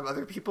where a lot of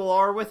other people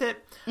are with it.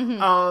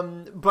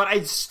 But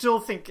I still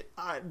think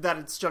that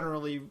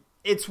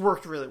it's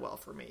worked really well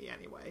for me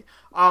anyway.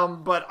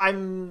 But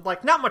I'm,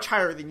 like, not much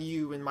higher than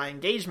you in my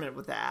engagement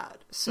with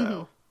that,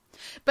 so.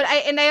 But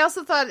I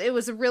also thought it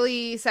was a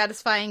really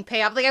satisfying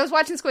payoff. Like, I was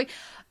watching this going,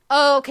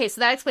 oh, okay, so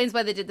that explains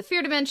why they did the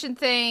fear dimension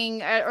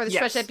thing, or the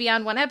stretch that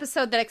beyond one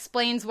episode. That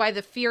explains why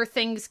the fear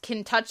things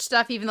can touch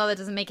stuff, even though that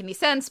doesn't make any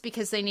sense,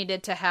 because they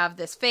needed to have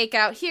this fake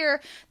out here.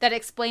 That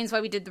explains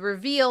why we did the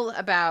reveal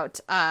about,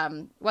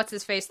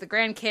 what's-his-face, the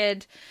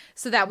grandkid,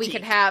 so that we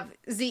could have,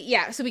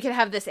 so we could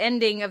have this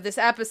ending of this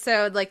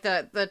episode, like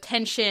the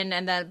tension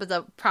and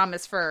the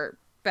promise for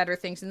better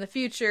things in the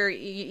future,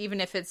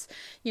 even if it's,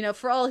 you know,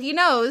 for all he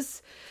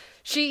knows,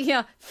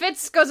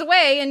 Fitz goes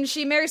away and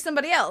she marries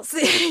somebody else,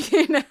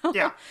 you know?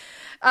 Yeah.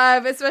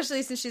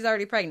 Especially since she's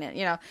already pregnant,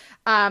 you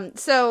know?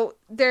 So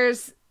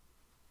there's,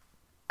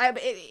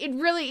 it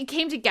really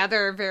came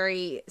together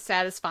very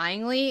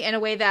satisfyingly in a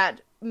way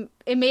that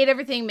it made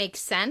everything make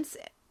sense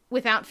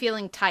without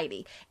feeling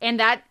tidy. And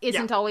that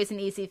isn't always an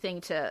easy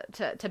thing to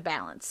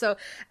balance. So,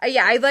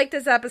 I like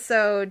this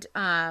episode.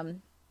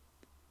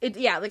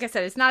 Like I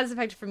said, it's not as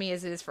effective for me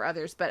as it is for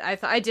others, but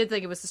I did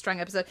think it was a strong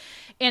episad,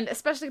 and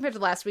especially compared to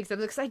last week's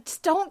episode, because I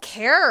just don't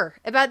care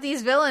about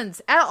these villains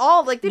at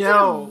all. Like, they've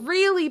done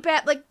really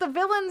bad. Like, the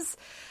villains,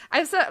 I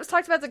was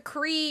talked about the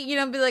Kree, you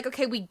know, be like,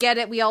 okay, we get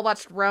it, we all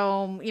watched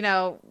Rome, you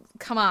know,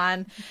 come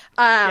on.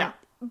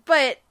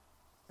 But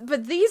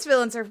these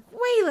villains are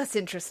way less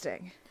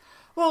interesting.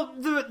 Well,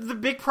 the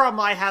big problem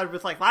I had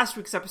with, like, last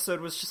week's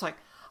episode was just, like,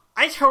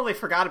 I totally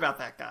forgot about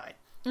that guy.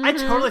 I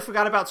totally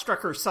forgot about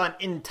Strucker's son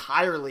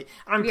entirely.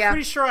 And I'm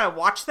pretty sure I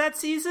watched that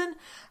season,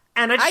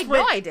 and I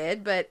know I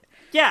did, but...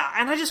 Yeah,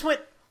 and I just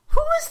went,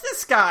 who is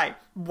this guy?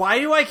 Why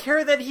do I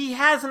care that he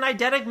has an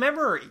eidetic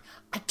memory?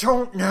 I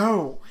don't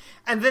know.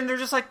 And then they're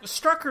just like,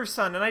 Strucker's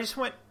son, and I just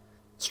went,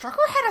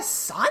 Strucker had a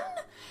son?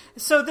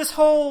 So this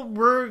whole,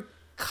 we're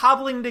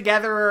cobbling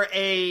together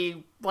a,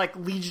 like,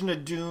 Legion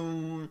of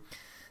Doom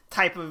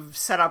type of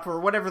setup,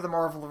 or whatever the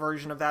Marvel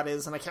version of that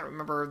is, and I can't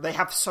remember. They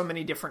have so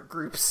many different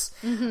groups.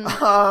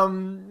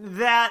 And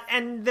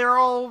they're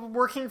all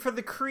working for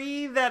the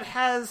Kree that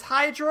has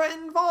Hydra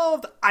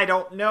involved. I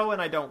don't know,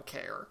 and I don't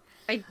care.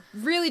 I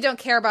really don't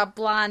care about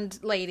blonde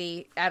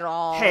lady at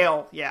all.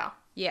 Hale, yeah.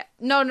 Yeah.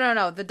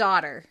 No, the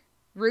daughter.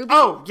 Ruby?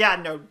 Oh, yeah,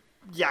 no.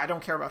 Yeah, I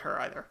don't care about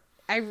her either.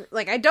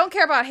 I don't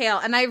care about Hale,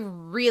 and I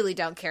really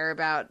don't care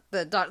about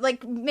the daughter.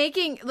 Like,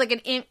 making, like,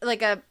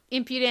 a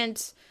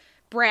impudent,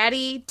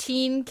 bratty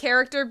teen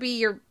character be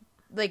your,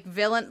 like,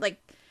 villain, like,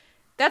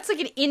 That's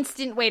like an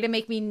instant way to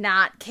make me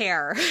not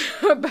care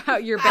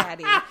about your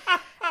baddie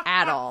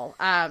at all.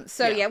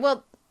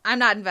 Well, I'm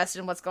not invested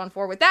in what's going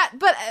forward with that,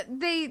 but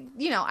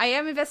I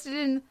am invested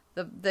in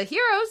the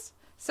heroes.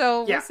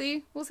 So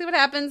we'll see what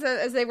happens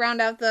as they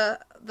round out the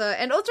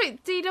and also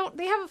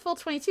they have a full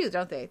 22,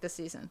 don't they, this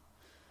season?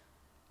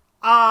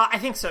 I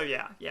think so.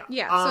 Yeah.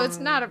 So it's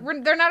not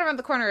they're not around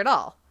the corner at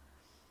all.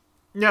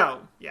 No.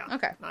 Yeah.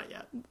 Okay. Not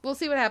yet. We'll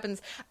see what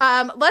happens.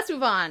 Let's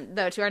move on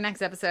though to our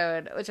next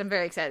episode, which I'm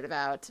very excited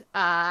about.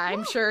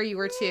 I'm sure you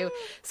were too.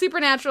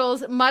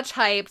 Supernatural's much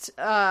hyped,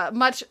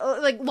 much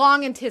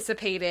long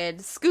anticipated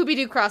Scooby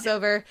Doo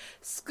crossover,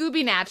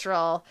 Scooby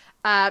Natural.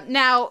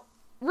 Now,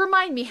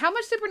 remind me, how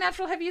much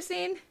Supernatural have you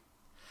seen?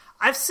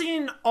 I've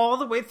seen all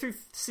the way through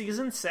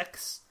season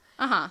 6.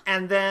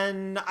 And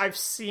then I've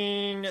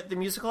seen the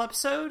musical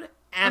episode,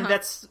 and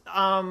that's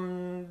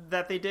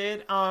that they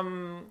did.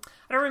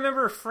 I don't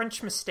remember if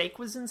French Mistake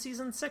was in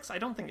season 6. I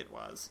don't think it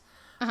was.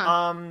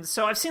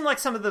 So I've seen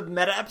some of the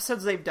meta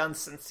episodes they've done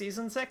since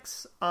season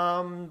 6.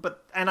 And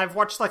I've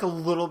watched a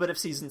little bit of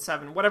season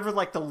 7, whatever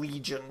the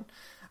Legion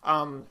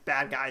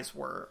bad guys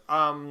were.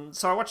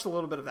 So I watched a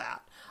little bit of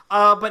that.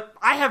 But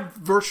I have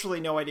virtually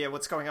no idea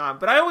what's going on.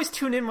 But I always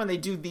tune in when they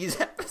do these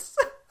episodes.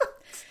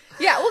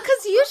 Yeah, well,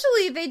 because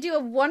usually they do a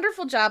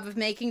wonderful job of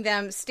making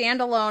them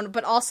standalone,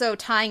 but also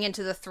tying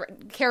into the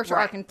character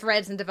arc and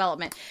threads and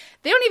development.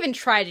 They don't even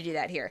try to do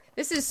that here.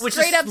 This is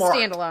straight up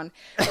standalone.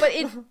 But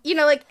it,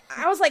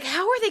 I was like,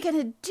 how are they going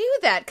to do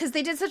that? Because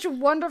they did such a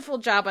wonderful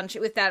job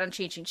with that on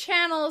Changing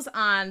Channels,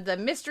 on the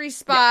Mystery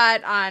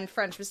Spot, on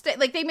French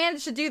Mistake. They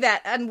managed to do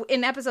that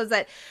in episodes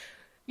that.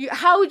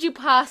 How would you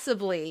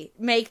possibly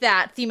make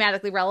that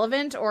thematically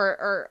relevant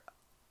or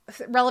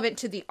relevant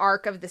to the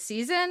arc of the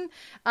season?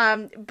 So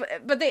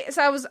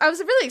I was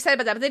really excited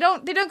about that,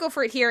 but they don't go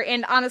for it here.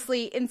 And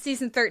honestly, in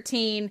season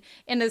 13,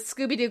 in a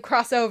Scooby-Doo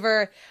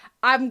crossover,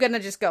 I'm gonna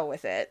just go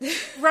with it.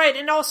 Right,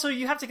 and also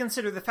you have to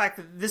consider the fact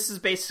that this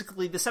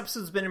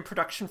episode's been in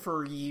production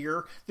for a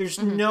year.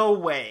 There's no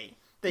way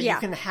that you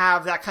can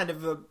have that kind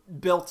of a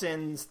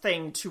built-in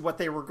thing to what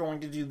they were going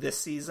to do this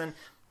season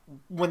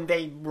when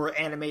they were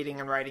animating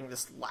and writing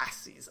this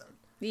last season.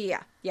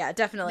 Yeah,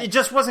 definitely. It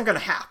just wasn't going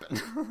to happen.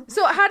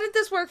 So how did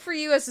this work for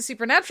you as a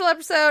Supernatural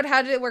episode?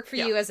 How did it work for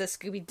you as a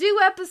Scooby-Doo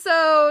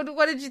episode?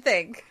 What did you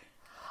think?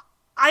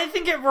 I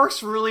think it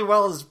works really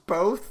well as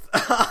both.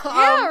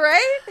 Yeah,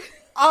 right?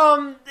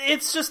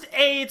 It's just,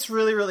 it's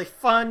really, really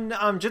fun.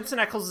 Jensen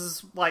Ackles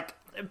is,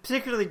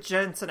 particularly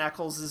Jensen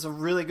Ackles is a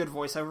really good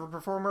voiceover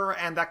performer,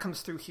 and that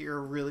comes through here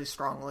really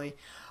strongly.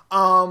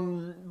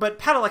 But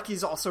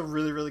Padalecki's also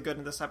really, really good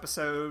in this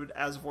episode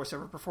as a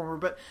voiceover performer,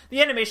 but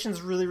the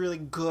animation's really, really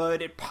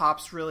good. It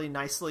pops really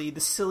nicely. The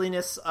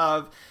silliness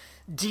of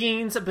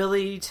Dean's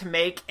ability to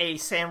make a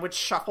sandwich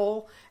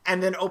shuffle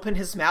and then open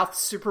his mouth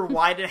super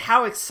wide, and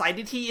how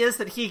excited he is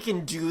that he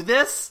can do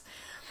this.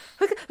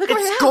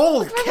 It's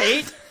gold,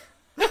 Kate!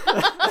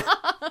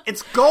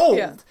 It's gold!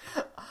 Yeah.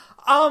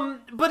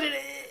 But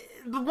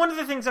one of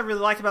the things I really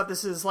like about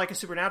this is, a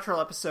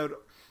Supernatural episode,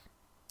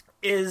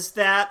 is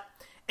that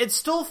it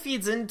still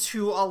feeds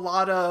into a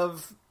lot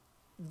of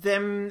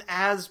them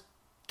as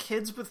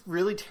kids with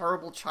really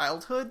terrible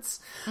childhoods.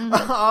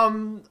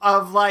 No,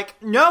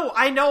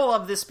 I know all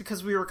of this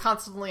because we were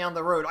constantly on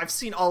the road. I've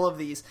seen all of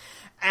these.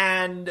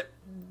 And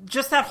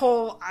just that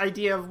whole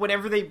idea of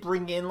whenever they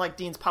bring in,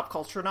 Dean's pop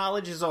culture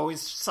knowledge is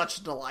always such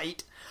a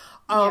delight.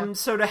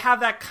 So to have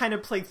that kind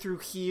of play through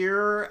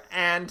here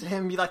and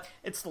him be like,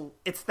 it's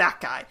that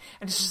guy.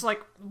 And it's just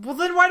well,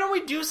 then why don't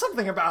we do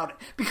something about it?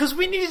 Because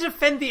we need to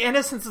defend the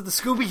innocence of the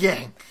Scooby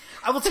Gang.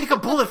 I will take a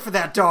bullet for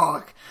that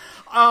dog.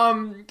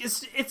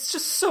 It's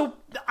just so,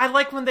 I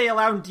like when they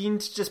allow Dean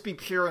to just be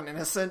pure and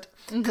innocent,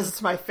 because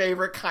it's my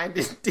favorite kind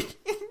of Dean.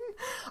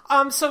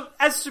 So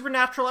as a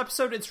Supernatural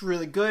episode, it's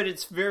really good.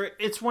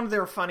 It's one of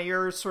their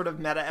funnier sort of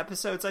meta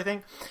episodes, I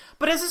think.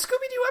 But as a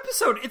Scooby-Doo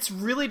episode, it's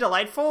really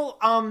delightful.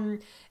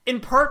 In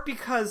part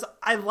because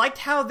I liked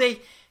how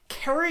they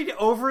carried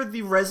over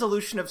the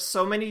resolution of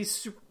so many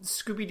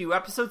Scooby-Doo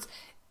episodes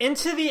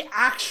into the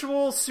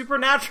actual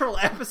Supernatural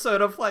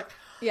episode of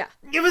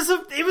it was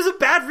a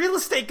bad real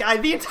estate guy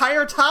the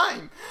entire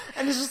time.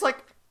 And it's just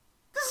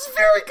this is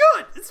very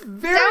good. It's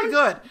very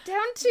good.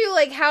 Down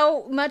to,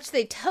 how much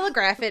they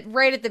telegraph it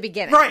right at the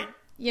beginning. Right.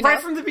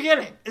 Right from the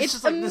beginning. It's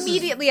just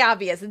immediately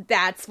obvious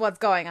that's what's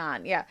going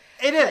on. Yeah.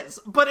 It is.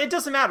 But it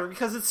doesn't matter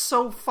because it's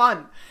so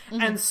fun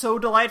and so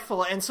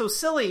delightful and so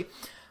silly.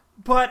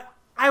 But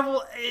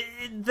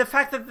the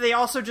fact that they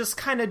also just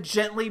kind of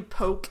gently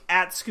poke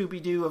at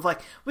Scooby-Doo of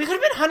we could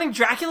have been hunting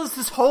Draculas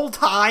this whole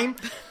time,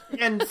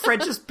 and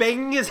Fred just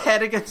banging his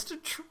head against a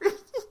tree.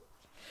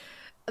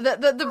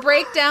 The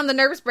breakdown, the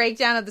nervous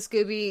breakdown of the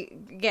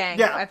Scooby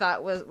Gang, I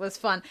thought was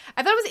fun.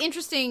 I thought it was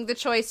interesting, the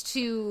choice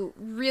to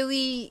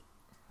really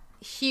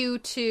hew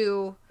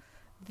to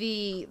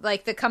the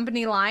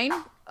company line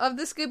of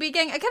the Scooby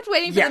Gang. I kept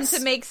waiting for them to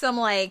make some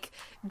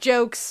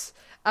jokes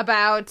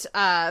about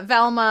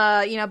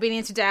Velma, being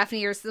into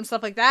Daphne or some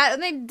stuff like that,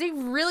 and they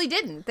really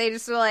didn't. They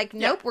just were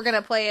nope, we're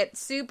gonna play it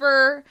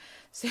super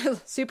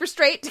super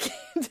straight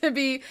to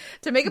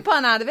make a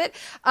pun out of it.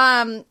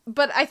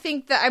 But I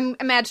think that I'm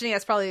imagining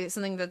that's probably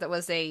something that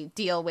was a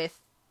deal with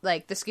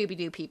like the Scooby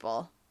Doo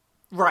people.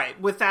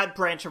 Right, with that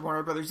branch of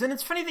Warner Brothers. And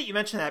it's funny that you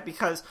mentioned that,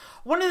 because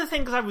one of the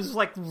things I was,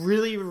 like,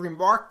 really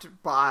remarked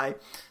by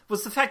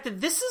was the fact that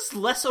this is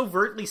less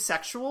overtly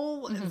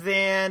sexual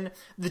than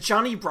the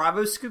Johnny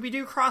Bravo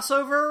Scooby-Doo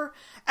crossover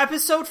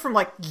episode from,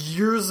 like,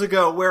 years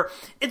ago, where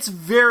it's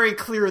very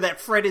clear that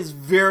Fred is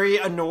very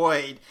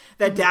annoyed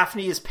that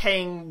Daphne is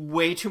paying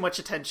way too much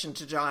attention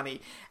to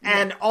Johnny.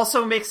 And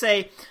also makes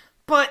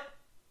but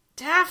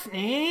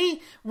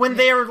Daphne, when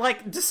they are,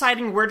 like,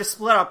 deciding where to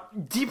split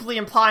up, deeply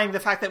implying the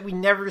fact that we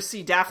never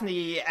see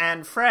Daphne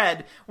and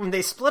Fred when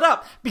they split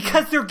up,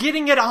 because they're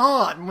getting it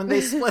on when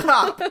they split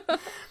up.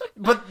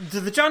 But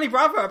the Johnny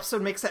Bravo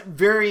episode makes that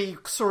very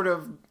sort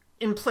of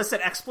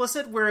implicit,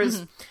 explicit,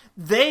 whereas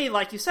they,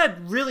 like you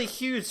said, really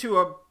hew to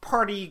a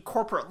party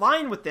corporate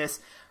line with this,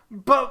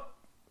 but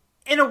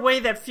in a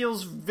way that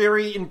feels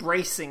very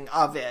embracing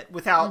of it,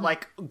 without,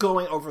 like,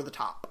 going over the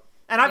top.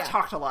 And I've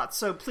talked a lot,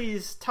 so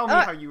please tell me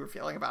how you were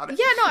feeling about it.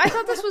 Yeah, no, I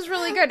thought this was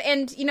really good.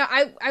 And, you know,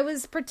 I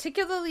was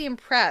particularly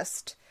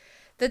impressed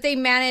that they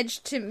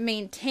managed to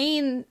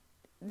maintain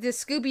the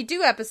Scooby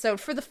Doo episode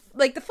for the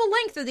full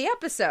length of the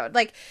episode.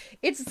 Like,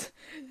 it's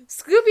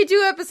Scooby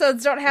Doo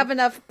episodes don't have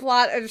enough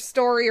plot or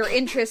story or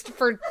interest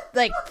for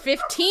like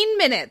 15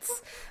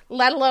 minutes,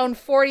 let alone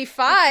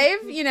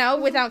 45, you know,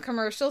 without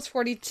commercials,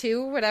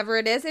 42, whatever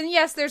it is. And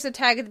yes, there's a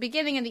tag at the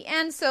beginning and the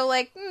end, so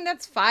like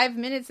that's 5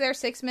 minutes there,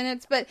 6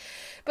 minutes, but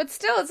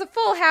still it's a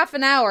full half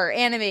an hour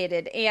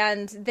animated,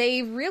 and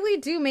they really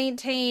do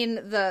maintain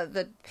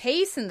the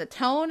pace and the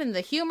tone and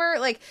the humor.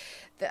 Like,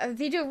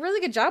 they do a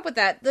really good job with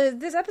that.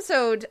 This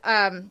episode,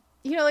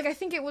 you know, like, I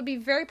think it would be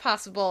very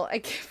possible,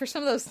 like, for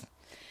some of those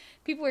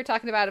people we were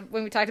talking about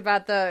when we talked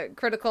about the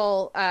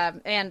critical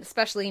and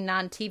especially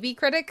non-TV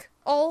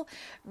critical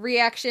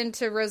reaction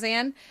to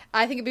Roseanne.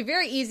 I think it'd be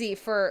very easy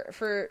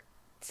for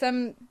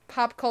some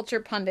pop culture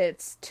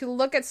pundits to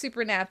look at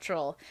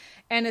Supernatural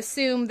and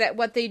assume that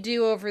what they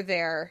do over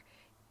there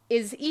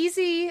is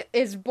easy,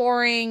 is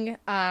boring,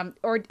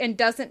 and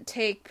doesn't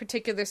take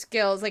particular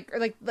skills, like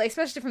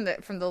especially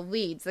from the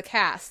leads, the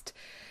cast,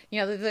 you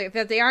know,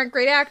 that they aren't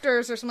great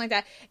actors or something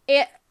like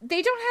that.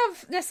 They don't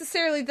have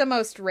necessarily the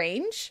most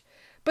range,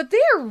 but they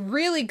are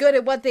really good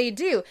at what they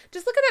do.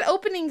 Just look at that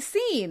opening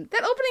scene.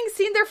 That opening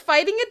scene, they're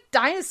fighting a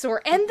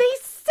dinosaur, and they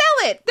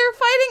sell it. They're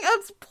fighting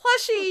a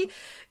plushie,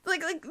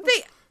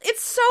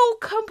 it's so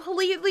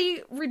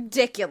completely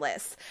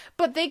ridiculous,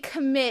 but they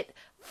commit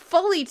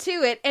fully to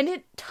it, and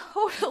it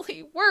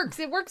totally works.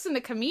 It works in a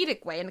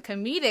comedic way, in a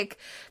comedic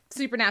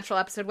Supernatural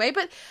episode way,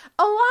 but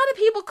a lot of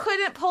people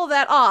couldn't pull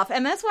that off,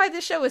 and that's why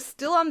this show is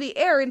still on the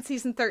air in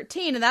season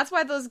 13, and that's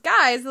why those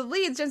guys, the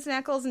leads, Jensen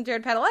Ackles and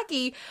Jared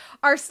Padalecki,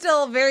 are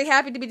still very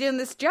happy to be doing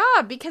this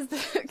job, because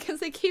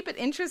they keep it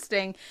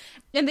interesting,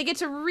 and they get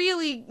to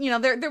really, you know,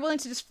 they're willing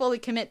to just fully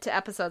commit to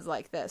episodes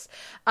like this.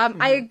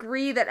 I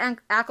agree that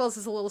Ackles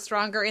is a little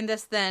stronger in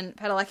this than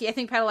Padalecki. I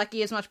think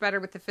Padalecki is much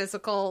better with the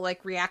physical,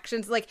 like,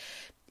 reactions. Like,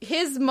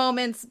 his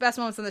best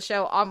moments on the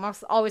show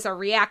almost always are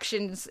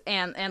reactions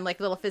and like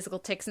little physical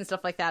tics and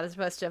stuff like that, as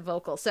opposed to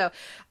vocal. So,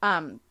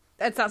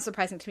 that's not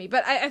surprising to me.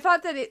 But I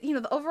thought that it, you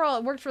know, overall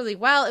it worked really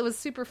well. It was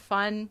super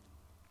fun.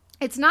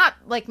 It's not,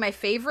 like, my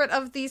favorite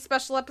of these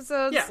special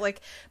episodes, like,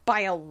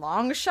 by a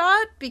long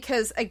shot,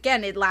 because,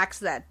 again, it lacks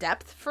that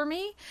depth for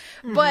me.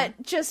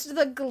 But just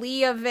the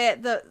glee of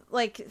it,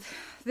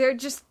 their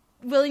just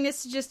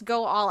willingness to just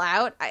go all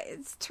out,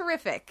 it's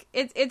terrific.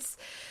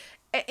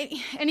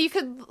 And you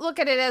could look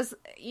at it as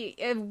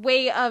a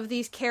way of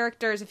these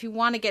characters, if you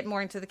want to get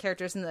more into the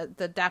characters and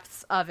the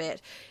depths of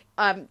it,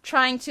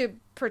 trying to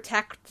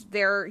protect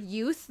their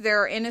youth,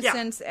 their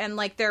innocence, and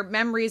like their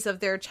memories of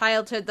their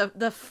childhood,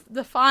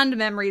 the fond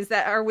memories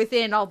that are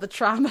within all the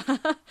trauma.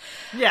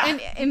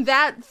 And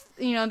that,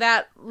 you know,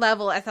 that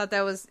level, I thought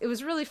it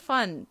was really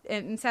fun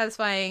and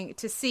satisfying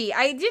to see.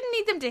 I didn't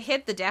need them to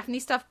hit the Daphne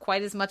stuff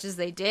quite as much as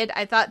they did.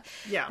 I thought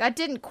that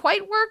didn't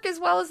quite work as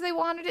well as they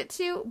wanted it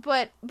to,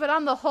 but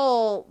on the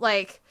whole,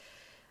 like,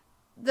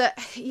 they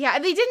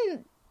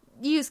didn't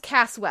use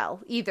Cass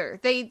well either.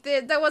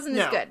 That wasn't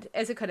as good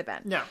as it could have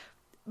been. No.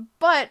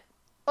 But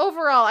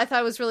overall, I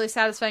thought it was really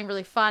satisfying,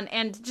 really fun,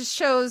 and just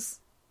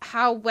shows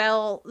how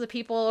well the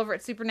people over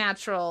at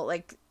Supernatural,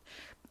 like,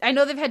 I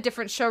know they've had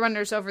different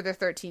showrunners over their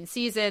 13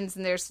 seasons,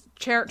 and there's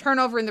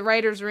turnover in the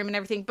writer's room and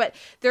everything, but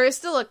there is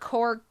still a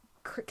core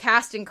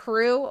cast and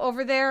crew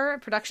over there,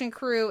 production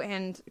crew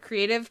and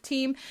creative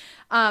team,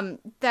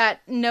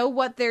 that know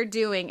what they're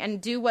doing and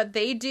do what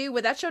they do,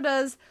 what that show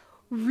does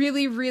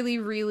really, really,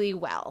 really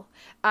well.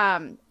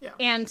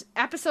 And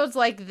episodes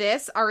like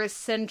this are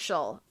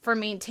essential for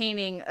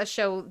maintaining a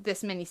show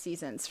this many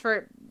seasons,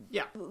 for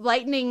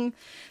lightening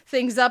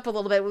things up a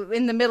little bit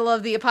in the middle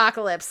of the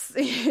apocalypse,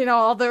 you know,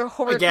 all the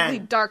horribly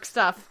dark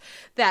stuff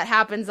that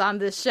happens on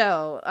this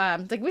show.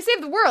 Like, we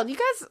saved the world. You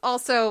guys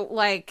also,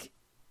 like,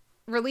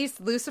 released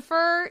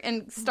Lucifer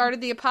and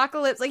started the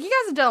apocalypse. Like, you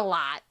guys have done a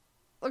lot.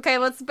 okay,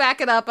 let's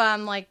back it up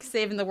on, like,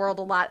 saving the world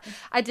a lot.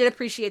 I did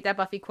appreciate that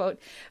Buffy quote.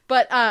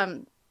 But,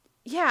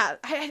 yeah,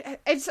 I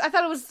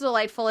thought it was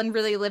delightful and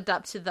really lived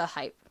up to the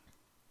hype.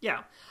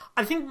 Yeah.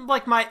 I think,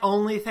 like, my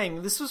only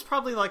thing, this was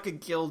probably, like, a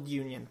guild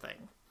union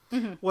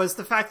thing, was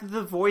the fact that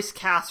the voice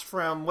cast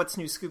from What's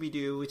New Scooby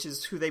Doo, which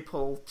is who they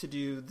pull to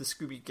do the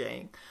Scooby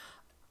Gang,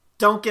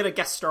 don't get a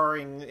guest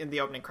starring in the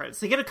opening credits.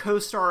 They get a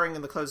co-starring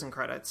in the closing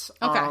credits.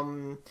 Okay.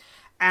 And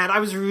I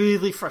was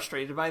really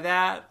frustrated by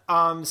that,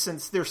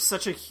 since they're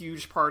such a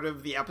huge part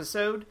of the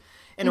episode,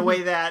 in a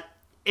way that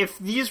if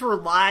these were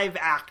live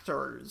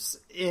actors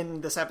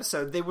in this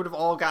episode, they would have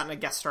all gotten a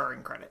guest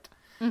starring credit.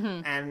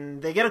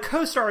 And they get a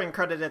co-starring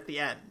credit at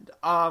the end,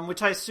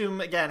 which I assume,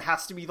 again,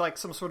 has to be like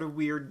some sort of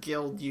weird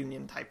guild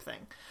union type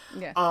thing.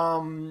 Yeah.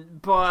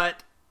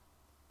 But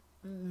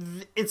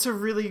it's a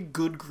really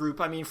good group.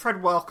 I mean,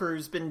 Fred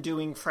Welker's been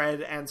doing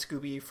Fred and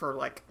Scooby for,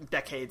 like,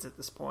 decades at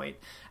this point.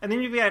 And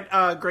then you've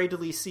got Gray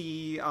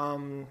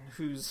DeLisi,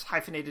 whose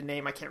hyphenated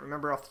name I can't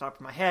remember off the top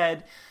of my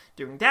head,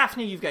 doing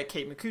Daphne. You've got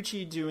Kate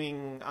McCucci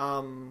doing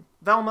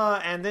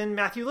Velma, and then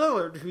Matthew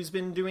Lillard, who's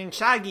been doing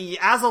Shaggy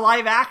as a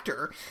live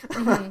actor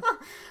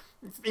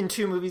in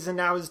 2 movies, and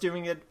now was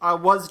doing it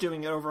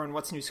over on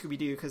What's New Scooby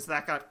Doo, because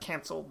that got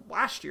canceled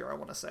last year, I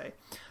want to say.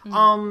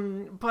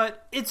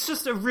 But it's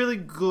just a really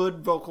good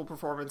vocal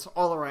performance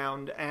all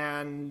around,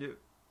 and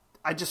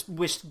I just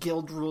wished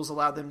guild rules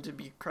allowed them to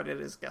be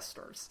credited as guest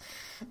stars.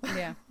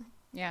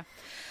 Yeah.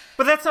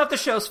 But that's not the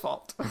show's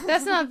fault.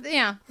 That's how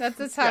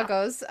it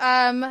goes.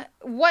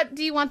 What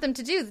do you want them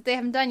to do that they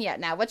haven't done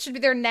yet now? What should be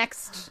their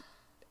next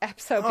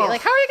episode be?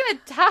 Like, how are you going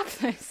to top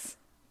this?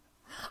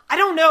 I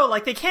don't know.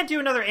 Like, they can't do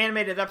another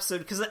animated episode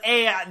because,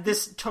 A,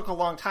 this took a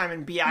long time,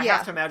 and B, I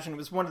have to imagine it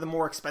was one of the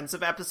more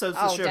expensive episodes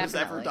the show has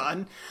ever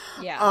done.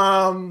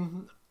 Yeah.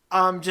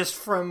 Just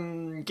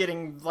from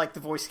getting, like, the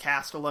voice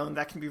cast alone,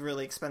 that can be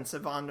really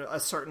expensive on a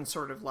certain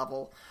sort of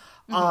level.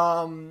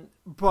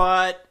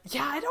 But,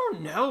 yeah, I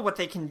don't know what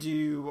they can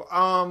do.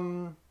 I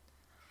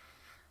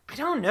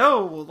don't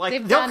know. Like,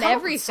 they've done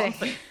everything.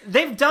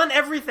 They've done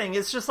everything.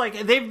 It's just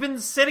like, they've been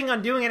sitting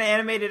on doing an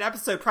animated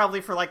episode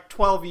probably for, like,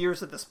 12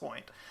 years at this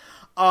point.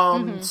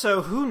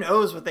 So who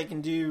knows what they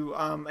can do,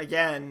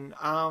 again.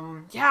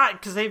 Yeah,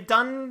 because they've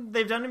done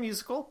a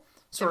musical.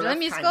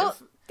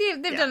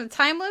 They've They've done a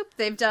time loop.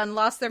 They've done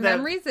Lost Their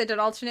Memories. They did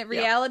alternate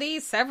reality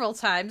several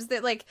times.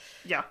 They've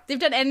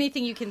done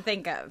anything you can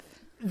think of.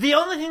 The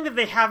only thing that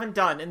they haven't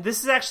done, and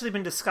this has actually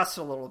been discussed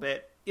a little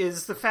bit,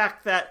 is the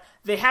fact that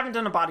they haven't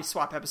done a body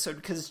swap episode,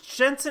 because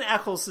Jensen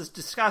Ackles has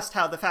discussed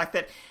how the fact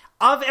that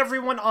of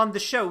everyone on the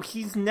show,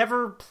 he's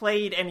never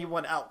played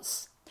anyone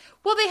else.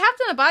 Well, they have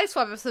done a body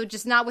swap episode,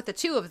 just not with the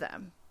 2 of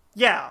them.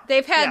 Yeah.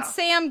 They've had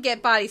Sam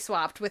get body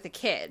swapped with a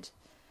kid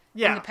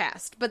in the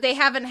past, but they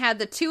haven't had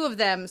the 2 of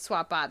them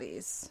swap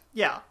bodies.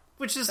 Yeah.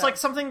 Which is, like,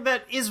 something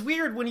that is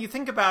weird when you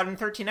think about in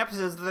 13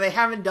 episodes that they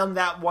haven't done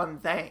that one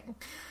thing.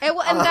 And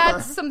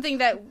that's something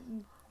that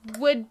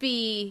would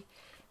be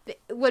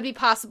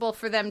possible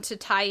for them to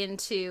tie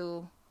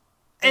into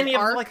any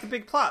arc. Of, like, the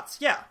big plots.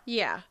 Yeah.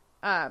 Yeah.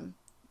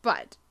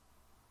 But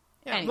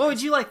anyways. What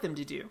would you like them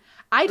to do?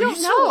 I don't know. Are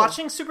you still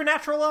watching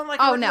Supernatural on, like,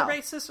 a regular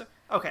basis?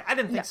 Okay, I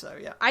didn't think so,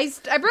 yeah. I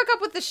broke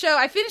up with the show.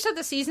 I finished up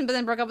the season, but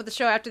then broke up with the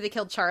show after they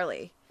killed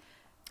Charlie.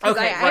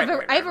 Okay,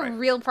 I have a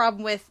real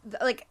problem with,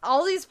 like,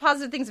 all these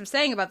positive things I'm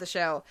saying about the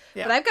show,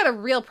 but I've got a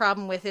real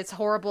problem with its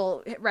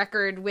horrible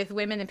record with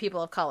women and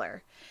people of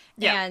color.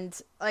 Yeah.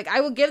 And, like,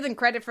 I will give them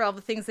credit for all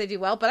the things they do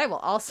well, but I will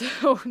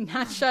also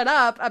not shut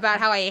up about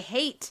how I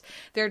hate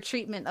their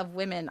treatment of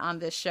women on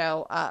this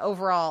show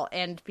overall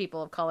and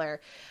people of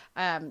color.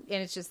 And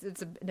it's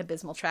an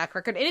abysmal track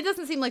record. And it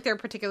doesn't seem like they're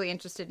particularly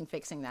interested in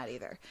fixing that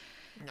either.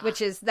 No.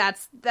 Which is,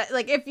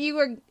 like, if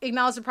you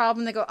acknowledge the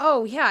problem, they go,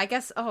 oh, yeah, I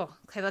guess,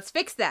 okay, let's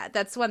fix that.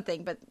 That's one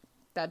thing, but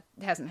that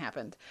hasn't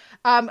happened.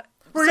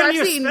 We're going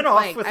to do a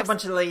spinoff with a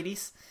bunch of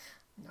ladies.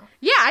 No.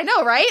 Yeah, I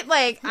know, right?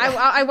 Like,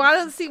 I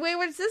want to see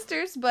Wayward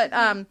Sisters, but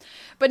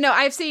no,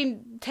 I've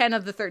seen 10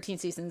 of the 13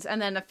 seasons,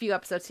 and then a few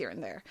episodes here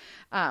and there.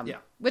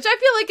 Which I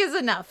feel like is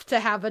enough to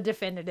have a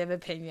definitive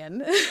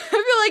opinion.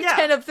 I feel like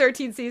 10 of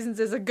 13 seasons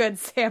is a good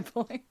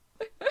sampling.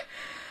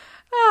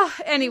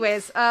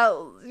 Anyways,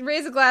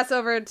 raise a glass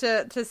over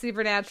to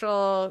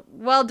Supernatural.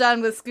 Well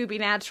done with Scooby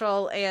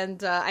Natural,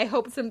 and I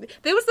hope that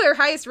was their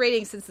highest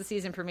rating since the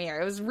season premiere.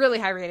 It was really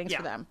high ratings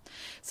for them.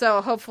 So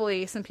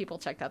hopefully some people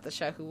checked out the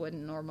show who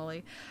wouldn't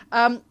normally.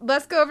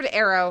 Let's go over to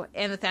Arrow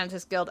and the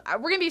Thanatos Guild.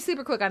 We're going to be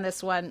super quick on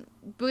this one.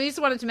 But we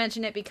just wanted to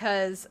mention it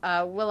because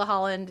Willa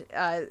Holland,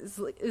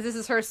 this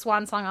is her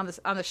swan song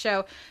on the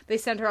show. They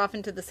sent her off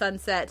into the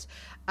sunset.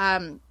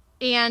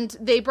 And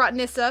they brought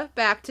Nyssa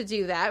back to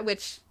do that,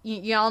 which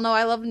y'all know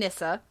I love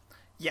Nyssa.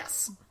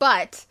 Yes.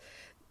 But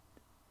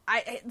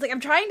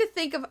I'm trying to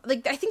think of,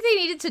 like, I think they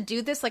needed to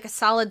do this like a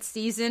solid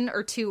season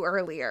or 2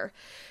 earlier,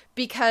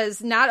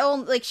 because not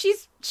only, like,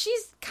 she's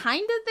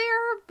kind of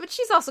there, but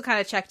she's also kind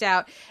of checked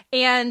out.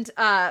 And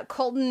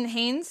Colton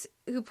Haynes,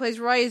 who plays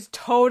Roy, is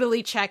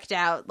totally checked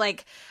out.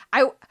 Like,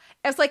 I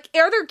was like,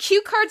 are there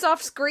cue cards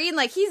off screen?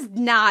 Like, he's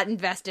not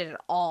invested at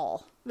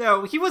all.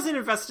 No, he wasn't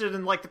invested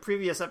in, like, the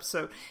previous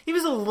episode. He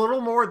was a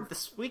little more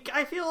this week,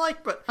 I feel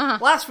like, but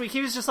last week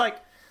he was just like,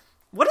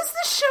 what is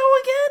this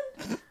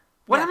show again?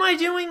 What am I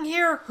doing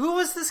here? Who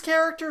was this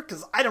character?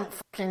 Because I don't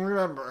fucking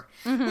remember.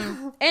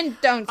 And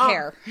don't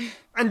care.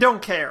 And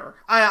don't care.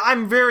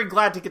 I'm very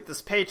glad to get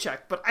this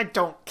paycheck, but I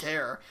don't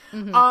care.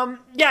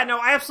 Yeah, no,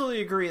 I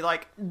absolutely agree.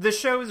 Like, the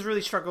show has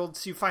really struggled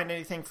to find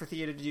anything for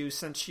Thea to do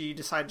since she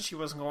decided she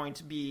wasn't going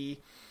to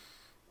be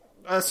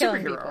a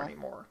superhero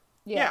anymore.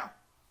 Yeah.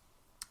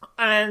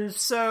 And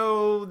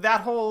so that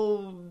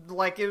whole,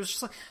 like, it was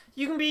just like,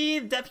 you can be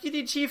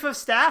deputy chief of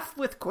staff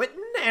with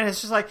Quentin, and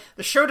it's just like,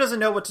 the show doesn't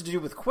know what to do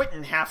with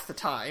Quentin half the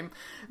time.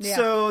 Yeah.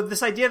 So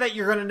this idea that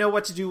you're going to know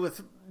what to do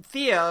with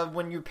Thea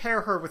when you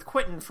pair her with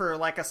Quentin for,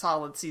 like, a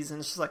solid season,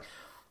 it's just like,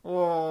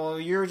 oh,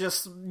 you're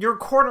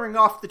cornering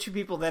off the two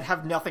people that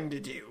have nothing to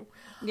do.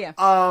 Yeah.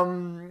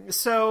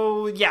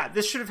 So, yeah,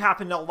 this should have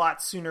happened a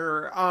lot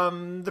sooner.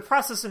 The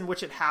process in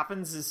which it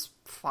happens is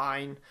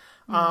fine.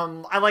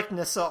 I like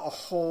Nyssa a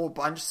whole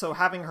bunch, so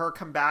having her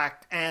come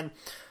back and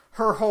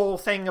her whole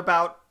thing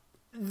about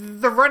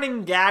the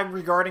running gag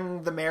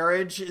regarding the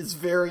marriage is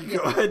very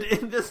good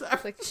in this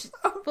episode.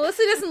 Like,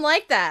 Felicity doesn't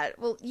like that.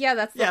 Well, yeah,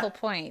 that's the whole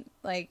point.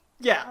 Like,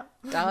 yeah.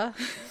 Duh.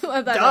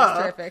 That was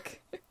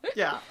terrific.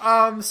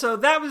 Yeah. So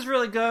that was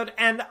really good,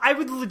 and I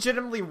would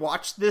legitimately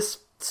watch this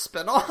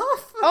spinoff.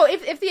 Oh,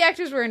 if the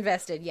actors were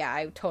invested, yeah,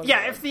 I totally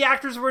Yeah, would. if the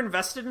actors were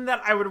invested in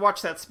that, I would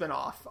watch that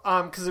spinoff.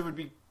 Because it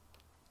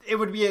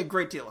would be a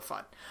great deal of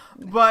fun.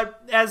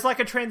 But as like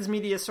a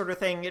transmedia sort of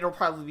thing, it'll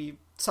probably be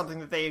something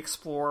that they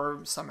explore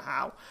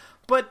somehow.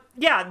 But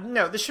yeah,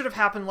 no, this should have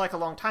happened like a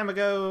long time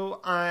ago,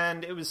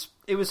 and it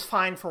was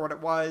fine for what it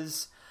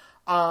was.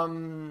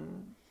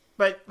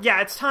 But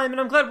yeah, it's time, and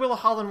I'm glad Willa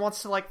Holland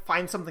wants to like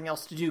find something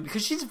else to do,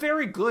 because she's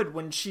very good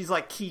when she's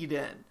like keyed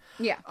in.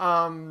 Yeah.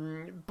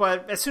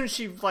 But as soon as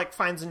she like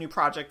finds a new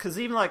project, because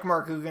even like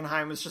Mark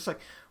Guggenheim was just like,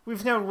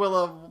 we've known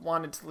Willa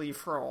wanted to leave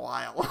for a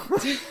while.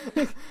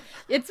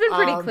 It's been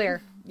pretty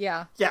clear.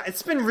 Yeah. Yeah,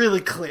 it's been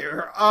really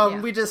clear.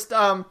 We just,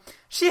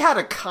 she had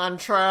a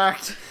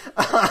contract.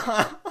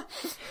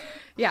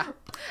 Yeah.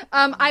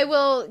 I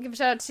will give a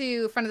shout out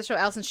to friend of the show,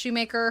 Alison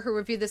Shoemaker, who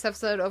reviewed this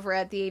episode over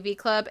at the AV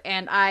Club,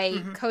 and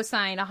I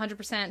co-sign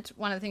 100%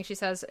 one of the things she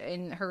says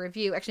in her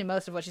review, actually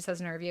most of what she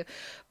says in her review.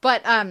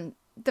 But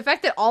the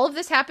fact that all of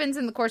this happens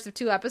in the course of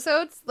 2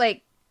 episodes,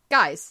 like,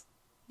 guys,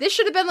 this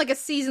should have been like a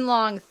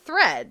season-long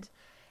thread.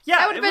 Yeah,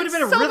 that would have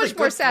been a so really much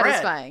more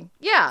satisfying.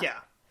 Yeah. Yeah.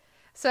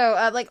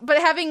 So, but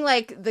having,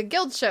 like, the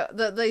guild show,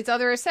 these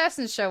other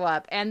assassins show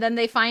up, and then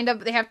they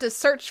they have to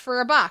search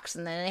for a box,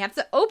 and then they have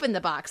to open the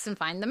box and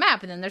find the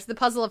map, and then there's the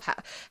puzzle of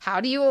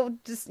how do you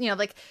just,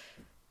 like,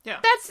 yeah,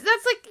 that's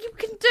like, you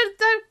can do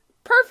that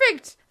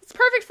perfect. It's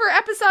perfect for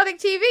episodic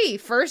TV.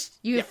 First,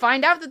 you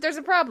find out that there's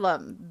a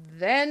problem,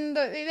 then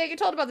they get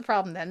told about the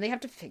problem, then they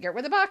have to figure out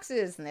where the box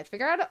is, and they have to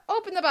figure out how to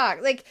open the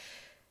box. Like,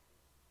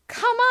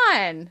 come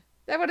on.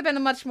 That would have been a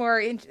much more,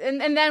 and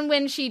then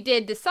when she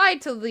did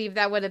decide to leave,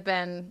 that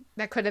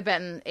could have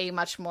been a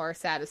much more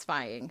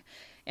satisfying,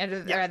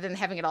 rather than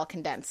having it all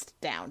condensed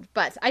down.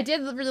 But I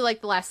did really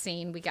like the last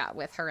scene we got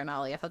with her and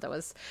Ollie. I thought that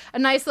was a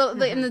nice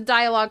little, and the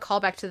dialogue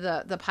callback to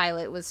the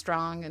pilot was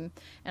strong,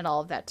 and all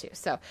of that too.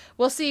 So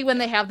we'll see when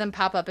they have them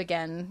pop up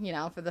again,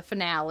 for the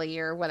finale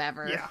or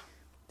whatever. Yeah,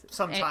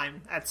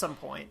 sometime at some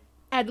point.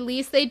 At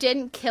least they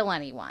didn't kill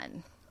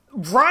anyone.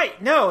 Right,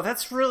 no,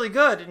 that's really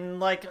good, and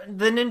like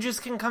the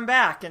ninjas can come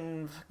back,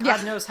 and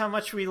God knows how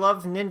much we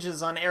love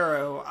ninjas on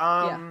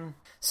Arrow.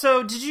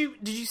 So did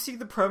you see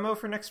the promo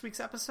for next week's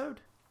episode?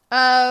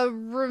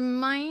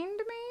 Remind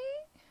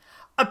me?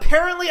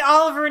 Apparently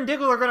Oliver and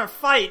Diggle are gonna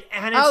fight,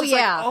 and it's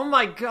like, oh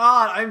my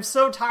god, I'm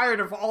so tired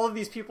of all of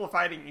these people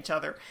fighting each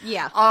other.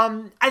 Yeah.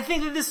 I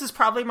think that this is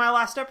probably my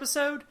last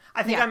episode.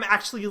 I think I'm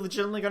actually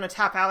legitimately gonna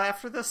tap out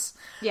after this.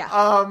 Yeah.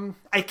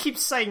 I keep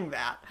saying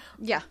that.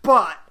 Yeah.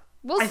 But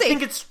we'll see.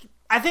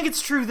 I think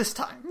it's true this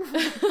time.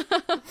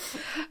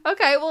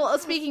 Okay, well,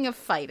 speaking of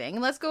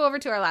fighting, let's go over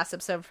to our last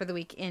episode for the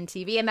week in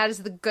TV, and that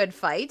is The Good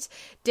Fight,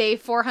 day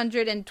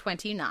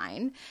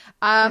 429.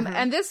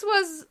 And this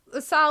was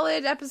a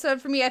solid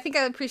episode for me. I think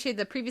I appreciate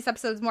the previous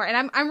episodes more,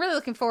 and I'm really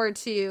looking forward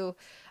to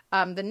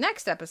the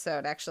next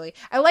episode, actually.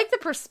 I like the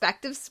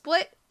perspective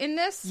split in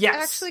this,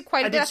 actually,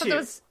 quite a bit. I thought that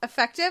was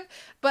effective,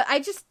 but I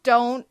just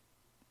don't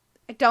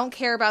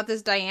care about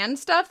this Diane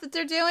stuff that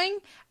they're doing.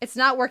 It's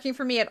not working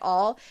for me at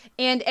all.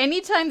 And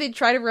anytime they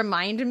try to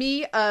remind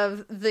me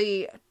of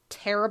the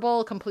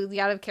terrible, completely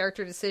out of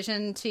character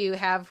decision to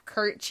have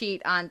Kurt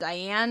cheat on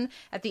Diane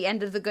at the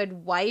end of The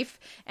Good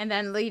Wife, and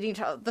then leading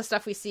to the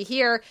stuff we see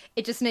here,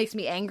 it just makes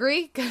me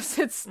angry because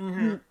it's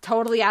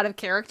totally out of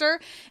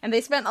character. And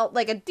they spent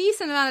like a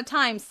decent amount of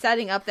time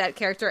setting up that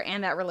character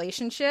and that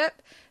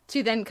relationship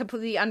to then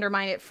completely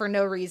undermine it for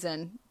no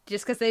reason,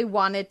 just because they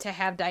wanted to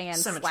have Diane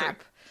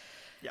slap.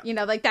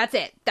 Yeah. Like, that's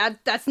it.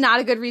 That's not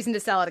a good reason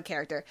to sell out a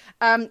character.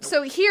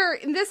 So here,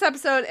 in this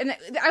episode, and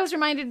I was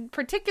reminded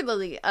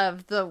particularly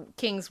of the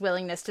King's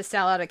willingness to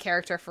sell out a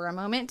character for a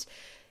moment.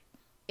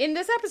 in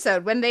this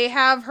episode, when they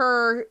have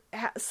her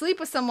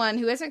sleep with someone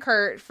who isn't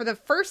Kurt for the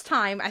first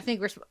time, I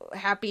think we're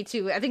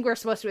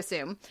supposed to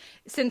assume,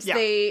 since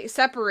they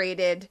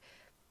separated,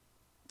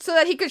 so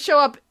that he could show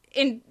up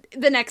in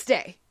the next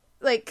day.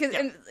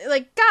 And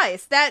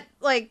guys, that's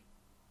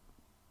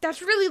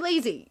really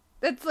lazy.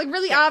 That's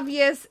really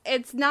obvious.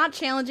 It's not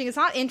challenging. It's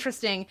not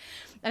interesting.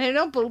 And I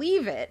don't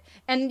believe it.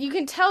 And you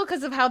can tell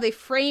because of how they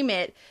frame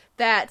it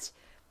that,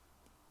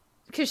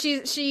 because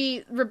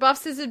she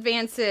rebuffs his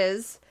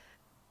advances,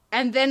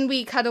 and then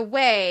we cut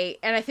away,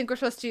 and I think we're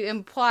supposed to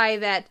imply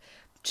that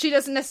she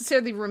doesn't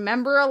necessarily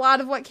remember a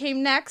lot of what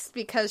came next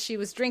because she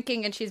was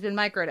drinking and she's been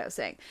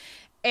microdosing.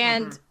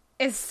 And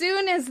as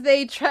soon as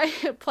they try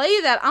to play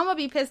that, I'm going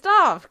to be pissed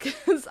off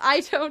because I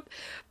don't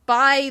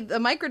buy the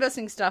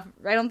microdosing stuff.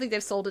 I don't think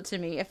they've sold it to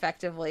me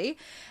effectively.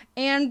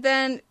 And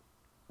then,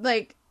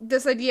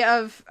 this idea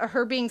of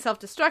her being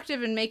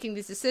self-destructive and making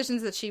these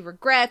decisions that she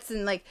regrets,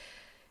 and,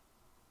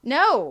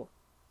 no,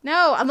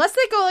 unless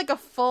they go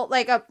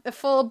a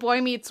full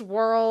Boy Meets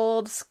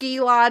World ski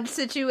lodge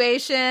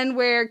situation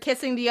where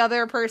kissing the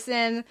other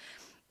person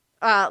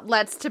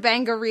lets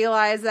Tobanga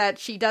realize that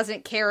she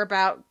doesn't care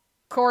about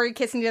Corey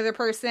kissing the other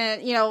person,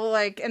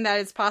 and that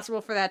it's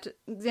possible for that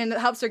and it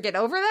helps her get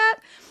over that,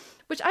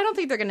 which I don't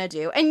think they're gonna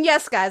do. And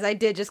yes, guys, I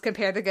did just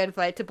compare The Good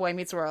Fight to Boy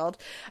Meets World.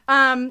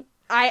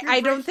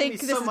 I don't think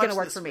this is gonna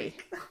work for me.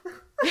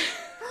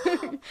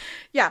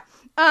 Yeah.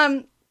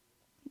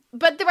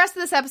 But the rest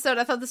of this episode,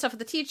 I thought the stuff with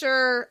the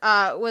teacher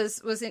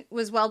was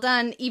well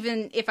done,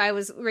 even if I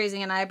was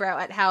raising an eyebrow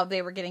at how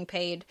they were getting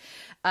paid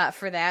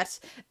for that.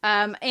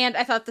 And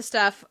I thought the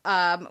stuff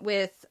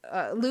with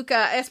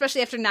Luca,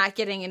 especially after not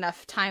getting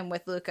enough time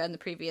with Luca in the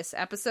previous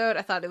episode,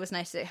 I thought it was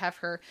nice to have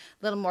her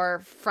a little more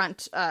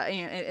front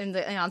in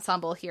the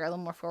ensemble here, a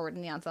little more forward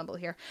in the ensemble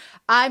here.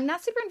 I'm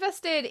not super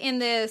invested in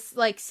this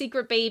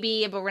secret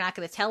baby, but we're not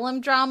going to tell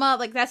him drama.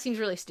 That seems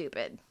really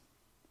stupid.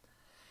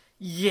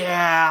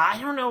 Yeah, I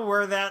don't know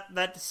where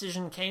that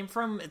decision came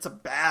from. It's a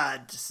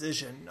bad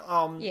decision.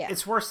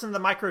 It's worse than the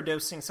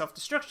microdosing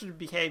self-destructive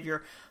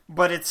behavior,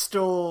 but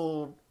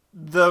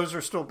those are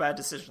still bad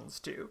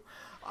decisions too.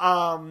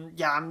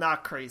 I'm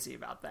not crazy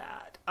about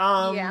that.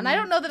 And I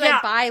don't know that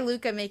I buy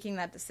Luca making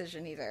that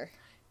decision either.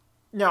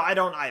 No, I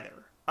don't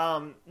either.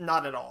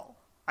 Not at all.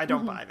 I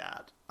don't buy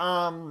that.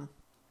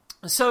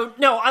 So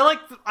no,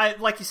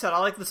 like you said, I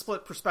like the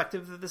split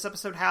perspective that this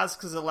episode has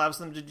because it allows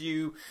them to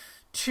do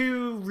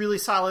two really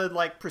solid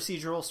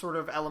procedural sort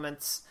of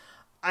elements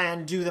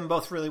and do them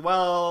both really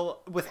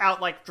well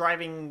without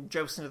driving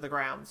jokes into the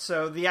ground.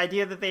 So the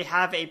idea that they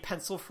have a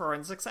pencil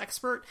forensics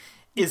expert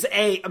is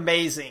A,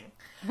 amazing,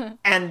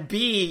 and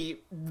B,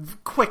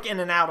 quick in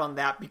and out on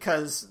that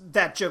because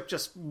that joke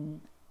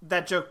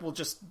will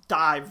just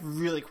die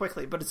really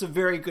quickly, but it's a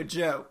very good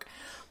joke.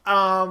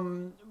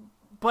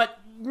 But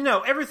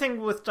no,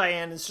 everything with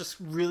Diane is just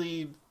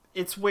really,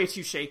 it's way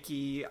too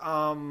shaky.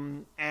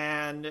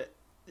 And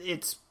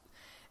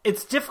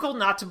it's difficult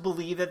not to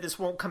believe that this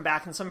won't come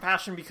back in some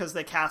fashion because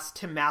they cast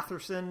Tim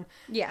Matheson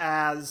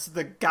as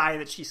the guy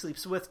that she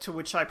sleeps with, to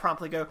which I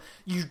promptly go,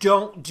 you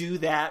don't do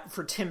that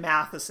for Tim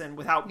Matheson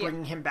without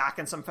bringing him back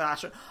in some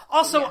fashion.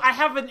 Also, I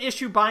have an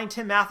issue buying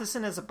Tim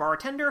Matheson as a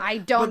bartender. I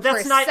don't but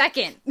that's for a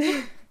second.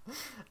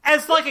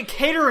 As a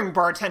catering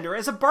bartender.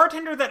 As a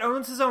bartender that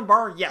owns his own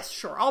bar, yes,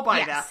 sure, I'll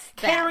buy that.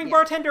 Catering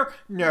bartender?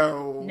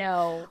 No.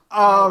 No.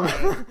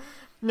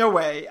 No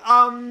way.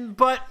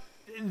 But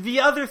the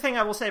other thing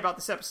I will say about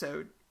this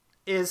episode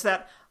is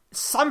that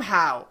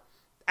somehow,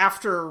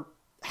 after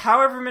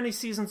however many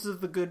seasons of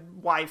The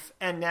Good Wife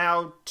and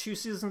now 2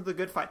 seasons of The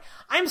Good Fight,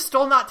 I'm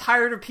still not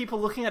tired of people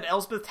looking at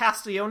Elspeth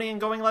Castiglione and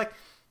going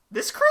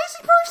this crazy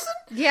person?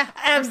 Yeah.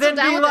 And then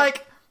being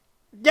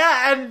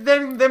and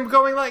then them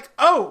going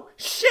oh,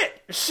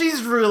 shit,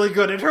 she's really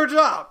good at her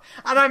job.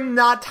 And I'm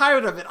not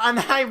tired of it. And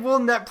I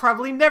will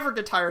probably never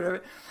get tired of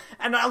it.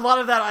 And a lot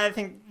of that, I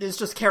think, is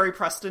just Carrie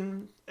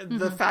Preston.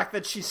 The fact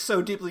that she's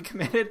so deeply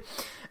committed.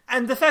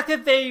 And the fact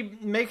that they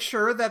make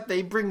sure that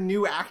they bring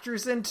new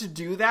actors in to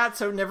do that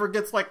so it never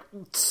gets,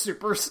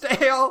 super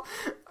stale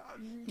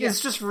is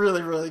just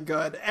really, really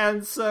good.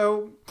 And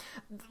so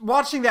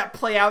watching that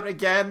play out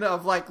again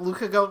of,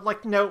 Luca go,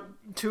 no,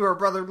 to her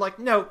brother,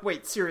 no,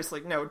 wait,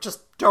 seriously, no,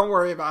 just don't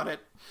worry about it.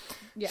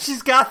 Yeah.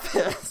 She's got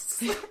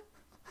this.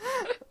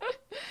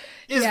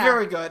 is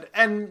very good.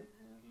 And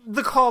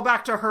the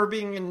callback to her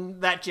being in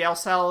that jail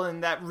cell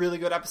in that really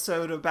good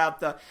episode about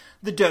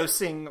the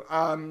dosing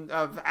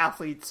of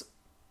athletes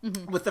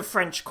with the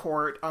French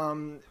court.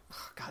 God,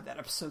 that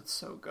episode's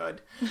so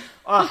good.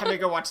 I'm gonna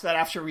go watch that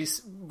after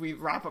we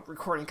wrap up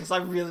recording because I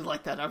really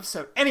like that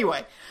episode.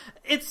 Anyway,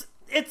 it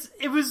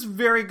was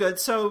very good.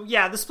 So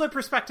yeah, the split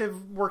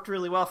perspective worked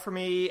really well for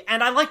me,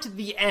 and I liked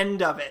the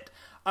end of it.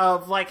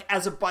 Of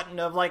as a button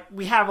of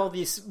we have all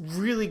these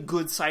really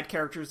good side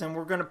characters and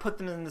we're going to put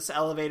them in this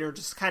elevator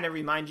just to kind of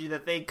remind you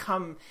that they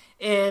come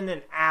in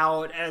and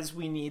out as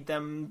we need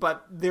them,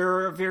 but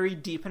they're a very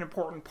deep and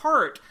important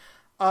part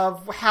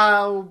of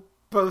how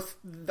both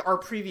our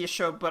previous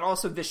show, but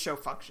also this show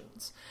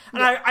functions.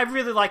 And I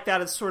really like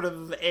that as sort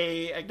of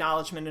a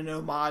acknowledgement and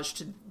homage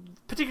to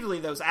particularly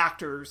those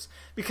actors,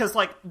 because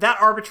like that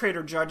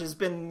arbitrator judge has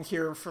been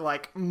here for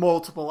like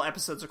multiple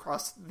episodes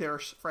across their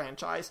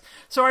franchise.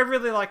 So I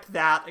really liked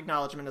that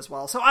acknowledgement as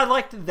well. So I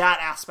liked that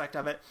aspect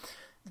of it.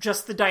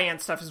 Just the Diane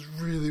stuff is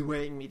really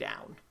weighing me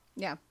down.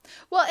 Yeah.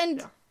 Well,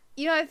 and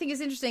you know, I think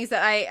is interesting is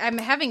that I'm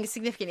having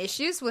significant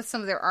issues with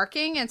some of their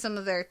arcing and some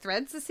of their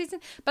threads this season,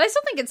 but I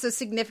still think it's a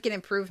significant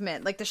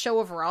improvement. Like the show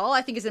overall,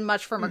 I think is in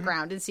much firmer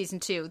ground in season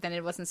 2 than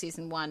it was in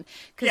season 1.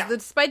 Because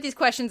despite these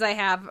questions I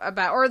have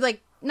about, or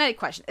like, not a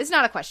question, it's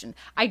not a question.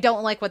 I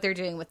don't like what they're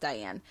doing with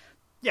Diane.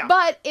 Yeah.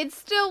 But it's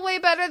still way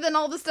better than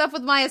all the stuff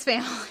with Maya's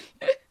family.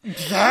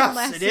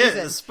 Yes, it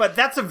is. But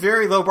that's a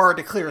very low bar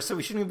to clear, so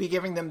we shouldn't be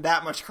giving them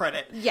that much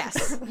credit.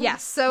 Yes.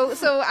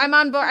 So I'm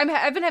on board.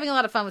 I've been having a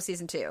lot of fun with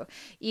season 2,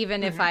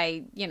 even if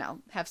I,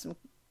 have some,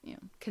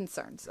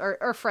 concerns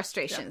or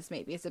frustrations.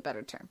 Maybe is a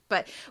better term.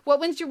 But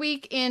what wins your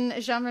week in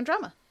genre and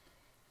drama?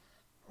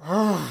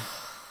 I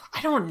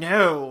don't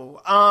know.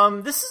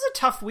 This is a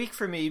tough week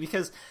for me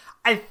because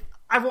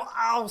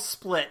I'll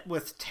split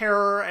with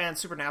terror and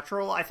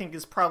supernatural. I think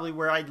is probably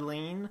where I'd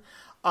lean.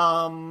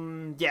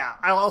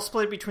 I'll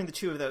split between the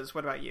two of those.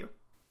 What about you?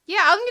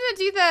 Yeah, I'm gonna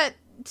do that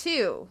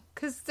too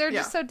because they're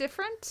just so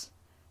different.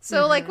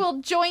 So like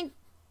we'll joint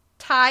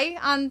tie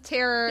on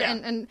terror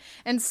and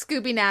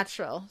Scooby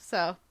Natural.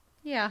 So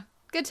yeah,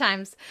 good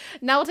times.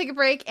 Now we'll take a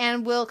break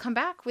and we'll come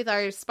back with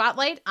our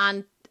spotlight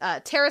on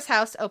Terrace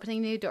House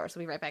opening new doors.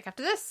 We'll be right back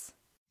after this.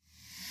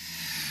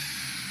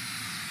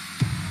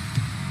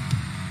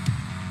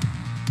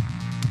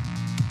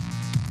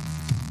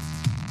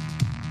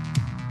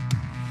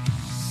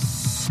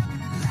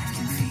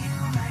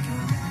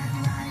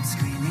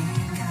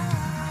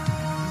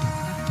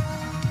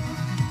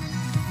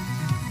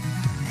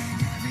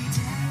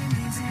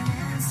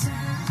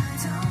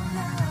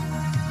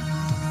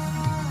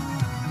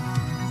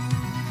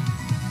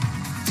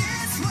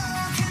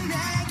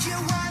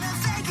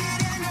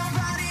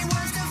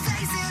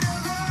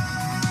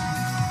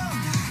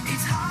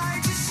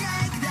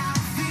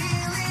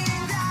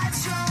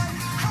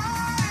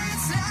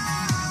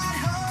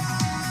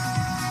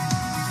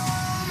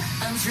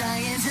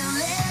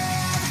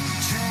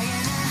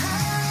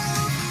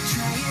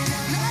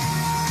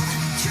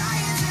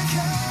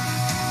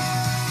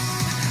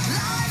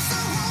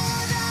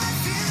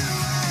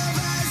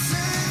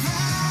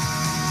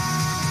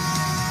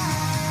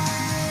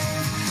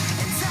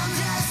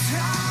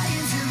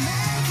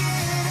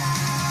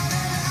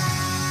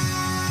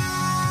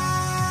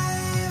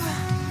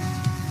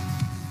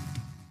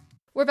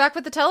 We're back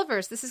with the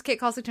Televerse. This is Kate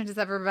Calls Turns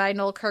Ever by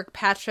Noel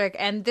Kirkpatrick.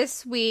 And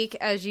this week,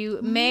 as you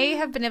may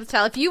have been able to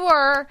tell, if you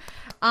are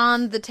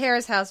on the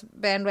Terrace House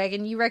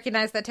bandwagon, you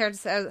recognize that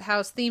Terrace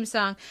House theme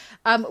song.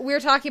 We're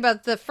talking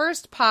about the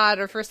first pod,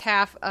 or first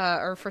half,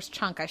 or first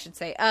chunk, I should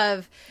say,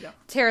 of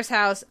Terrace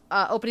House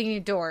opening new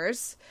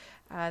doors.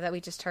 That we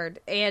just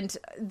heard. And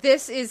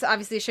this is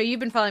obviously a show you've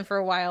been following for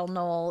a while,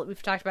 Noel.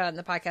 We've talked about it in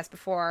the podcast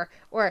before.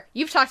 Or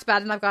you've talked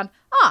about it and I've gone,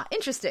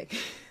 interesting.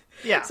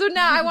 Yeah. So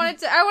now I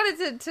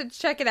wanted to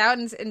check it out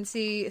and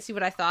see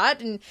what I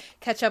thought and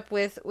catch up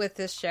with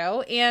this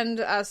show.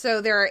 And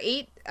so there are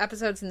 8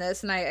 episodes in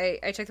this, and I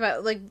checked them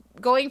out, like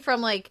going from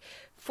like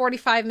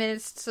 45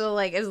 minutes to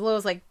like as low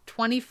as like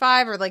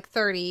 25 or like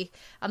 30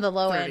 on the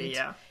low 30, end.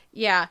 Yeah.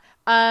 Yeah.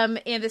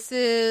 And this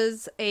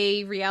is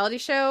a reality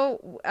show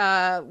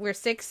where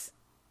 6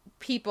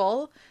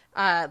 people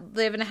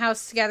live in a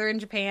house together in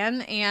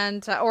Japan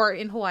and or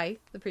in Hawaii,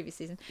 the previous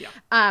season.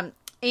 Yeah.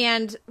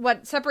 And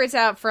what separates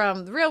out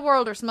from the real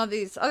world or some of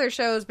these other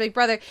shows, Big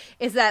Brother,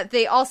 is that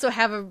they also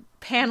have a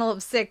panel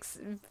of 6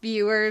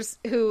 viewers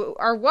who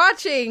are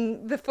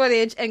watching the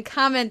footage and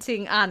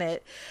commenting on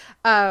it.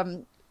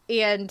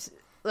 And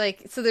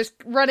like, so there's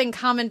running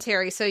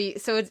commentary. So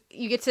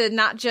you get to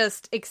not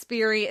just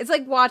experience, it's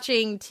like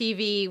watching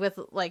TV with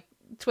like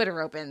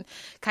Twitter open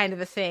kind of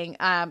a thing.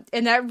 And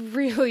that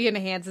really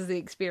enhances the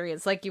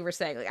experience. Like you were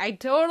saying, like, I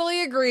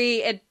totally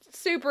agree. It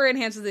super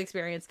enhances the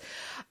experience.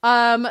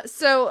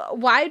 So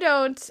why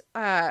don't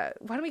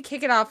we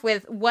kick it off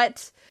with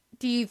what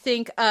do you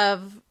think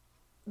of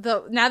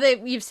now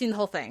that you've seen the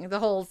whole thing, the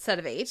whole set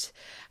of 8,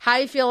 how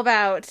do you feel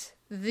about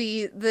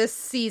this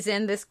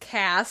season, this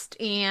cast,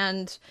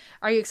 and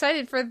are you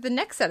excited for the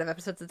next set of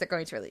episodes that they're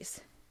going to release?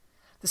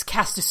 This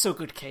cast is so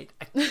good, Kate.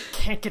 I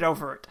can't get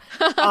over it.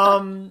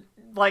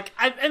 Like,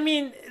 I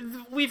mean,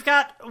 we've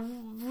got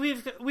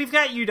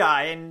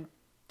Udai, and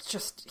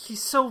just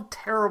he's so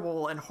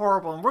terrible and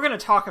horrible, and we're going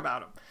to talk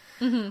about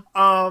him.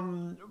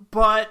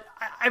 But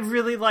I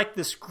really like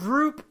this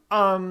group.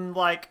 I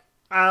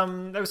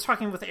was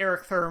talking with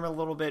Eric Thurm a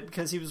little bit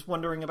because he was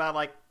wondering about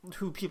like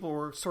who people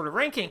were sort of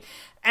ranking,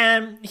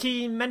 and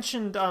he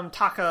mentioned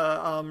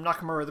Taka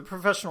Nakamura, the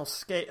professional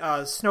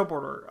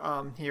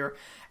snowboarder here,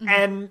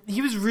 and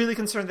he was really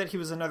concerned that he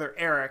was another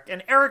Eric.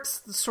 And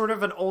Eric's sort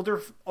of an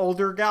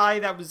older guy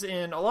that was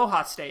in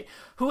Aloha State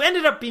who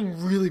ended up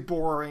being really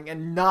boring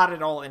and not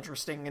at all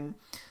interesting. And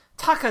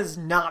Taka's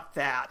not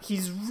that.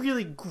 He's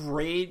really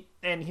great,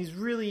 and he's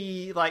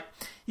really, like,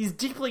 he's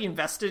deeply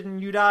invested in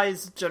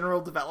Yudai's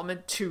general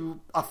development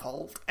to a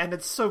fault, and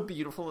it's so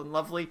beautiful and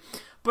lovely.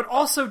 But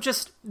also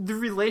just the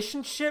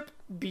relationship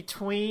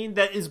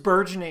that is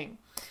burgeoning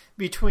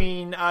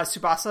between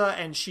Tsubasa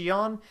and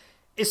Shion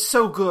is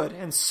so good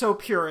and so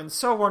pure and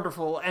so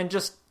wonderful, and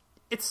just,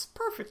 it's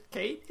perfect,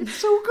 Kate. It's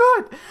so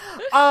good.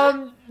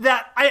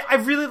 That I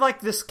really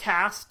like this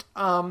cast.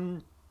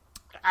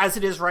 As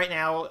it is right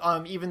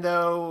now, even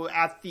though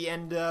at the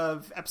end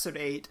of episode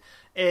 8,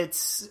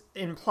 it's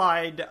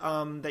implied that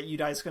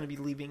Yudai is going to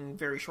be leaving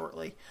very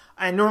shortly.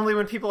 And normally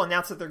when people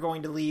announce that they're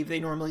going to leave, they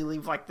normally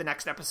leave, like, the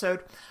next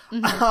episode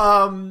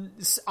on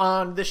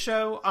this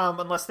show,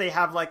 unless they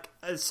have, like,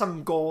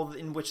 some goal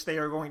in which they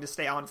are going to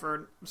stay on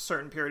for a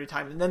certain period of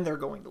time, and then they're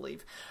going to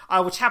leave,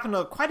 which happened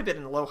quite a bit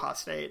in Aloha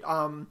State.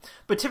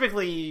 But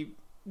typically,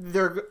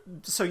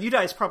 so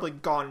Yudai is probably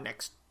gone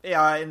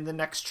in the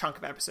next chunk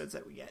of episodes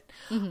that we get.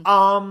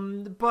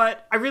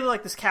 But I really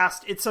like this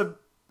cast. It's a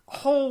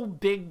whole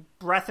big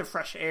breath of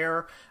fresh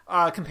air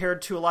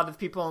compared to a lot of the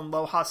people in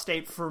Aloha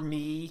State for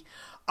me,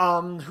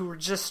 who were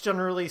just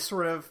generally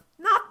sort of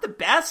not the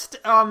best.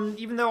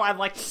 Even though I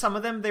liked some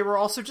of them, they were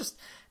also just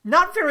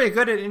not very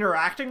good at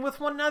interacting with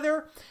one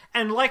another.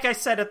 And like I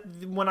said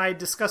when I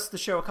discussed the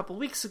show a couple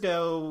weeks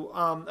ago,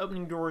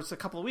 Opening Doors a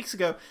couple of weeks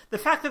ago, the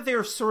fact that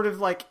they're sort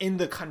of like in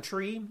the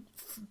country,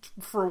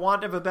 for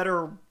want of a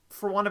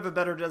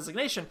better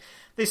designation,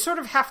 they sort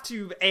of have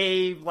to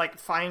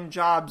find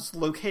jobs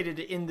located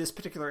in this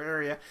particular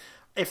area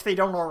if they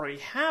don't already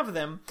have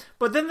them,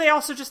 but then they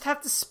also just have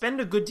to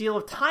spend a good deal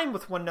of time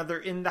with one another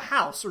in the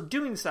house or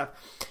doing stuff.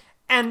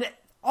 And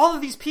all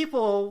of these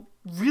people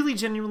really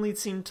genuinely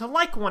seem to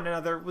like one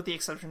another, with the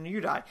exception of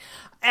Yudai.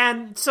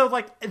 And so,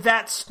 like,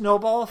 that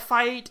snowball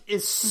fight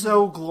is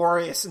so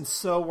glorious and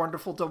so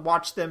wonderful to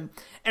watch them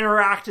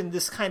interact in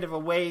this kind of a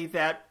way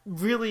that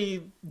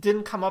really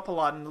didn't come up a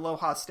lot in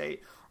Aloha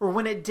State. Or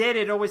when it did,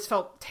 it always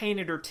felt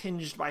tainted or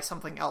tinged by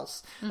something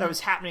else that was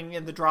happening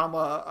in the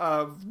drama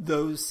of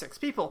those 6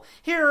 people.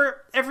 Here,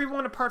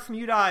 everyone apart from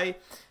Yudai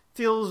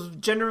feels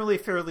generally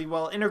fairly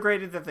well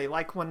integrated, that they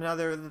like one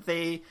another, that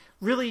they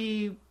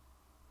really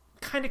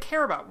kind of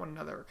care about one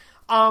another.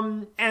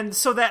 And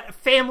so that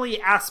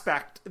family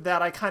aspect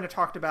that I kind of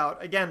talked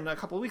about, again, a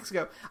couple of weeks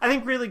ago, I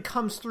think really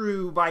comes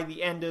through by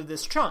the end of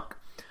this chunk.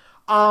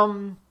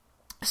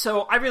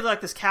 So I really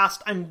like this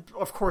cast. I'm,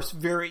 of course,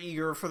 very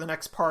eager for the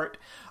next part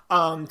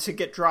to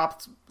get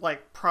dropped,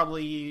 like,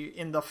 probably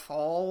in the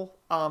fall,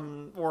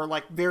 or,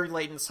 like, very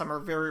late in the summer,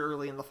 very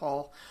early in the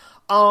fall.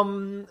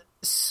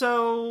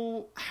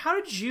 So how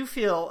did you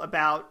feel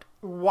about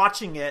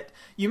watching it?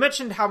 You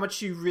mentioned how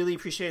much you really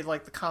appreciated,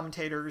 like, the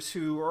commentators,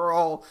 who are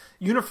all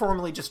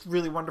uniformly just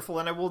really wonderful.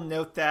 And I will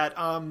note that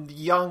the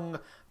young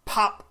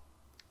pop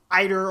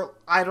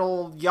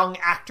idol young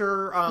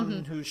actor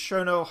who's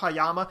Shono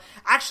Hayama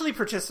actually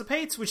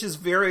participates, which is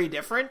very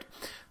different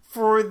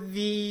for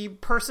the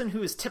person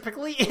who is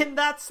typically in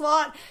that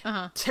slot,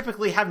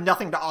 typically have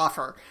nothing to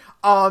offer.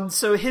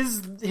 So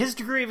his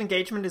degree of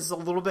engagement is a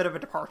little bit of a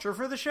departure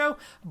for the show,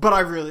 but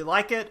I really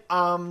like it.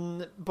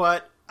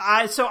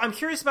 So I'm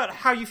curious about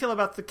how you feel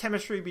about the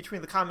chemistry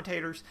between the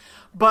commentators,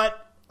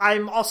 but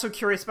I'm also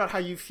curious about how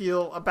you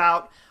feel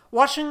about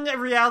watching a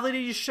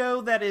reality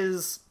show that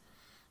is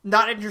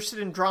not interested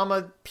in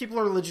drama. People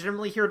are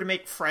legitimately here to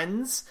make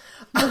friends,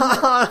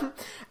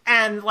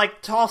 and,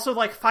 like, to also,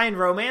 like, find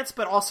romance,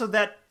 but also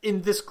that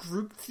in this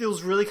group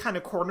feels really kind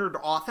of cornered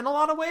off in a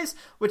lot of ways,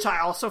 which I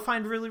also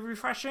find really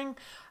refreshing.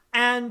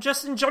 And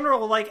just in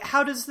general, like,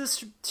 how does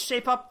this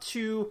shape up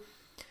to...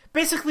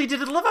 Basically,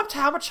 did it live up to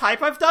how much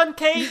hype I've done,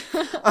 Kate?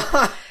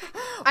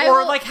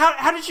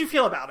 How did you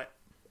feel about it?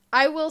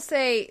 I will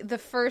say the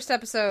first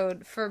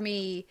episode, for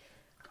me,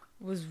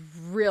 was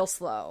real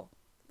slow.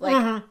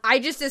 Like, I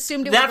just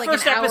assumed it was,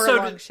 like, an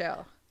hour-long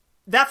show.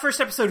 That first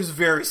episode is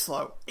very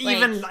slow.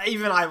 Like,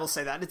 even I will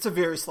say that. It's a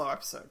very slow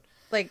episode.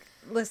 Like,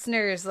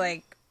 listeners,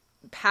 like,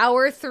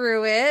 power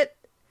through it.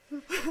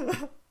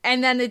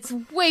 And then it's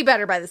way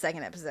better by the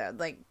second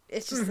episode. Like,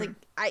 it's just,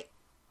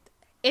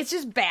 it's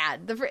just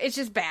bad. It's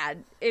just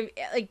bad.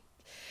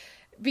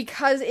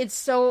 Because it's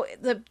so...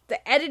 The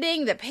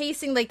editing, the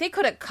pacing, like, they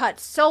could have cut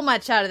so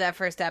much out of that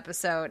first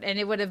episode, and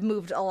it would have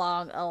moved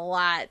along a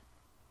lot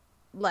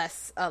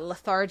less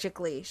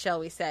lethargically, shall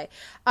we say.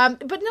 But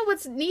no,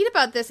 what's neat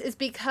about this is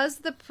because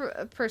the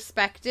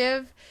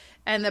perspective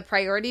and the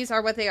priorities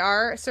are what they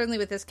are, certainly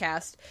with this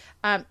cast,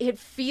 it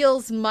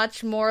feels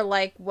much more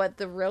like what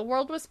the real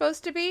world was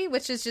supposed to be,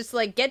 which is just,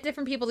 like, get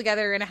different people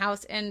together in a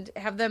house and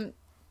have them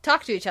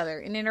talk to each other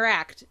and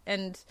interact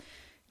and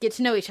get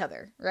to know each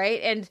other, right?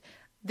 And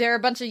they're a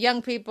bunch of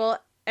young people,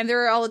 and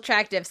they're all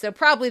attractive, so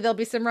probably there'll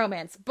be some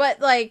romance.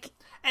 But, like...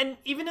 And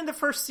even in the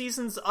first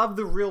seasons of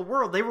The Real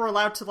World, they were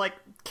allowed to, like,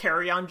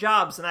 carry on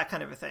jobs and that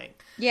kind of a thing.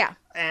 Yeah.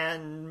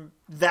 And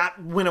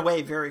that went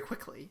away very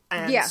quickly.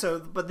 And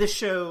but this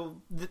show,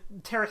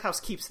 Terrace House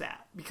keeps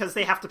that, because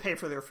they have to pay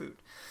for their food.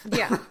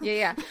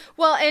 Yeah.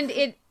 Well, and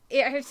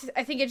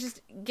I think it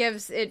just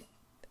gives it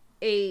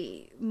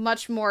a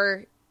much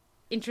more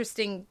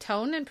interesting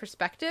tone and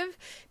perspective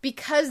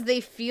because they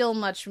feel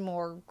much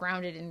more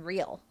grounded and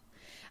real.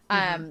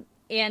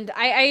 And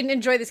I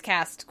enjoy this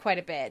cast quite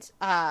a bit,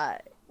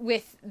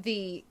 with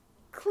the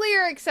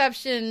clear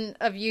exception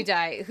of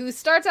Yudai, who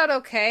starts out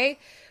okay,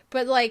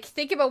 but like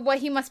think about what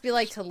he must be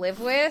like to live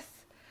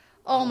with.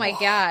 Oh my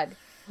god.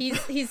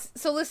 He's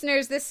so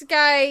listeners, this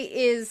guy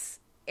is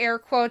air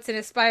quotes an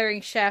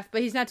aspiring chef,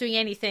 but he's not doing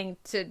anything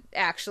to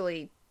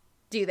actually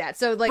do that.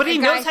 So like, but he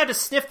knows how to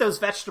sniff those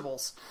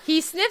vegetables. He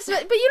sniffs,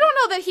 but you don't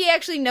know that he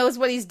actually knows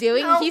what he's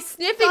doing. No, he's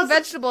sniffing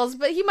vegetables,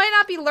 but he might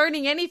not be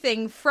learning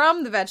anything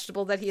from the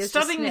vegetable that he has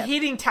just studying sniffed.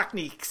 heating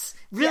techniques.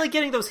 Really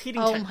getting those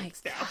heating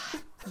techniques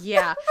down.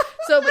 Yeah.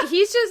 So, but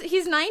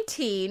he's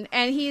 19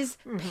 and he's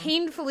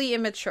painfully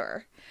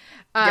immature.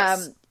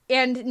 Yes.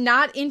 And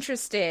not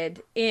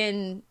interested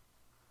in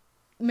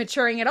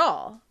maturing at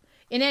all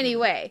in any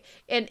way.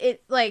 And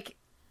it like,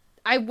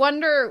 I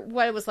wonder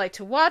what it was like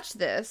to watch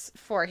this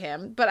for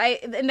him,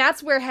 and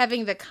that's where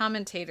having the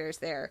commentators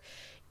there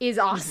is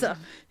awesome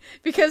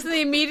because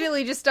they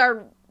immediately just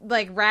start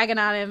like ragging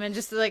on him and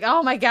just like,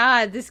 oh my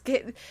god, this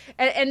kid.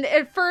 And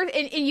at first,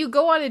 and you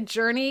go on a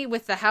journey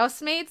with the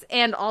housemates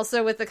and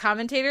also with the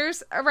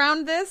commentators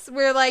around this,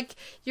 where like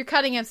you're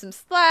cutting him some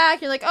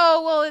slack. You're like,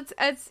 oh well,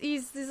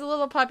 he's a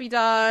little puppy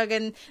dog,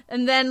 and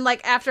then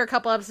like after a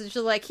couple episodes,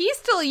 you're like, he's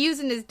still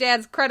using his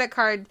dad's credit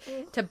card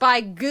to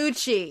buy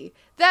Gucci.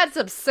 That's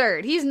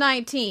absurd. He's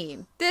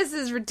 19. This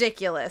is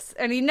ridiculous,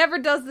 and he never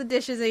does the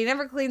dishes, and he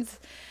never cleans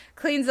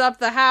up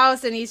the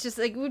house, and he's just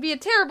like would be a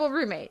terrible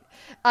roommate.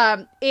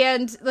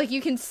 And like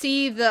you can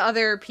see the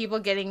other people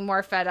getting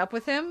more fed up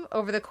with him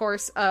over the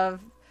course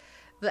of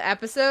the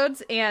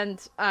episodes,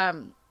 and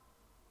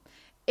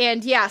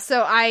yeah,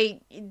 so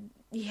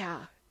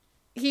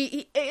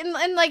he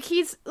like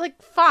he's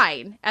like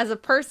fine as a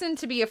person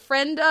to be a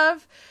friend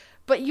of,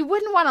 but you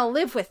wouldn't want to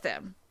live with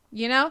him.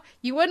 You know,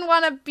 you wouldn't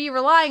want to be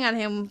relying on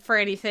him for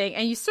anything,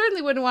 and you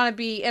certainly wouldn't want to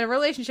be in a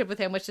relationship with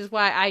him, which is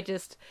why I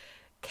just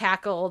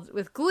cackled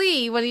with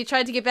glee when he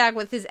tried to get back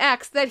with his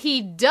ex that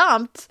he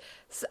dumped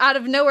out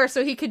of nowhere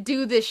so he could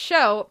do this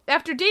show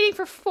after dating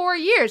for 4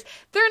 years.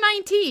 They're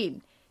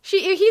 19.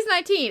 He's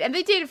 19, and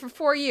they dated for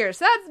 4 years.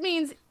 So that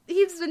means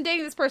he's been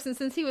dating this person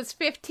since he was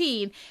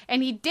 15,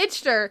 and he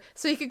ditched her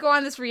so he could go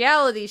on this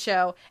reality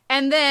show.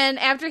 And then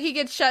after he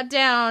gets shut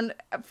down,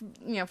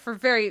 you know, for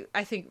very,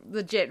 I think,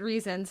 legit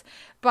reasons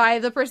by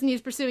the person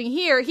he's pursuing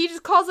here, he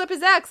just calls up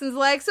his ex and is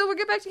like, so we'll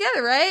get back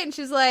together, right? And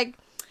she's like,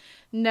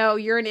 no,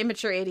 you're an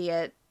immature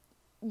idiot.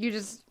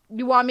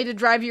 You want me to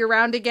drive you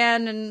around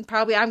again, and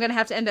probably I'm going to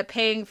have to end up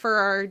paying for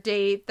our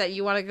date that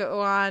you want to go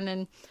on,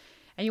 and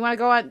you want to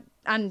go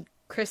on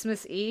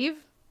Christmas Eve?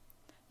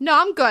 No,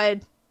 I'm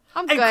good.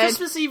 And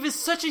Christmas Eve is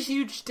such a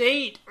huge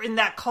date in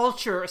that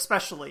culture,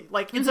 especially.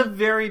 Like, it's a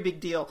very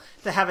big deal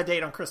to have a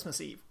date on Christmas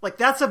Eve. Like,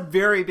 that's a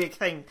very big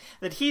thing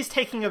that he's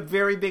taking a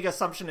very big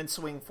assumption and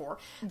swing for.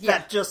 Yeah.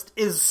 That just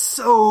is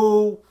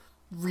so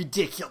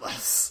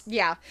ridiculous.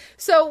 Yeah.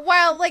 So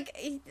while like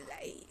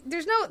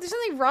there's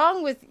nothing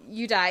wrong with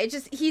Yudai, it's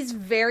just he's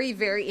very,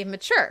 very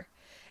immature.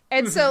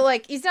 And so,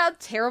 like, he's not a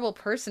terrible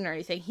person or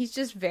anything. He's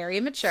just very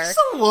immature. He's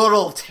a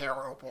little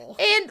terrible.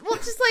 And, well,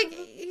 just, like,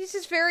 he's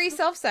just very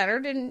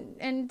self-centered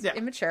and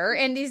immature.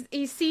 And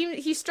he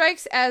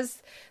strikes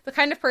as the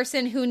kind of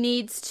person who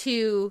needs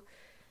to,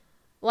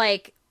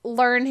 like,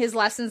 learn his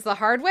lessons the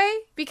hard way.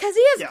 Because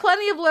he has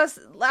plenty of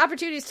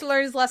opportunities to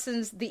learn his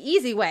lessons the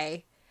easy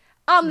way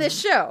on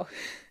this show.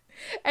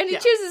 And he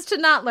chooses to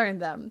not learn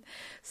them.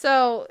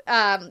 So,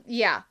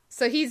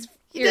 So he's...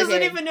 He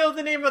doesn't even know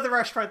the name of the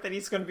restaurant that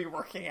he's going to be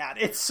working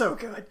at. It's so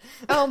good.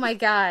 Oh my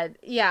god,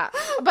 yeah.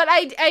 But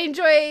I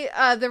enjoy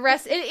the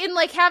rest in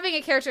like having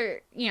a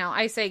character. You know,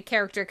 I say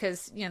character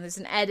because you know there's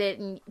an edit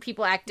and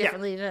people act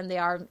differently than they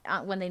are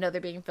when they know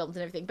they're being filmed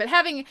and everything. But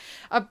having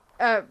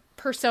a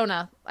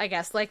persona, I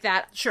guess, like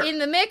that in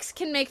the mix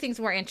can make things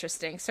more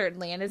interesting,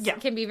 certainly, and it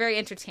can be very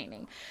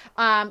entertaining.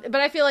 But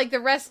I feel like the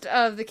rest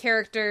of the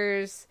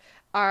characters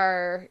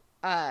are.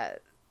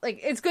 Like,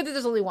 it's good that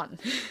there's only one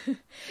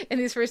in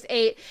these first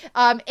 8.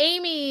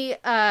 Amy,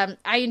 I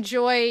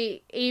enjoy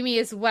Amy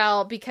as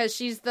well because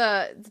she's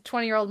the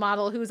 20-year-old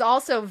model who's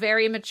also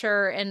very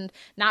mature and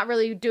not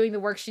really doing the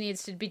work she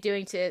needs to be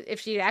doing if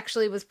she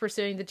actually was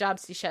pursuing the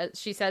jobs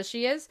she says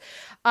she is.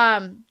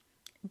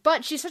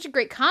 But she's such a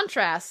great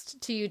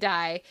contrast to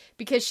Yudai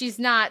because she's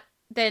not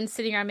then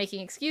sitting around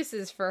making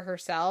excuses for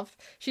herself.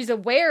 She's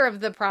aware of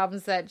the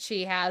problems that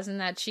she has and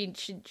that she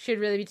should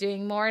really be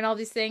doing more and all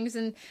these things.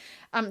 And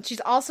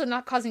she's also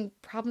not causing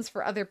problems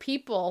for other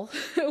people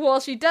while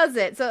she does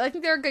it. So I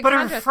think they're a good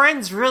contrast. But her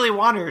friends really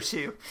want her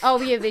to.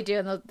 Oh, yeah, they do.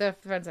 And the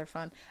friends are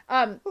fun.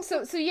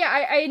 So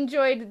yeah, I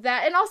enjoyed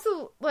that. And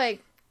also,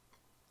 like,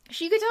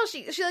 you could tell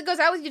she like, goes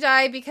out with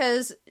Yudai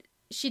because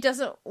she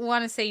doesn't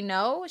want to say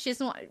no. She's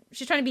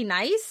trying to be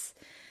nice.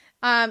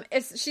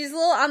 She's a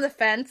little on the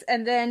fence,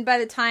 and then by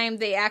the time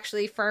they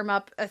actually firm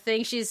up a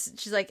thing,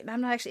 she's like,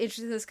 I'm not actually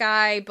interested in this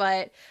guy,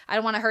 but I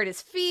don't want to hurt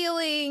his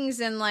feelings,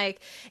 and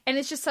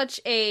it's just such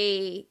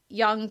a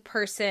young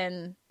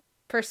person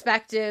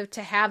perspective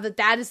to have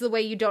that is the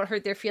way you don't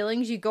hurt their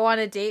feelings. You go on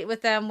a date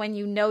with them when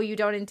you know you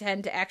don't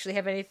intend to actually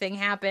have anything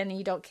happen and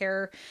you don't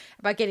care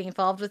about getting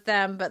involved with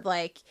them, but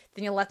like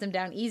then you'll let them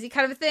down easy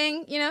kind of a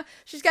thing, you know.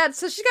 She's got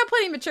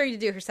plenty of maturity to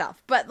do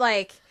herself, but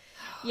like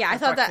I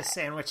thought that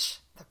sandwich,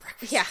 the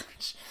breakfast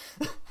sandwich.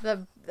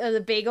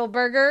 the bagel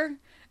burger.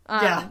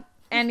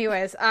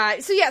 Anyways, so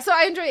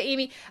I enjoy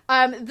Amy.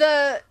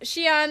 The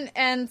Shion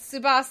and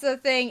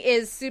Tsubasa thing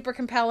is super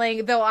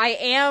compelling, though I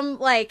am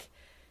like,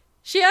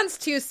 Shion's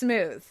too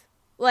smooth.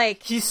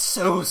 Like, he's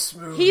so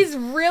smooth. He's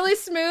really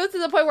smooth to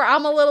the point where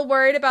I'm a little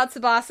worried about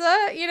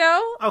Tsubasa, you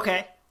know?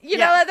 Okay. You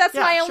know, that's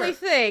my only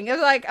thing.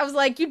 I was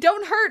like, you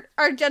don't hurt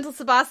our gentle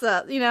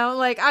Tsubasa, you know?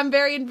 Like, I'm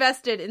very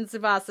invested in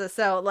Tsubasa,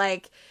 so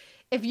like,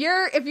 if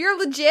you're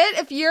legit,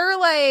 if you're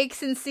like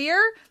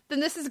sincere, then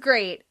this is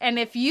great. And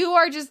if you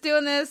are just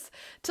doing this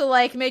to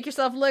like make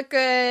yourself look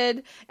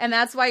good, and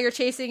that's why you're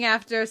chasing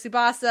after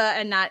Tsubasa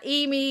and not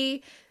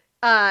Amy,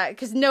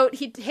 because note,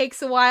 he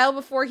takes a while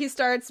before he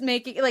starts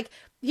making, like,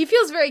 he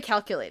feels very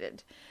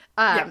calculated,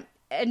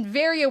 and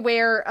very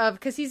aware of,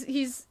 because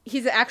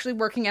he's actually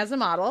working as a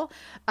model,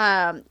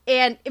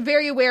 and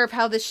very aware of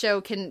how this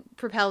show can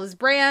propel his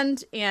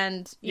brand,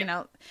 and you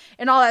know,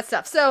 and all that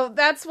stuff. So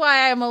that's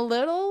why I'm a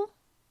little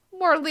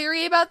more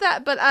leery about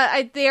that. But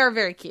they are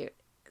very cute.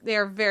 They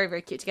are very,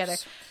 very cute together.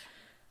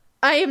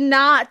 I am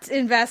not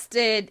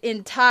invested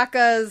in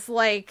Taka's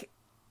like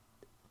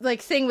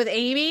thing with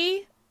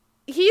Amy.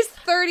 He's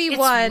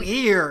 31 it's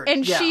weird.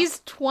 And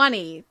she's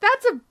 20.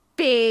 That's a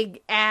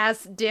big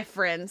ass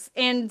difference.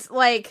 And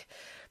like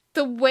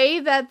the way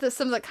that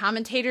some of the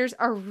commentators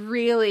are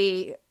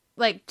really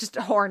like just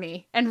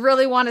horny and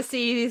really want to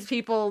see these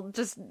people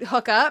just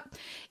hook up,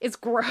 it's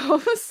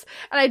gross.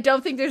 And I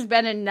don't think there's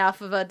been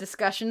enough of a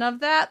discussion of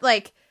that.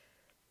 Like,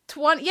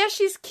 yes,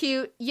 she's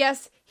cute.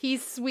 Yes,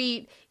 he's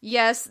sweet.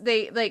 Yes,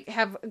 they like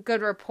have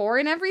good rapport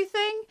and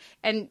everything.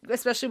 And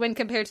especially when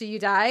compared to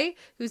Yudai,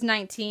 who's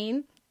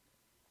 19.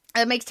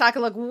 It makes Taka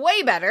look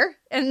way better,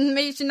 and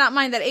maybe you should not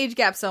mind that age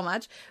gap so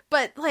much.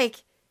 But,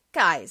 like,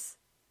 guys,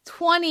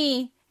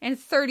 20 and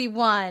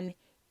 31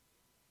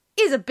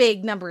 is a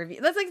big number of you.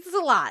 That's a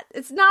lot.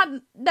 It's not,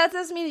 that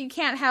doesn't mean that you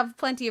can't have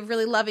plenty of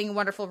really loving,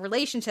 wonderful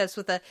relationships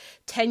with a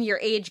 10-year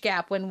age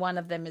gap when one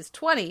of them is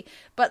 20.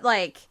 But,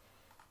 like,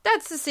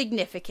 that's a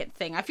significant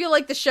thing. I feel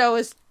like the show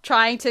is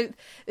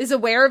is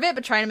aware of it,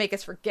 but trying to make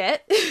us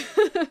forget.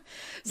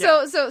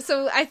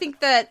 So I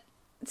think that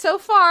so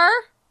far,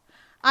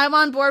 I'm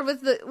on board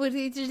with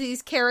each of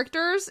these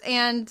characters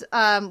and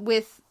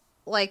with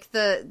like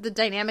the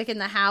dynamic in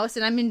the house,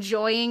 and I'm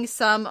enjoying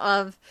some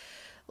of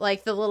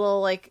like the little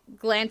like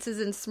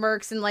glances and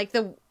smirks and like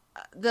the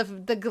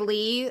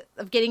glee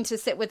of getting to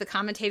sit with the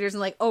commentators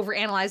and like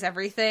overanalyze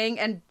everything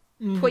and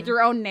put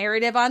your own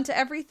narrative onto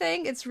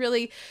everything. It's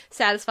really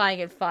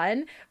satisfying and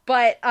fun.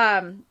 But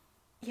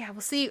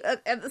we'll see.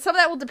 Some of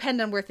that will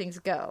depend on where things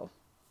go.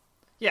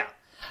 Yeah.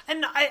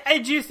 And I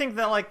do think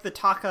that, like, the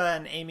Taka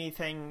and Amy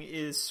thing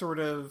is sort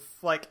of,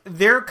 like,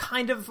 they're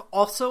kind of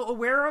also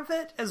aware of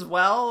it as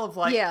well, of,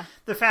 like,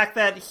 the fact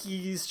that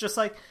he's just,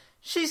 like,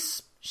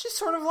 she's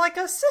sort of like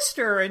a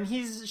sister, and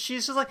she's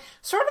just, like,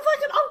 sort of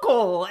like an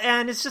uncle,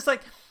 and it's just,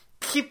 like,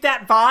 keep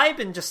that vibe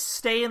and just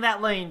stay in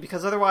that lane,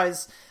 because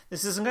otherwise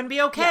this isn't going to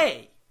be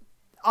okay.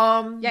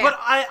 And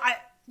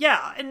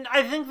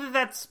I think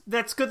that's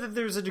good that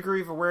there's a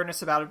degree of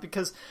awareness about it,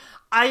 because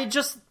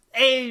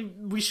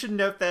we should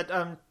note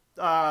that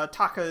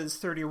Taka is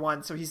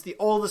 31, so he's the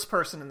oldest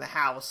person in the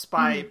house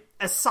by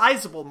a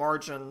sizable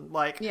margin.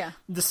 Like,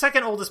 the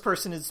second oldest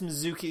person is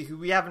Mizuki, who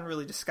we haven't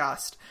really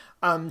discussed.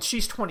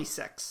 She's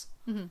 26.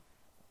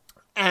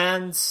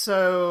 And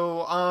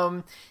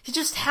so he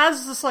just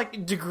has this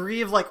like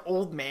degree of like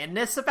old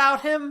manness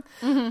about him,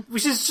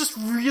 which is just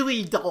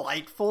really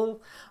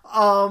delightful.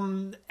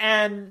 And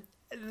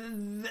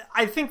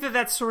I think that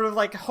that's sort of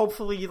like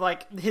hopefully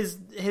like his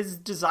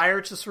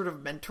desire to sort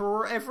of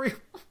mentor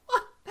everyone.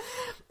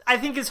 I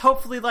think is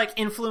hopefully like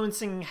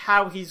influencing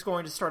how he's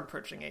going to start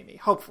approaching Amy.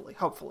 Hopefully.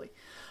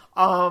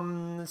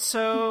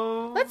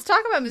 So let's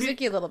talk about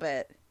Mizuki a little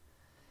bit.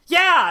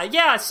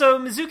 Yeah. So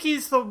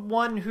Mizuki's the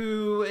one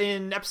who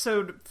in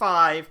episode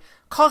 5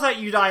 calls out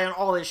Yudai on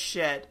all his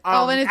shit.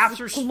 And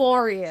it's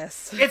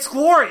glorious. It's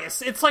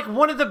glorious. It's like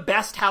one of the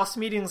best house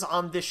meetings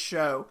on this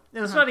show.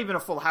 And it's not even a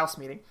full house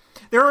meeting.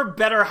 There are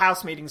better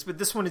house meetings, but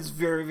this one is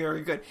very,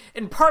 very good.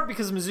 In part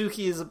because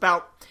Mizuki is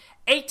about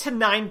 8 to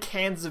 9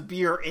 cans of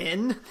beer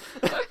in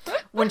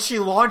when she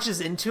launches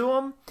into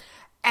him.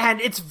 And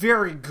it's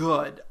very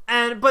good.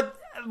 But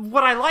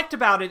what I liked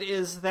about it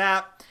is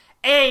that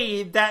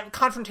that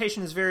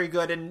confrontation is very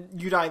good, and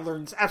Yudai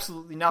learns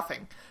absolutely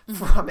nothing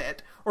from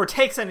it, or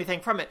takes anything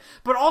from it.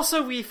 But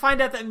also, we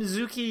find out that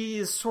Mizuki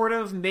is sort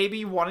of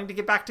maybe wanting to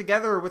get back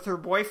together with her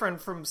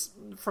boyfriend from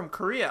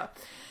Korea.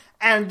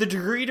 And the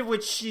degree to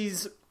which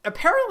she's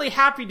apparently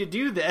happy to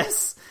do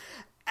this,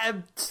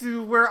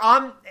 to where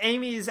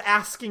Amy's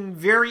asking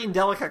very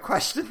indelicate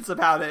questions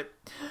about it.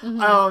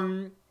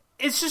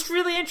 It's just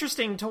really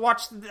interesting to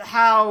watch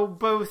how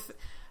both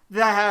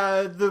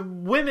the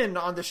women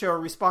on the show are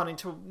responding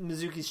to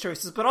Mizuki's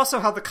choices, but also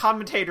how the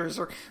commentators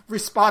are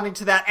responding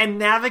to that and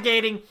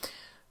navigating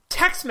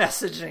text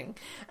messaging.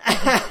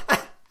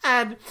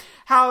 And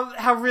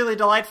how really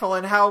delightful,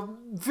 and how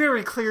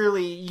very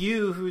clearly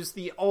you, who's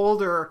the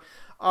older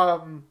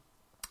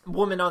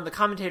woman on the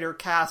commentator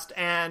cast,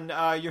 and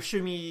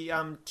Yoshimi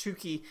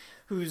Tsuki,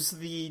 who's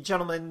the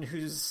gentleman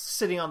who's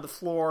sitting on the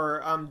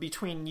floor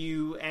between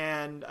you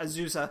and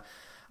Azusa,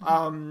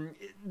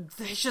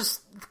 they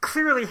just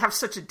clearly have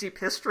such a deep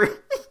history.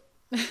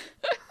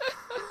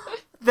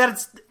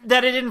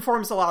 that it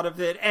informs a lot of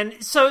it,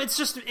 and so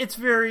it's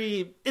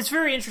very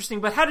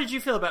interesting. But how did you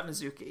feel about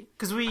Mizuki?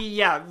 Because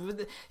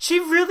she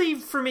really,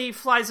 for me,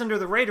 flies under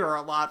the radar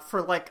a lot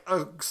for like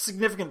a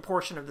significant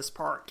portion of this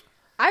part.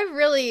 I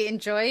really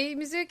enjoy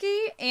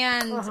Mizuki,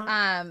 and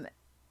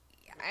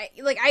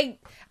I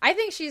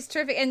think she's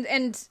terrific,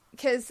 and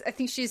because I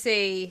think she's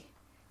a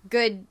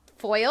good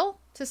foil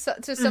to so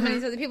many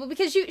other people,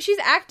 because she's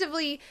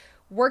actively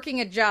working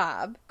a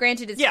job.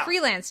 Granted, it's a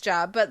freelance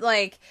job, but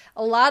like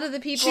a lot of the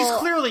people, she's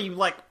clearly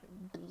like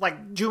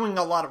doing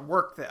a lot of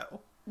work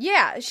though.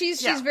 Yeah,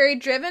 she's very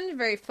driven,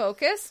 very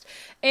focused,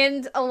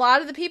 and a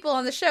lot of the people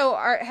on the show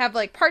have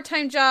like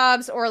part-time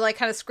jobs, or like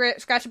kind of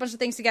scratch a bunch of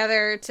things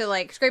together to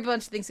like scrape a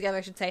bunch of things together,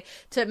 I should say,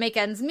 to make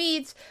ends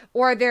meet,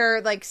 or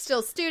they're like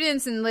still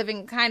students and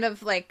living kind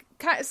of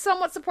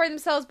somewhat supporting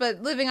themselves,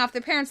 but living off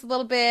their parents a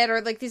little bit, or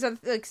like these are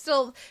like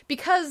still,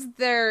 because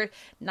they're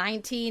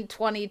 19,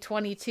 20,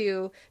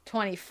 22,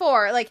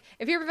 24. Like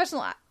if you're a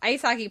professional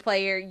ice hockey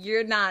player,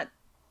 you're not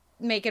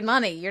making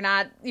money.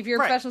 If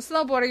you're a professional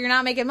snowboarder, you're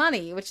not making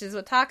money, which is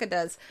what Taka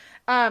does.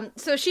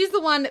 So she's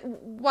the one,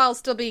 while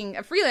still being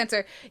a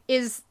freelancer,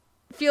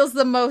 feels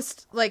the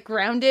most like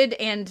grounded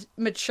and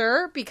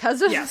mature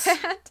because of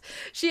that.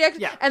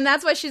 And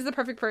that's why she's the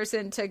perfect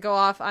person to go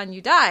off on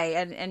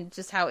Yudai, and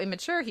just how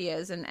immature he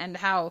is, and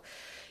how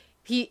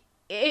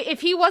if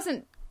he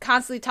wasn't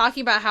constantly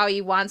talking about how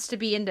he wants to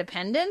be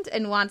independent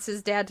and wants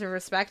his dad to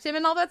respect him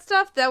and all that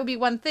stuff, that would be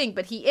one thing.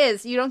 But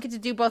you don't get to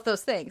do both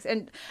those things.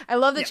 And I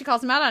love that she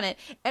calls him out on it,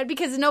 and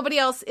because nobody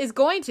else is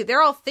going to.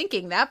 They're all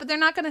thinking that, but they're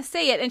not going to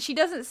say it. And she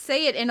doesn't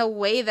say it in a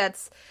way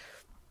that's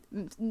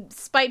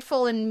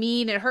spiteful and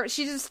mean and hurt.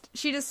 She just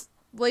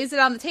lays it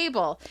on the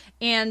table.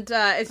 And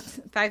the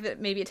fact that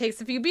maybe it takes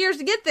a few beers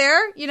to get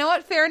there, you know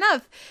what? Fair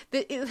enough.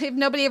 If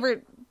nobody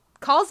ever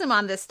calls him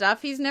on this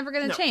stuff, he's never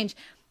going to change.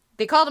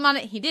 They called him on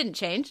it. He didn't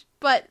change.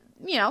 But,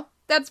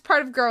 that's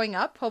part of growing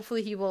up.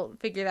 Hopefully he will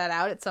figure that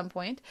out at some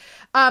point.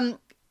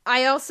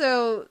 I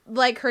also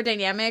like her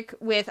dynamic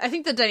I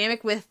think the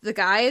dynamic with the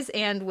guys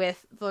and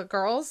with the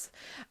girls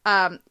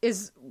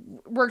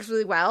works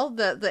really well.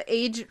 The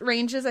age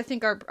ranges, I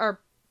think, are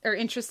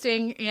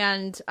interesting,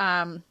 and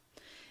the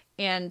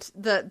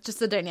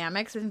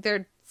dynamics. I think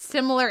they're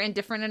similar and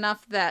different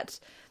enough that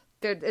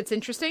it's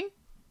interesting.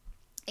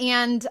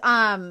 And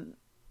I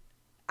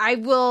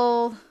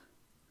was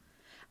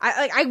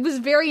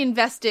very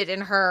invested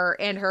in her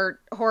and her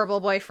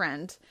horrible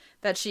boyfriend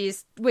that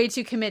she's way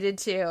too committed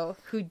to,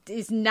 who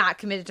is not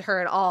committed to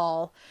her at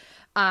all.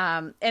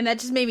 And that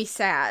just made me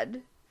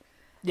sad.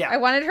 Yeah. I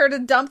wanted her to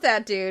dump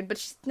that dude, but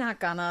she's not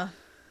gonna.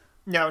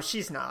 No,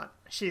 she's not.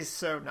 She's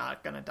so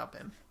not gonna dump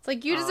him. It's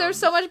like, you deserve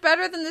so much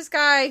better than this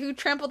guy who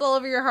trampled all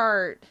over your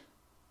heart.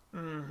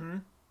 Mm-hmm.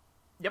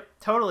 Yep,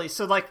 totally.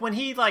 So, like, when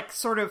he, like,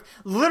 sort of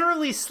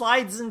literally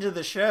slides into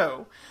the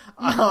show,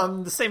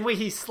 the same way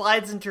he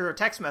slides into her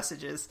text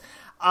messages,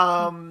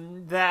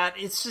 that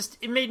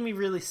it made me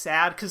really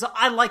sad, because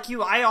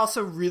I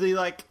also really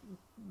liked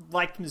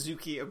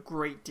Mizuki a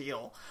great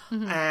deal.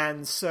 Mm-hmm.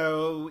 And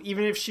so,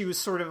 even if she was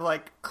sort of,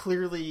 like,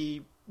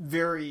 clearly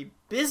very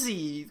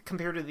busy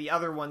compared to the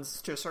other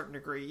ones to a certain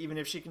degree, even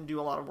if she can do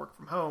a lot of work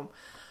from home,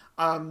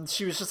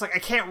 she was just like, I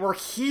can't work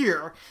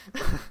here.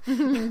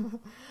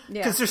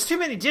 Because there's too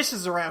many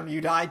dishes around,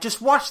 Yudai.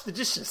 Just wash the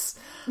dishes.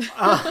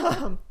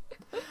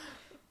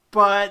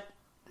 But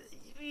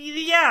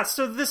yeah,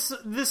 so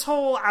this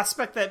whole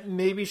aspect that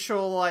maybe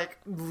she'll like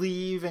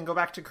leave and go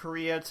back to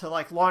Korea to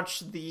like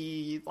launch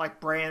the like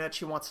brand that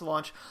she wants to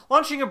launch.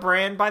 Launching a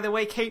brand, by the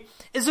way, Kate,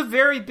 is a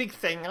very big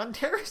thing on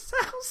Terrace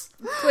House.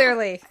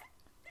 Clearly.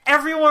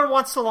 Everyone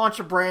wants to launch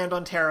a brand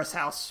on Terrace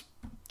House.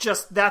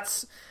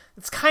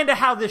 It's kind of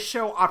how this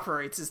show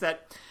operates, is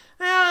that,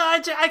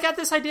 I got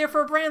this idea for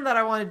a brand that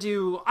I want to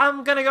do.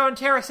 I'm going to go on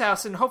Terrace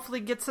House and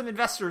hopefully get some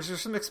investors or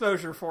some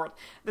exposure for it.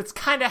 That's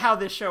kind of how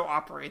this show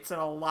operates in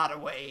a lot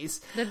of ways.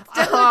 That's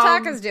definitely what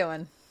Taka's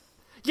doing.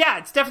 Yeah,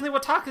 it's definitely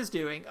what Taka's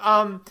doing.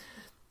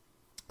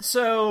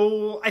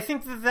 So I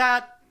think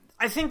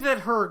that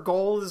her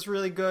goal is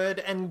really good,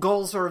 and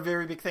goals are a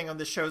very big thing on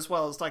this show as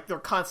well. It's like they're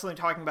constantly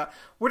talking about,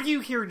 what are you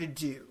here to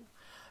do?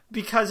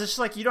 Because it's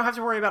like, you don't have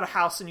to worry about a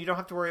house and you don't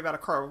have to worry about a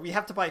car. We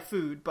have to buy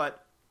food,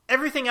 but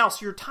everything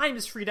else, your time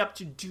is freed up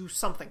to do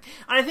something.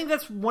 And I think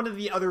that's one of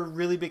the other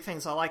really big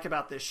things I like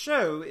about this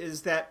show,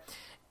 is that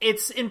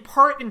it's in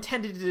part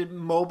intended to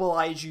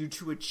mobilize you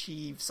to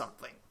achieve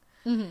something.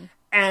 Mm-hmm.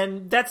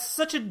 And that's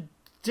such a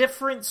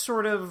different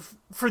sort of,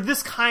 for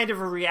this kind of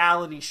a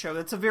reality show,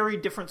 it's a very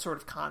different sort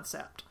of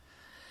concept.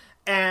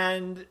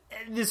 And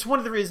it's one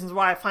of the reasons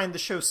why I find the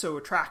show so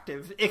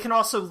attractive. It can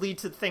also lead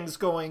to things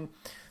going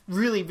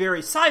really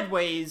very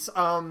sideways,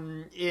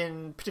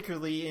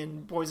 particularly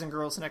in Boys and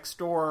Girls Next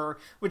Door,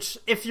 which,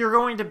 if you're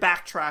going to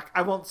backtrack,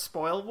 I won't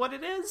spoil what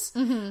it is,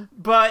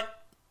 but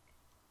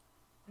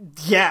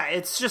yeah,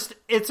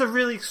 it's a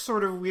really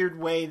sort of weird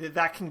way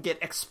that can get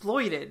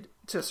exploited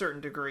to a certain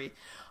degree.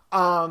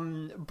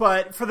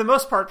 But for the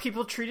most part,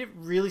 people treat it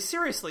really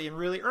seriously and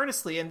really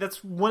earnestly, and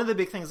that's one of the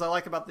big things I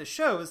like about this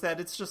show, is that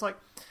it's just like,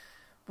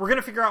 we're going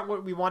to figure out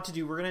what we want to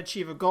do, we're going to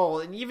achieve a goal,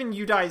 and even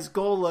Udai's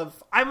goal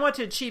of, I want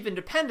to achieve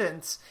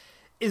independence,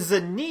 is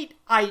a neat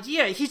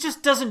idea. He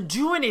just doesn't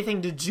do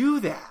anything to do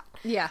that.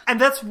 Yeah. And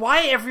that's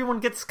why everyone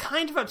gets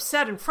kind of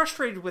upset and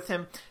frustrated with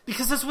him,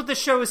 because that's what the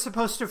show is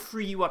supposed to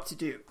free you up to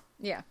do.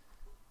 Yeah.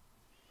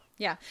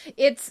 Yeah.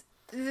 It's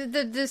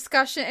the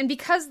discussion, and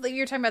because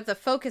you're talking about the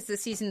focus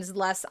this season is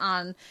less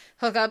on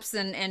hookups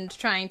and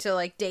trying to,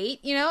 like, date,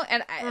 you know?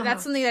 And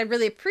that's something that I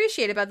really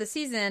appreciate about the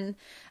season.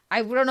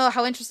 I don't know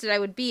how interested I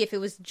would be if it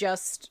was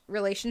just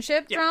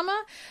relationship drama.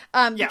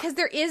 Because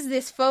there is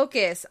this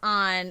focus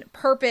on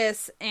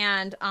purpose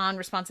and on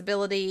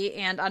responsibility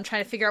and on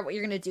trying to figure out what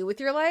you're going to do with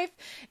your life.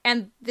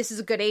 And this is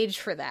a good age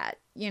for that,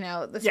 you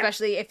know,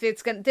 especially if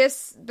it's going to,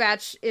 this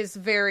batch is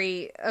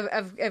very,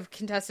 of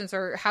contestants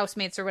or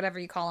housemates or whatever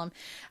you call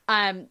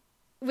them.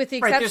 With the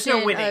exception there's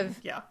no winning.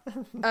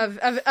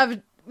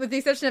 With the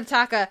exception of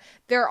Taka,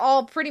 they're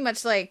all pretty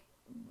much like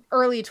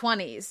early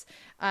 20s.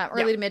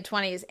 Early to mid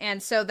 20s,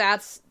 and so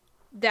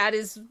that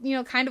is, you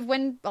know, kind of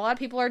when a lot of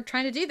people are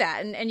trying to do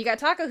that, and you got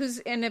Taka, who's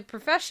in a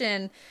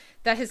profession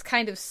that has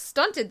kind of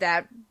stunted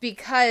that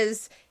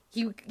because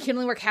he can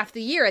only work half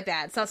the year at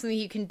that. It's not something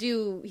he can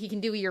do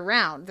year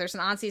round. There's an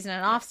on season and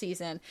an off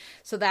season,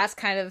 so that's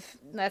kind of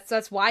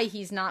that's why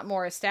he's not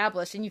more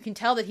established, and you can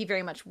tell that he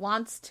very much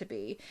wants to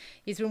be.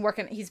 He's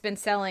been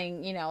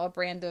selling, you know, a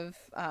brand of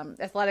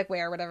athletic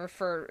wear or whatever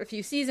for a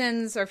few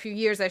seasons, or a few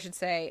years I should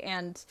say,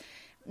 and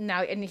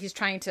he's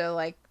trying to,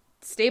 like,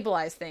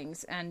 stabilize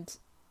things, and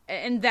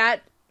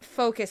that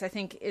focus, I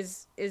think,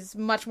 is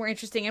much more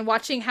interesting. And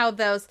watching how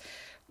those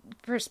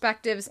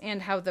perspectives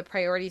and how the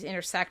priorities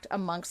intersect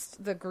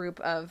amongst the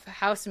group of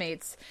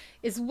housemates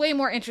is way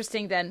more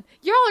interesting than,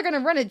 y'all are going to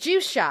run a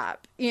juice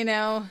shop, you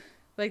know,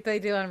 like they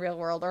do on Real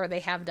World, or they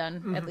have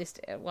done at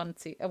least at one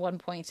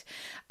point.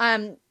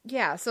 So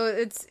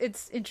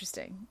it's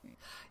interesting.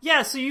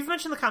 Yeah, so you've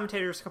mentioned the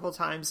commentators a couple of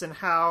times, and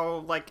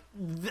how, like,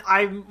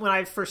 when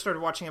I first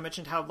started watching, I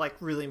mentioned how, like,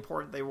 really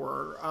important they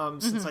were,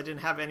 since I didn't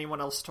have anyone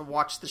else to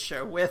watch the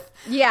show with.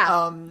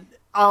 Yeah.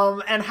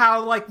 And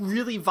how, like,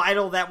 really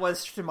vital that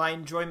was to my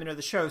enjoyment of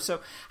the show.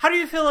 So how do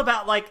you feel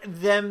about, like,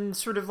 them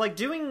sort of, like,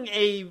 doing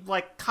a,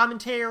 like,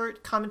 commentary,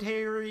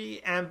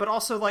 and but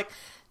also, like,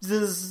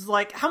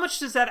 how much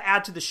does that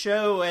add to the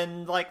show,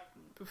 and, like,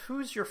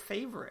 who's your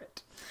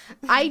favorite?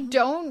 I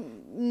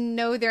don't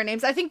know their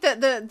names. I think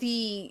that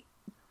the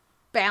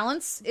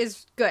balance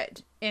is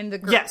good in the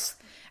group. Yes.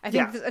 I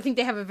think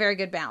they have a very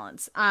good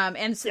balance.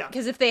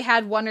 Because if they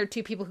had one or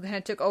two people who kind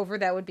of took over,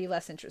 that would be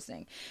less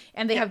interesting.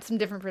 And they have some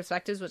different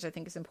perspectives, which I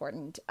think is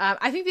important.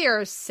 I think they are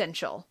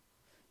essential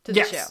to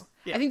the show.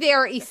 Yeah. I think they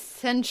are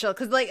essential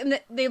because, like,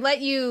 they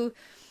let you,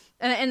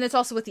 and it's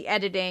also with the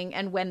editing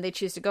and when they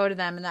choose to go to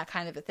them and that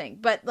kind of a thing.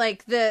 But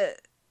like the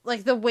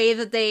way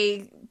that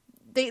they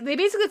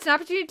basically, it's an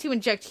opportunity to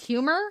inject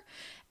humor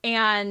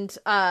and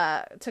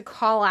to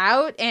call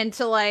out and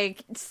to,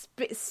 like,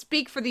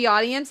 speak for the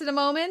audience in a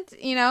moment,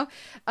 you know,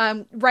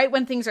 right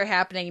when things are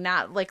happening,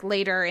 not like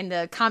later in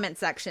the comment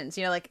sections,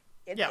 you know, like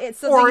it's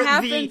something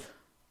happens.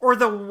 Or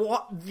the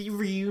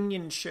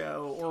reunion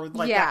show, or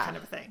like that kind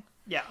of thing.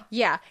 Yeah.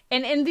 Yeah.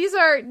 And these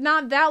are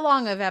not that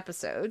long of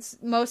episodes.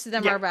 Most of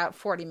them are about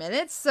 40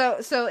 minutes. So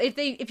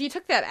if you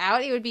took that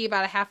out, it would be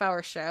about a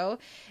half-hour show,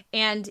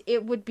 and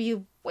it would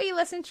be way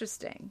less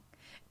interesting.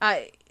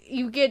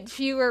 You get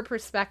fewer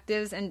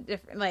perspectives and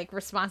different, like,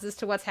 responses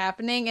to what's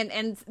happening,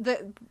 and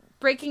the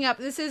breaking up.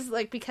 This is,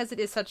 like, because it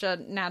is such a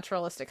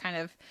naturalistic kind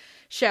of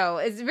show.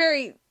 It's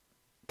very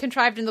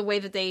contrived in the way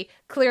that they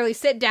clearly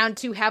sit down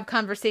to have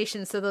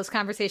conversations, so those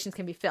conversations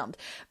can be filmed.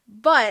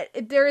 But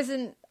there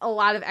isn't a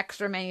lot of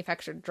extra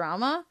manufactured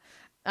drama,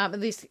 at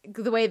least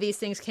the way these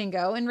things can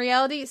go in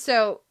reality.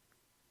 So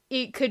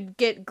it could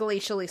get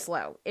glacially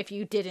slow if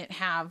you didn't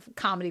have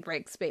comedy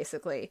breaks,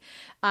 basically.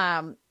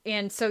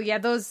 And so, yeah,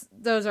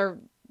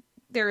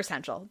 they're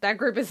essential. That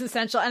group is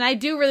essential. And I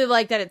do really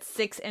like that it's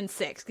 6 and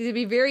 6, because it'd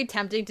be very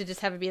tempting to just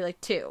have it be like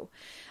 2.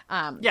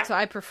 So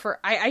I prefer,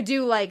 I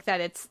do like that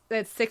it's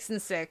 6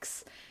 and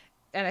 6.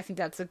 And I think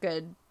that's a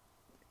good,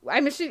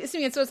 I'm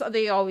assuming it's what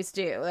they always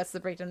do. That's the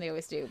breakdown they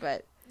always do,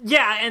 but.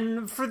 Yeah,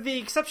 and for the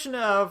exception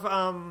of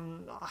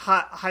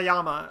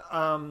Hayama,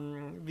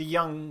 the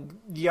young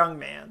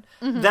man,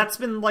 that's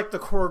been, like, the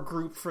core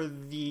group for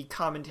the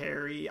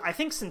commentary, I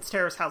think, since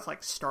Terrace House,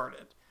 like,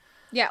 started.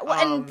 Yeah,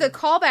 well, and the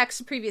callbacks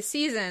to previous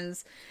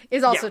seasons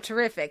is also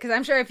terrific, because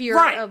I'm sure if you're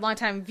a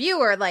longtime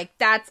viewer, like,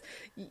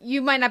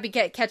 you might not be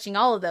catching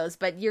all of those,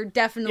 but you're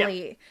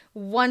definitely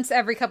once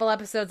every couple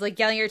episodes, like,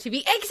 yelling at your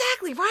TV,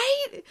 exactly,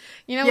 right?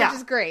 You know, which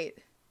is great.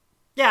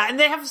 Yeah, and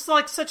they have,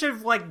 like, such a,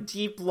 like,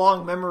 deep,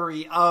 long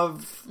memory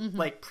of,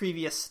 like,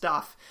 previous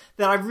stuff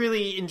that I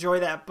really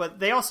enjoy that, but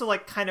they also,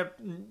 like, kind of,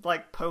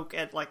 like, poke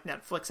at, like,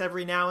 Netflix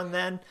every now and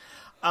then.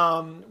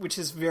 Which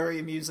is very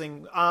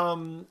amusing.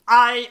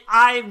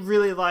 I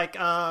really like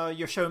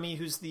Yoshomi,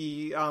 who's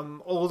the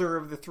older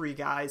of the three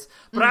guys,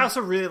 but I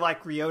also really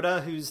like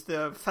Ryota, who's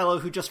the fellow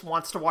who just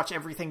wants to watch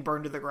everything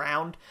burn to the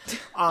ground.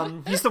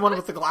 He's the one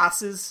with the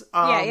glasses.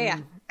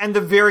 And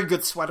the very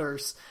good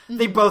sweaters.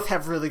 They both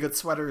have really good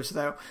sweaters,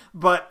 though.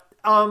 But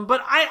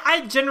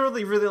I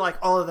generally really like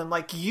all of them.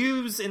 Like,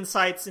 Yu's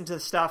insights into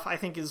stuff I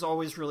think is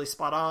always really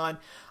spot on.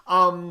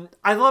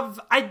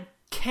 I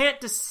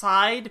can't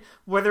decide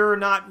whether or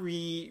not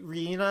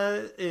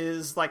Rina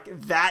is,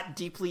 like, that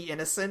deeply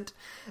innocent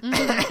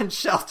and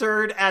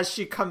sheltered as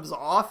she comes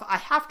off. I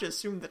have to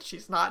assume that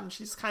she's not, and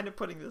she's kind of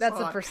putting this That's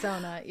on. a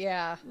persona,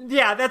 yeah.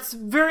 Yeah, that's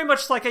very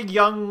much like a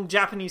young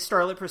Japanese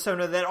starlet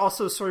persona that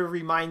also sort of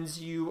reminds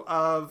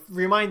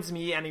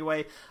me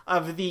anyway,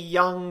 of the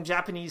young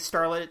Japanese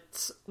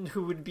starlets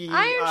who would be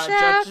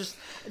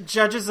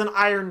judges in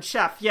Iron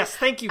Chef. Yes,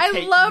 thank you,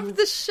 Kate. I love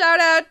the shout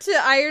out to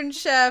Iron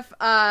Chef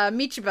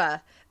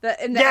Michiba.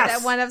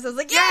 That one episode, I was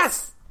like,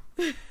 yes!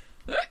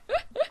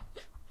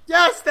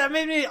 Yes, that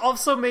made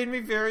me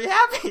very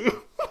happy.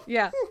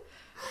 Yeah.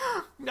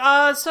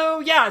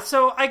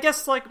 So I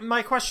guess, like,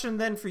 my question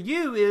then for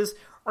you is,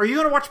 are you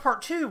going to watch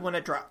part 2 when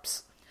it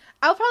drops?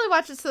 I'll probably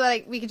watch it so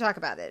that we can talk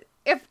about it.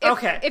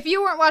 If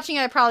you weren't watching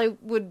it, I probably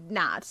would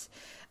not.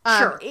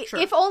 Sure.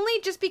 If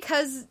only just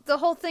because the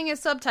whole thing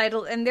is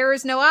subtitled and there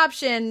is no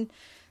option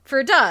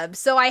for dub,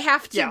 so I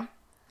have to... Yeah.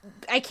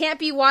 I can't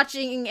be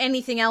watching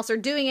anything else or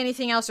doing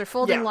anything else or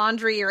folding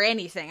laundry or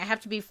anything. I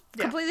have to be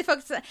completely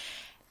focused. I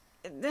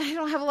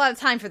don't have a lot of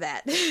time for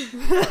that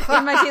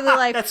in my daily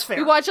life. That's fair.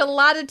 We watch a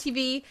lot of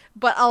TV,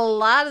 but a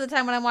lot of the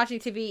time when I'm watching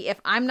TV, if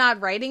I'm not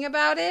writing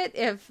about it,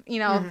 if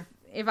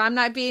I'm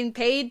not being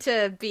paid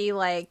to be,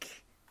 like,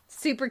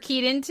 super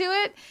keyed into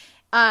it,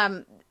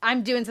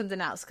 I'm doing something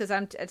else because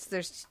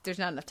there's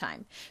not enough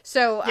time.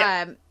 So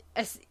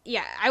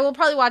I will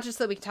probably watch it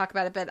so that we can talk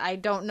about it, but I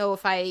don't know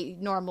if I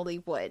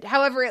normally would.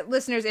 However,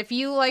 listeners, if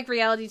you like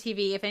reality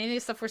TV, if any of the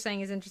stuff we're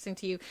saying is interesting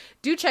to you,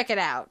 do check it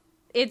out.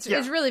 It's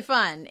really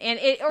fun, and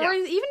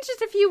even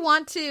just if you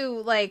want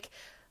to, like,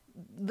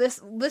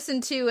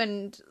 listen to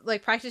and,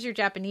 like, practice your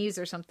Japanese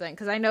or something,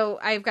 because I know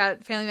I've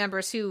got family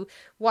members who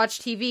watch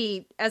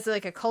TV as,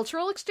 like, a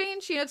cultural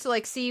exchange, you know, to,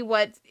 like, see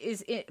what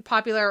is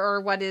popular or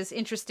what is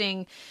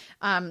interesting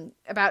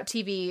about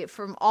TV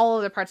from all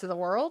other parts of the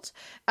world,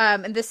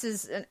 and this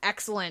is an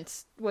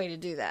excellent way to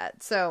do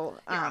that. So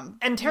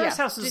and Terrace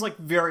House is, like,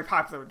 very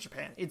popular in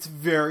Japan. It's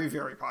very,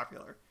 very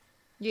popular.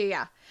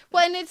 Yeah.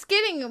 Well, and it's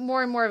getting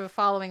more and more of a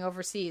following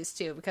overseas,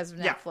 too, because of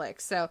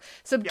Netflix. So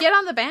get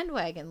on the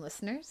bandwagon,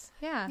 listeners.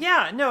 Yeah.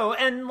 Yeah, no,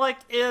 and, like,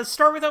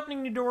 start with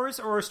Opening New Doors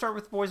or start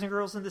with Boys and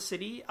Girls in the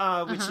City,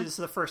 which is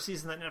the first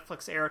season that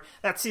Netflix aired.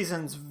 That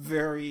season's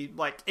very,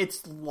 like,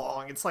 it's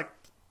long. It's, like,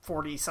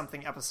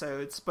 40-something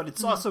episodes, but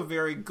it's also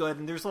very good,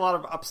 and there's a lot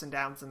of ups and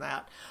downs in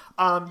that.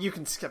 You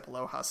can skip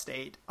Aloha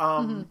State.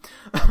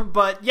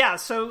 But, yeah,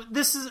 so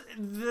this is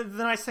the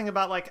nice thing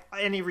about, like,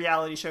 any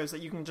reality shows,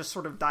 that you can just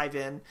sort of dive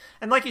in.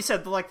 And like you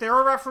said, like, there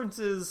are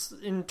references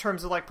in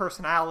terms of, like,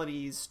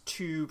 personalities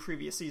to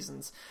previous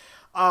seasons.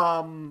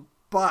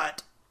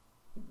 But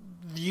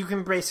you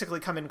can basically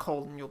come in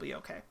cold and you'll be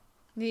okay.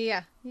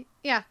 Yeah.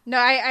 No,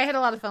 I had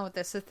a lot of fun with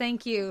this, so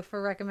thank you for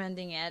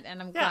recommending it,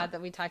 and I'm glad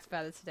that we talked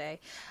about it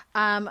today.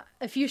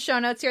 A few show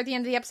notes here at the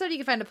end of the episode. You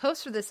can find a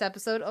post for this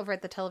episode over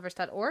at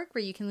theteleverse.org,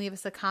 where you can leave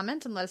us a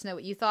comment and let us know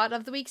what you thought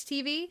of the week's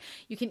TV.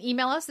 You can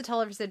email us at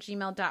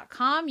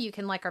televerse@gmail.com. You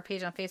can like our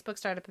page on Facebook,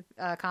 start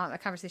a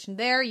conversation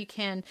there. You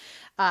can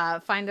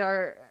find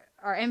our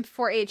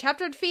MP4A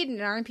chaptered feed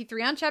and our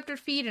MP3 unchaptered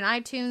feed in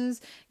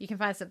iTunes. You can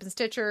find us up in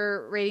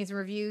Stitcher. Ratings and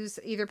reviews,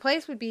 either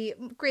place would be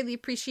greatly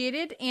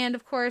appreciated. And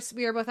of course,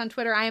 we are both on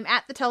Twitter. I am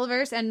at the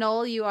Televerse, and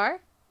Noel, you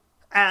are?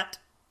 At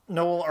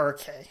Noel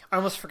RK. I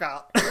almost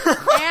forgot.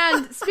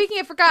 And speaking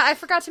of I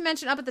forgot to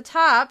mention up at the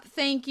top,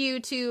 thank you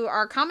to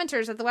our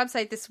commenters at the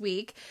website this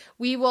week.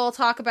 We will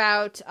talk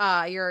about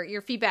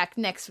your feedback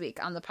next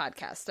week on the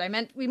podcast.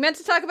 We meant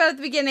to talk about it at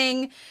the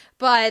beginning,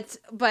 but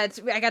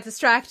I got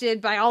distracted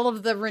by all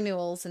of the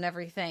renewals and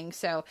everything.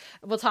 So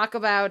we'll talk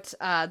about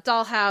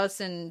Dollhouse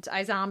and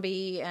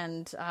iZombie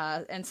and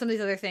some of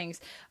these other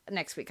things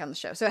next week on the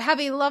show. So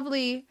have a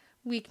lovely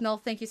week, Noel.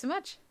 Thank you so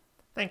much.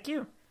 Thank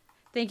you.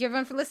 Thank you,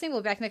 everyone, for listening. We'll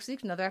be back next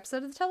week with another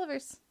episode of The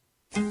Televerse.